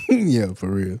 Yeah,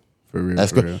 for real.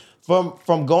 That's good.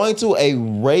 From going to a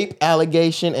rape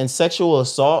allegation and sexual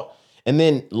assault, and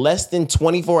then less than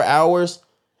 24 hours,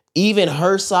 even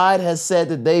her side has said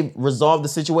that they've resolved the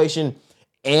situation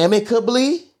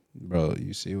amicably. Bro,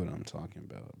 you see what I'm talking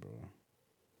about, bro.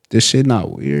 This shit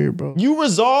not weird, bro. You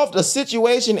resolved a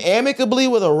situation amicably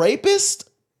with a rapist?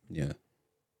 Yeah.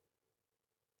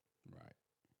 Right.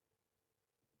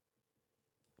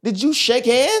 Did you shake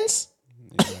hands?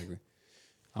 Exactly.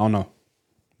 I don't know.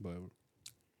 But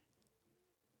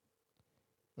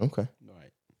okay.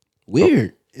 Right.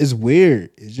 Weird. It's weird.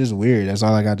 It's just weird. That's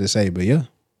all I got to say. But yeah.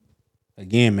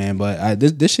 Again, man, but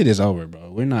this shit is over,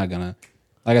 bro. We're not gonna,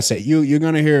 like I said, you're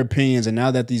gonna hear opinions, and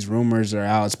now that these rumors are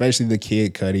out, especially the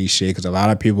Kid Cudi shit, because a lot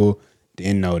of people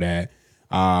didn't know that.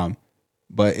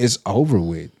 But it's over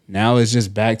with. Now it's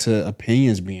just back to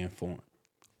opinions being formed.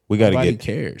 Nobody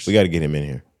cares. We gotta get him in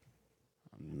here.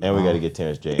 And we gotta get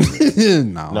Terrence J in here.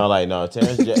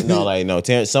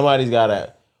 Terrence, somebody's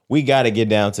gotta, we gotta get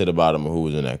down to the bottom of who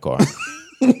was in that car.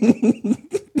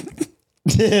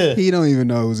 He don't even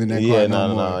know who's in that car. Yeah,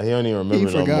 no. He don't even remember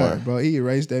He forgot, no more. bro. He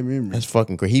erased that memory. That's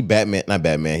fucking crazy. He not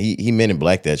Batman. He Men in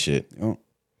Black that shit. Yep.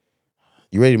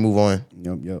 You ready to move on?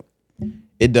 Yep.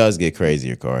 It does get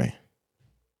crazier, Corey.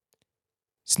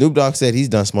 Snoop Dogg said he's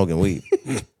done smoking weed.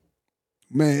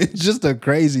 Man, it's just a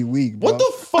crazy week, bro. What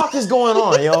the fuck is going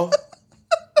on, yo?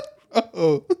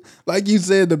 Oh, like you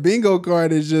said, the bingo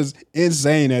card is just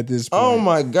insane at this point. Oh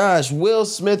my gosh. Will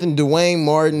Smith and Dwayne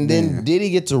Martin. Then Diddy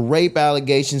gets a rape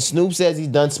allegation. Snoop says he's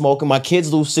done smoking. My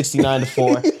kids lose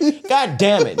 69-4. God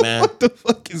damn it, man. What the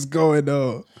fuck is going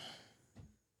on?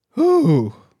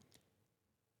 Whew.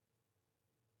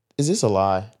 Is this a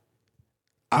lie?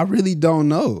 I really don't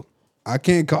know. I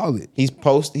can't call it. He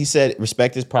said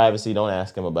respect his privacy. Don't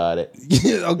ask him about it.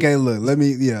 Okay, look, let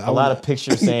me. Yeah, A lot of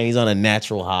pictures saying he's on a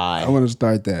natural high. I want to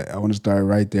start that. I want to start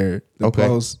right there. The Okay.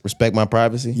 post. Respect my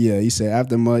privacy. Yeah, he said,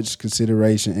 after much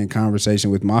consideration and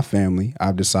conversation with my family,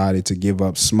 I've decided to give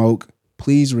up smoke.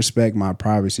 Please respect my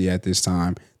privacy at this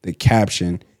time. The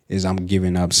caption is, I'm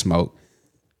giving up smoke.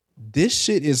 This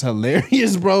shit is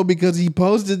hilarious, bro, because he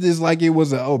posted this like it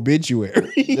was an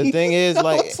obituary. The thing is,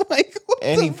 like,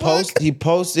 and he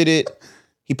posted it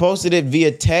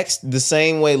via text the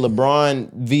same way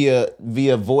LeBron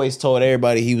via voice told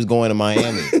everybody he was going to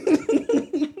Miami.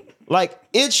 Like,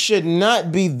 it should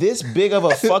not be this big of a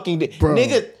fucking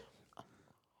nigga.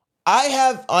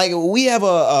 We have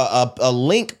a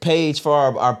link page for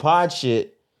our pod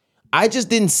shit. I just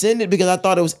didn't send it because I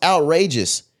thought it was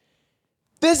outrageous.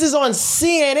 This is on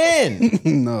CNN.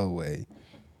 No way.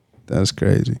 That's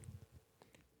crazy.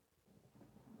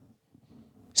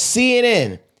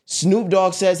 CNN. Snoop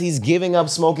Dogg says he's giving up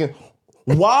smoking.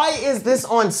 Why is this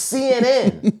on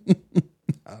CNN?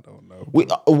 I don't know.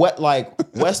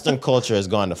 Western culture has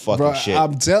gone to fucking Bro, shit.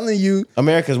 I'm telling you.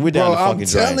 We're down the fucking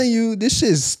drain. I'm telling you, this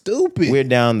shit's stupid. We're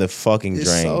down the fucking drain.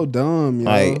 It's so dumb, yo.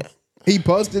 Like, he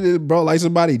posted it, bro, like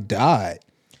somebody died.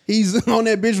 He's on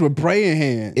that bitch with praying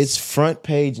hands. it's front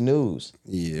page news.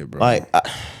 Yeah, bro. Like,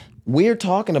 we're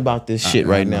talking about this shit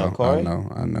right now, Corey.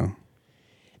 I know.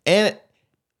 And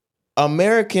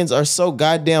Americans are so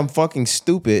goddamn fucking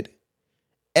stupid.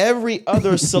 Every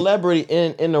other celebrity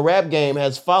in the rap game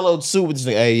has followed suit with this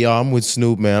thing. Hey, y'all, I'm with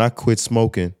Snoop, man. I quit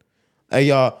smoking. Hey,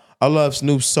 y'all, I love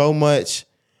Snoop so much.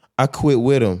 I quit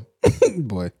with him.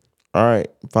 Boy. All right,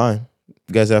 fine.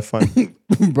 You guys have fun.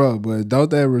 Bro, but don't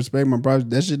that respect my privacy?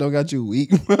 That shit don't got you weak,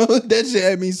 bro. That shit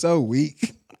had me so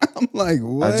weak. I'm like,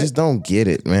 what? I just don't get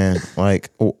it, man. Like,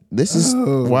 this is,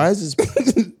 why is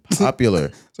this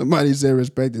popular? Somebody said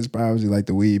respect his privacy like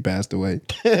the weed passed away.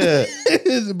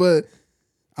 But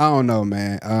I don't know,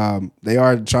 man. They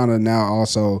are trying to now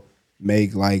also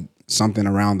make like something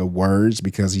around the words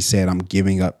because he said, I'm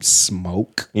giving up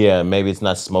smoke. Yeah, maybe it's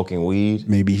not smoking weed.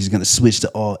 Maybe he's going to switch to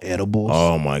all edibles.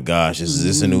 Oh my gosh, is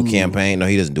this a new campaign? No,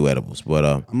 he doesn't do edibles, but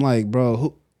I'm like,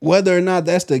 bro, whether or not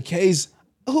that's the case,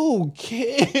 who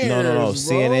cares? No. bro?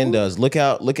 CNN does.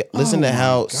 Listen to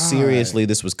how seriously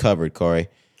this was covered, Corey.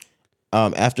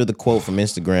 After the quote from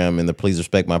Instagram and the please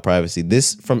respect my privacy,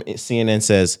 this from CNN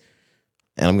says,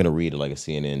 and I'm gonna read it like a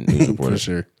CNN news reporter. For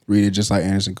sure. Read it just like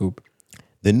Anderson Cooper.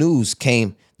 The news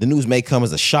may come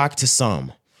as a shock to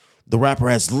some. The rapper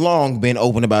has long been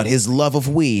open about his love of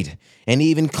weed and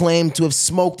even claimed to have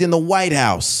smoked in the White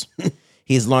House.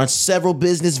 He has launched several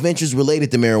business ventures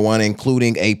related to marijuana,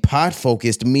 including a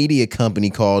pot-focused media company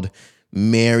called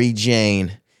Mary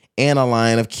Jane and a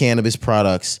line of cannabis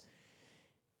products.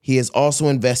 He has also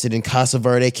invested in Casa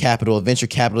Verde Capital, a venture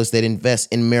capitalist that invests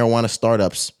in marijuana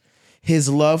startups. His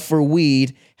love for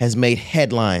weed has made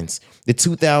headlines. The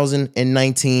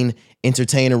 2019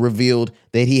 entertainer revealed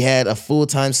that he had a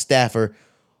full-time staffer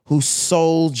whose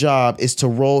sole job is to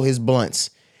roll his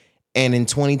blunts. And in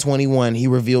 2021, he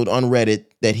revealed on Reddit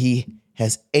that he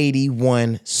has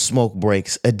 81 smoke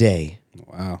breaks a day.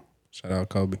 Wow. Shout out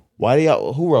Kobe.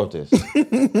 Who wrote this?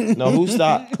 No,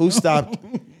 who stopped?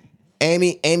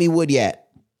 Amy Woodyat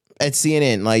at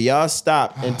CNN. Like, y'all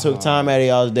stopped and took time out of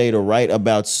y'all's day to write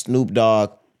about Snoop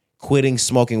Dogg quitting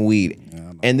smoking weed.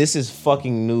 And this is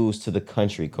fucking news to the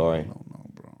country, Corey. I don't know,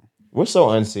 bro. We're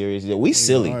so unserious. We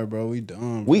silly. All right, bro. We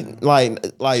dumb. We like,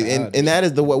 and that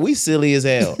is the way we silly as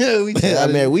hell. we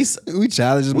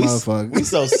challenge this motherfucker. We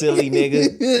so silly,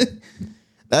 nigga.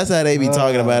 That's how they be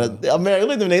talking about it. America,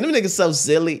 look at them niggas so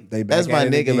silly. That's my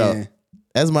nigga though.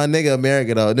 That's my nigga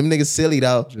America though. Them niggas silly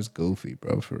though. Just goofy,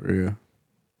 bro, for real.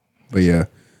 But yeah,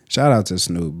 shout out to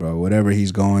Snoop, bro. Whatever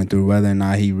he's going through, whether or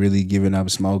not he really giving up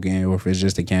smoking or if it's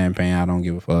just a campaign, I don't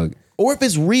give a fuck. Or if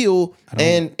it's real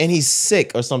and he's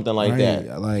sick or something like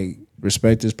that. Like,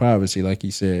 respect his privacy, like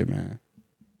he said, man.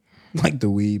 Like the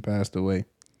weed passed away.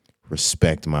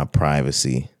 Respect my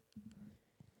privacy.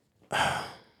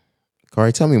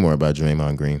 Corey, tell me more about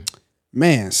Draymond Green.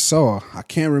 Man, so I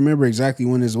can't remember exactly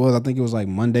when this was. I think it was like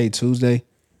Monday, Tuesday.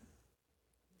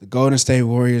 The Golden State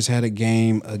Warriors had a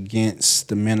game against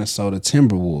the Minnesota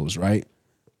Timberwolves, right?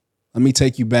 Let me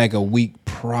take you back a week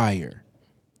prior.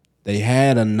 They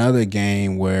had another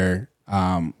game where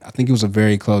I think it was a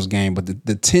very close game, but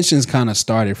the tensions kind of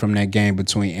started from that game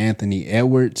between Anthony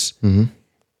Edwards and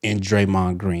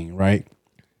Draymond Green, right?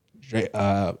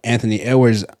 Anthony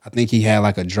Edwards, I think he had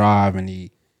like a drive and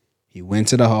he went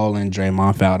to the hole and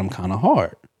Draymond fouled him kind of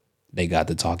hard. They got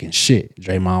to talking shit.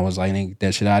 Draymond was like, nigga, get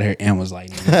that shit out of here. And was like,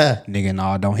 nigga,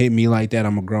 nah, don't hit me like that.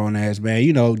 I'm a grown ass man.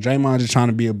 You know, Draymond just trying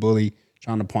to be a bully,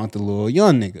 trying to punk the little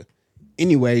young nigga.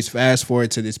 Anyways, fast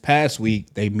forward to this past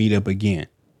week, they meet up again.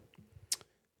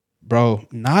 Bro,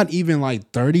 not even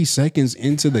like 30 seconds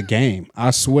into the game.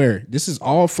 I swear, this is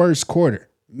all first quarter.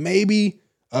 Maybe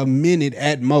a minute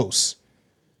at most.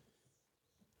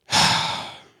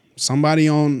 Somebody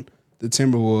on the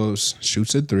Timberwolves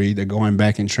shoots a three. They're going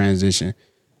back in transition.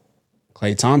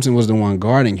 Klay Thompson was the one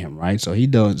guarding him, right? So he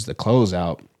does the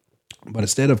closeout. But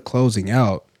instead of closing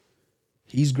out,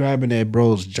 he's grabbing that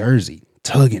bro's jersey,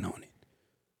 tugging on it.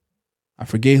 I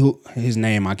forget who his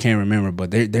name. I can't remember,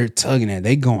 but they're tugging at.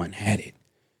 They going at it.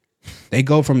 They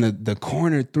go from the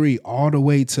corner three all the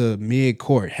way to mid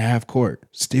court, half court,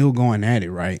 still going at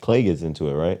it, right? Klay gets into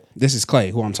it, right? This is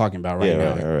Klay, who I'm talking about right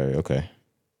now. Right, okay.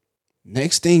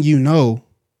 Next thing you know,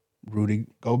 Rudy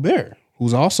Gobert,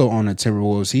 who's also on the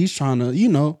Timberwolves, he's trying to, you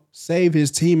know, save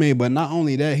his teammate. But not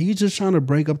only that, he's just trying to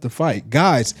break up the fight.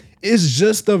 Guys, it's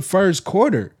just the first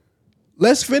quarter.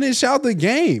 Let's finish out the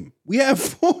game. We have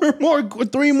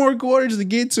 3 more quarters to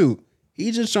get to.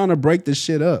 He's just trying to break the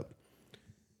shit up.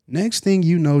 Next thing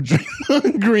you know,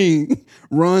 Draymond Green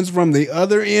runs from the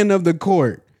other end of the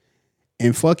court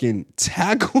and fucking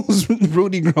tackles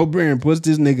Rudy Gobert and puts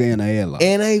this nigga in a headlock.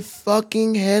 In a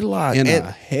fucking headlock. A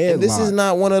headlock. And this is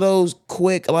not one of those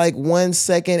quick, like 1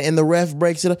 second and the ref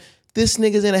breaks it up. This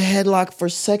nigga's in a headlock for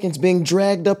seconds being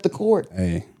dragged up the court.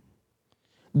 Hey.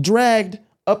 Dragged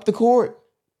up the court.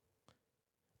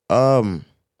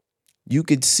 You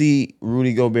could see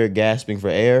Rudy Gobert gasping for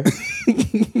air.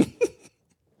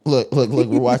 Look, we're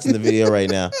watching the video right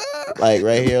now. Like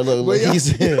right here, look,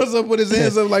 What's up with his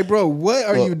hands up? Like, bro, what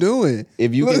are you doing?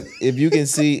 If you can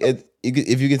see it,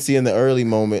 if you can see in the early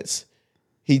moments,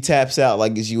 he taps out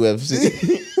like it's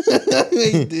UFC.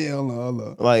 Hold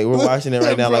on. Like we're watching it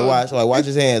right now. Watch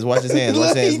his hands. Watch his hands.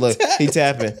 Watch his hands. Look, he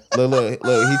tapping. Look,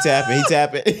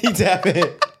 he tapping.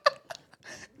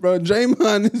 Bro,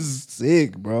 Draymond is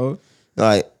sick, bro.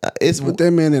 Like it's Put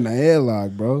that man in a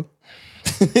headlock, bro.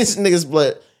 This nigga's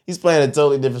he's playing a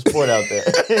totally different sport out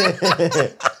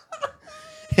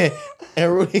there.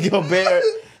 And Rudy Gobert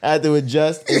had to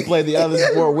adjust and play the other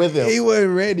sport with him. He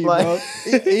wasn't ready, bro.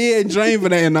 He ain't trained for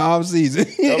that in the offseason.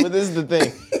 No, but this is the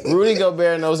thing. Rudy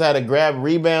Gobert knows how to grab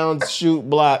rebounds, shoot,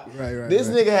 block. Right. This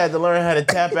nigga had to learn how to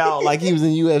tap out like he was in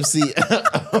UFC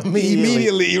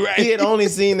immediately. Right. He had only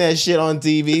seen that shit on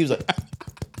TV. He was like,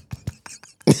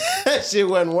 that shit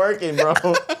wasn't working, bro.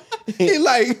 He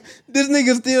like, this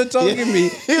nigga still talking me.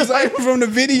 He was like, from the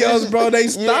videos, bro, they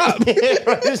stopped.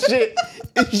 Bro, this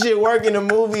shit work in the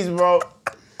movies, bro.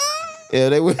 Yeah,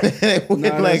 they wouldn't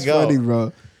let go. Funny,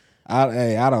 bro.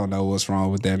 I don't know what's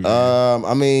wrong with that man.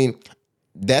 I mean,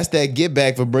 that's that get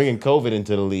back for bringing COVID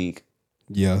into the league.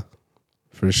 Yeah,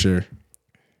 for sure.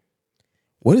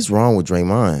 What is wrong with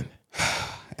Draymond?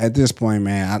 At this point,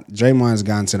 man, Draymond's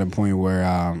gotten to the point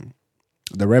where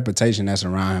the reputation that's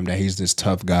around him, that he's this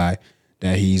tough guy,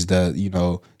 that he's the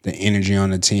energy on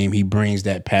the team, he brings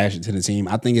that passion to the team.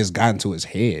 I think it's gotten to his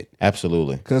head.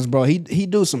 Absolutely. Because, bro, he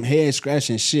do some head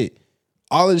scratching shit.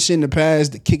 All of the shit in the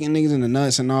past, the kicking niggas in the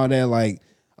nuts and all that, like,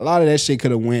 a lot of that shit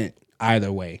could have went either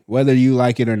way. Whether you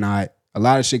like it or not, a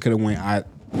lot of shit could have went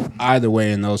either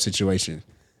way in those situations.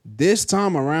 This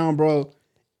time around, bro,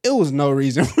 it was no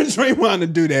reason for Draymond to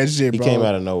do that shit, bro. He came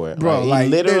out of nowhere. Bro, he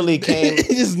literally came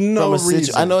just no from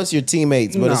reason. I know it's your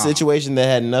teammates, but a situation that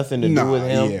had nothing to do with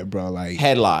him. Yeah, bro, like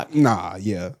headlock. Nah,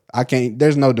 yeah. I can't,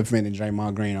 there's no defending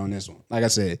Draymond Green on this one. Like I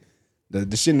said,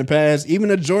 the shit in the past, even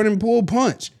the Jordan Poole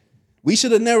punch. We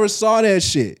should have never saw that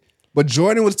shit. But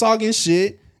Jordan was talking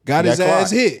shit, got his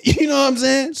ass hit. You know what I'm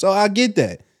saying? So I get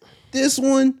that. This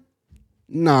one,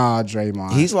 nah,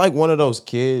 Draymond. He's like one of those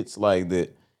kids like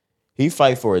that. He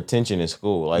fight for attention in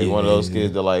school. Like one of those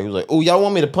kids that like, he was like, oh, y'all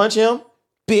want me to punch him?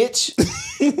 Bitch.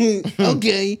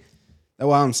 Okay. That's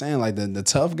why I'm saying, like, the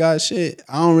tough guy shit,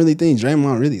 I don't really think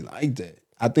Draymond really liked that.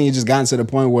 I think it just gotten to the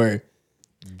point where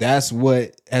that's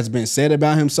what has been said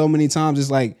about him so many times.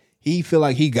 It's like, he feel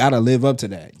like he gotta live up to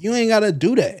that. You ain't gotta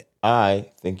do that.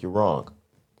 I think you're wrong.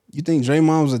 You think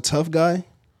Draymond was a tough guy?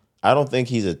 I don't think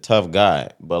he's a tough guy,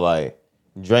 but like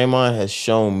Draymond has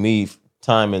shown me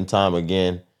time and time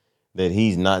again that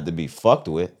he's not to be fucked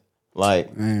with.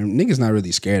 Like, man, niggas not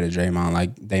really scared of Draymond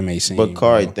like they may seem. But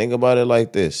Kari, think about it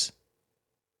like this.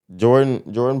 Jordan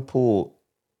Poole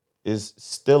is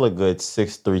still a good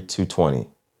 6'3", 220.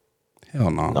 Hell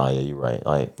no. Nah, yeah, you're right.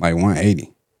 Like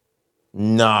 180.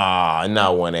 Nah,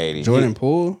 not 180. Jordan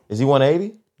Poole? Is he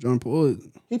 180? Jordan Poole.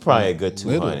 He probably a good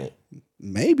 200.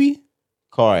 Maybe.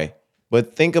 Kari,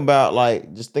 But think about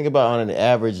on an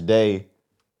average day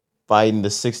fighting the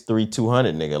 6'3",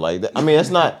 200 nigga. Like, I mean,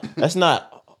 that's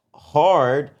not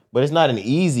hard, but it's not an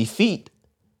easy feat.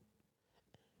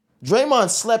 Draymond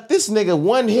slept this nigga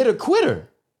one hitter quitter.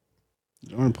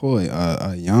 Jordan Poole,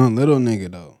 a young little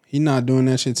nigga though. He not doing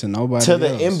that shit to nobody To the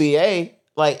else. NBA,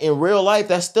 like in real life,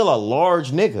 that's still a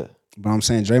large nigga. But I'm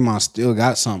saying Draymond still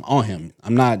got something on him.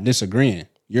 I'm not disagreeing.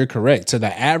 You're correct. To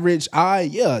the average eye,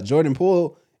 yeah, Jordan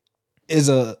Poole is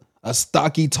a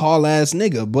stocky, tall ass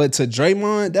nigga. But to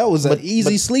Draymond, that was an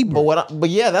easy sleeper. But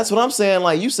yeah, that's what I'm saying.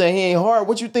 Like, you saying he ain't hard.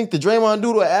 What you think the Draymond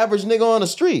do to an average nigga on the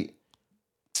street?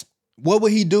 What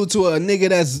would he do to a nigga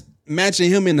that's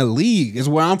matching him in the league? Is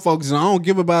where I'm focusing. I don't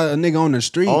give about a nigga on the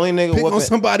street. Only nigga Pick on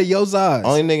somebody your size.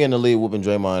 Only nigga in the league whooping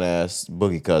Draymond ass,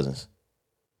 Boogie Cousins.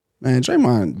 Man,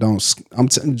 Draymond don't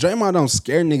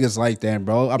scare niggas like that,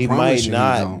 bro. I He promise might you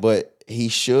not, he don't. but he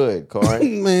should,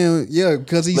 Corey. Man, yeah,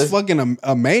 because he's fucking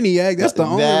a maniac. That's the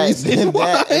only reason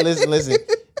why. Listen.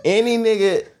 Any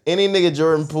nigga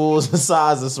Jordan Poole's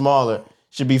size or smaller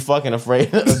should be fucking afraid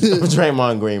of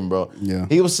Draymond Green, bro. Yeah.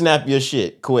 He will snap your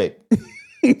shit quick.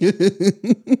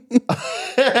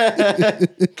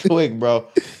 Quick, bro.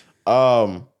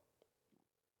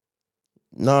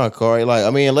 Nah, Corey. Like, I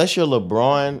mean, unless you're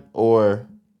LeBron or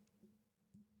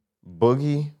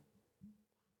Boogie,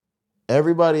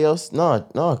 everybody else, nah,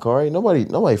 Corey.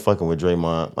 Nobody fucking with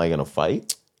Draymond like in a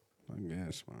fight. I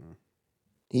guess, man.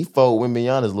 He fought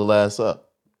Wembanyama's little ass up.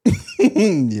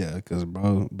 Yeah, because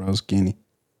bro's skinny.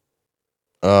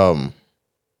 How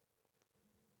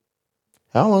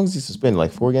long is he suspended?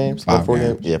 Like 4 games? 5 4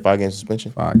 games. Yeah, 5 game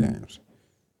suspension. 5 games.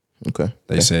 Okay.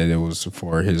 They said it was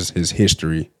for his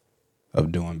history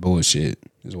of doing bullshit.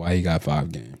 Is why he got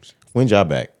 5 games. When y'all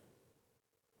back?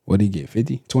 What did he get?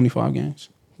 50? 25 games?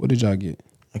 What did y'all get?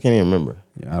 I can't even remember.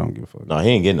 Yeah, I don't give a fuck. No, he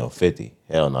ain't getting no 50.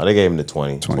 Hell no. They gave him the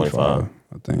 20, 25. I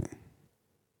think.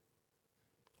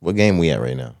 What game we at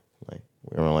right now? Like,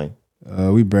 we're on like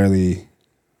We barely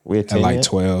we at 10 at like yet?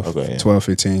 12, Okay, yeah. 12,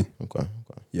 15. Okay.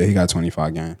 Yeah, he got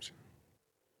 25 games.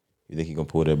 You think he gonna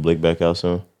pull that blick back out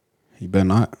soon? He better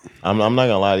not. I'm not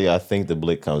gonna lie to you. I think the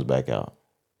blick comes back out.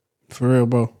 For real,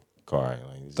 bro. Corey,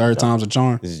 like, this Third is John- time's a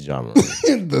charm. This is John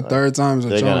Moran. The third time's a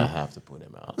They're charm. gonna have to put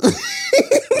him out.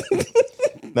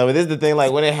 No, but this is the thing.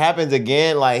 Like, when it happens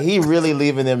again, like, he really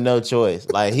leaving them no choice.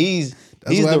 Like, he's what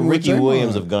the happened with Ricky Draymond.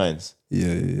 Williams of guns.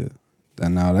 Yeah.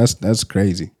 And now that's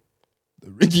crazy. The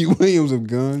Ricky Williams of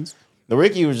guns. The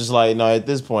Ricky was just like, no, at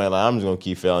this point, like, I'm just gonna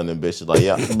keep failing them bitches. Like,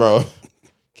 yeah, bro,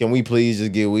 can we please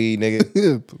just get weed,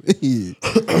 nigga? Please.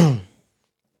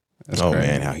 That's Oh crazy.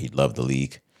 man, how he loved the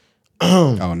league.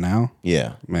 Oh, now?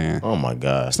 Yeah. Man. Oh my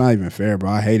God. It's not even fair, bro.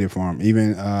 I hate it for him.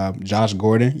 Even Josh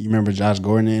Gordon. You remember Josh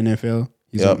Gordon in the NFL?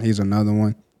 He's another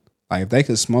one. Like, if they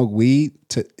could smoke weed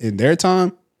in their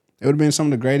time, it would have been some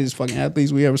of the greatest fucking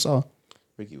athletes we ever saw.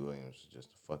 Ricky Williams was just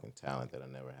a fucking talent that'll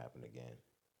never happen again.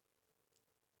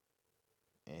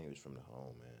 And he was from the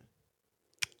home,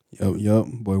 man. Yup.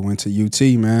 Boy went to UT,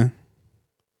 man.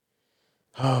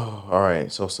 Oh, all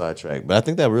right. So sidetracked. But I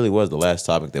think that really was the last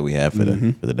topic that we had for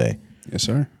the day. Yes,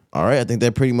 sir. All right. I think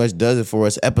that pretty much does it for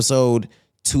us. Episode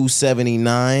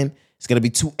 279. It's gonna be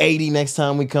 280 next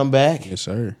time we come back. Yes,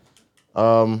 sir. Yeah,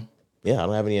 I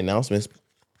don't have any announcements.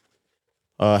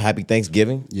 Happy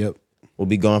Thanksgiving. Yep. We'll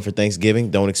be gone for Thanksgiving.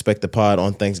 Don't expect the pod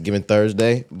on Thanksgiving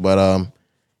Thursday. But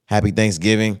happy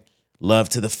Thanksgiving. Love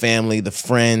to the family, the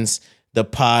friends, the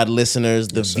pod listeners,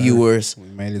 the viewers. We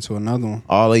made it to another one.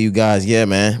 All of you guys. Yeah,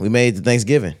 man. We made it to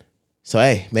Thanksgiving. So,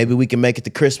 hey, maybe we can make it to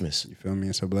Christmas. You feel me?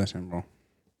 It's a blessing, bro.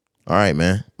 All right,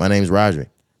 man. My name's Roderick.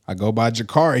 I go by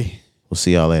Jakari. We'll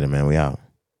see y'all later, man. We out.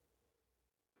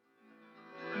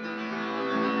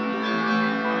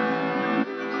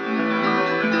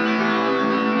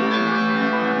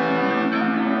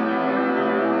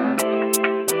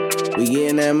 We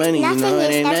getting that money, you Nothing know it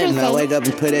is ain't nothing. I everything. wake up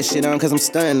and put that shit on cause I'm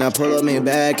stunting. I pull up me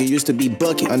back, it used to be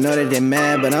booking. I know that they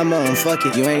mad, but I'm on fuck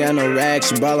it. You ain't got no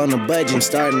racks, you ball on the budget. I'm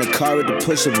starting the car with the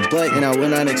push of a button. I will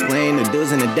not explain the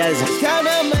dudes in the desert. Count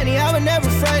up money, I would never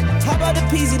front. How about the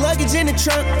peasy luggage in the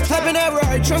trunk? Hopping that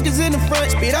ride, trunk is in the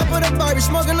front. Speed up with a Barbie,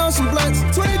 smoking on some blunts.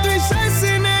 23 shots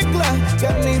in that Glock.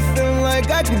 Got me feeling like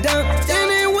I can dunk.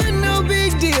 And it wasn't no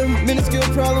big deal. Minuscule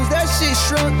problems, that shit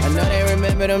shrunk. I know they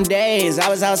remember them days. I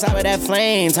was outside with that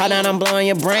flames. How down I'm blowing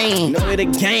your brain. Know it the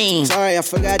game. Sorry, I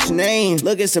forgot your name.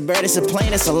 Look, it's a bird, it's a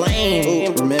plane, it's a lane.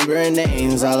 Ooh, remembering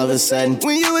names all of a sudden.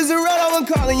 When you was around, I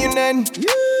wasn't calling you nothing.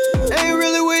 Ain't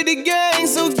really with the gang,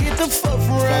 so get the fuck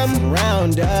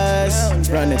around us.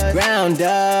 Run the ground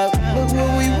up. Look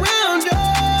what we round up.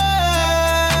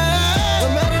 No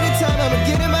matter the time, I'ma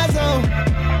get in my zone.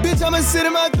 Bitch, I'ma sit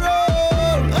in my throne.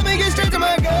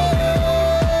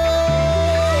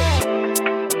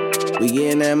 We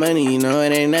getting that money, you know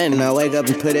it ain't nothing. I wake up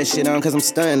and put that shit on cause I'm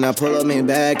stunting. I pull up in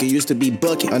back, it used to be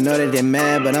booking. I know that they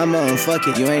mad, but I'm on fuck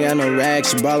it. You ain't got no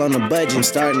racks, you ball on the budget. I'm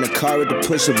starting the car with the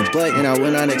push of a button. I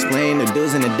went on to explain the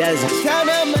dudes in the desert. Count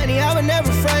up money, I would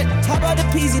never front. Hop out the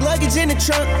peasy, luggage in the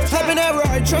trunk. Hop in that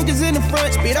ride, trunk is in the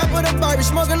front. Speed up with a Barbie,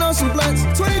 smoking on some blunts.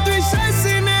 23 shots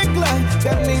in that Glock.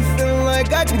 Got me feeling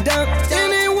like I can dunk.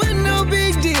 And it wasn't no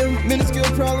big deal. Minuscule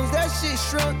problems, that shit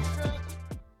shrunk.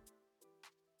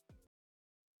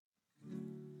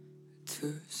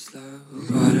 Too slow,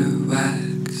 water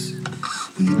wax.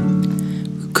 We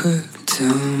cooked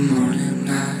till morning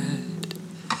light.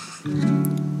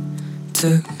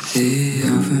 Took the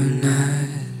overnight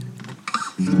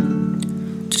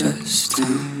just to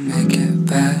make it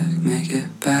back, make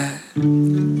it back.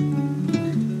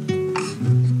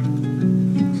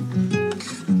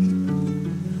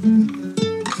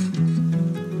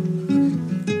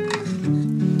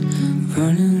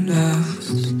 Running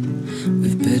lost,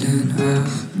 we've bitten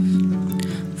off.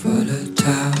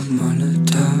 Volatile,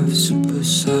 Molotov, super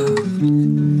soft.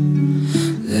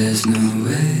 There's no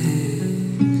way,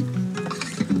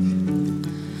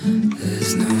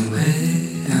 there's no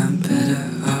way I'm better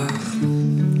off.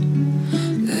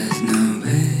 There's no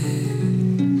way,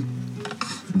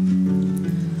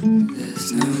 there's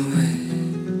no way.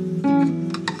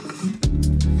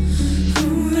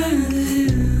 Over the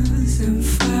hills and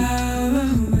far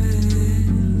away,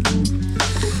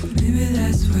 maybe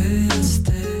that's where I'll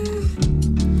stay.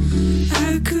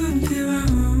 I could be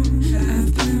wrong,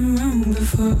 I've been wrong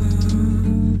before.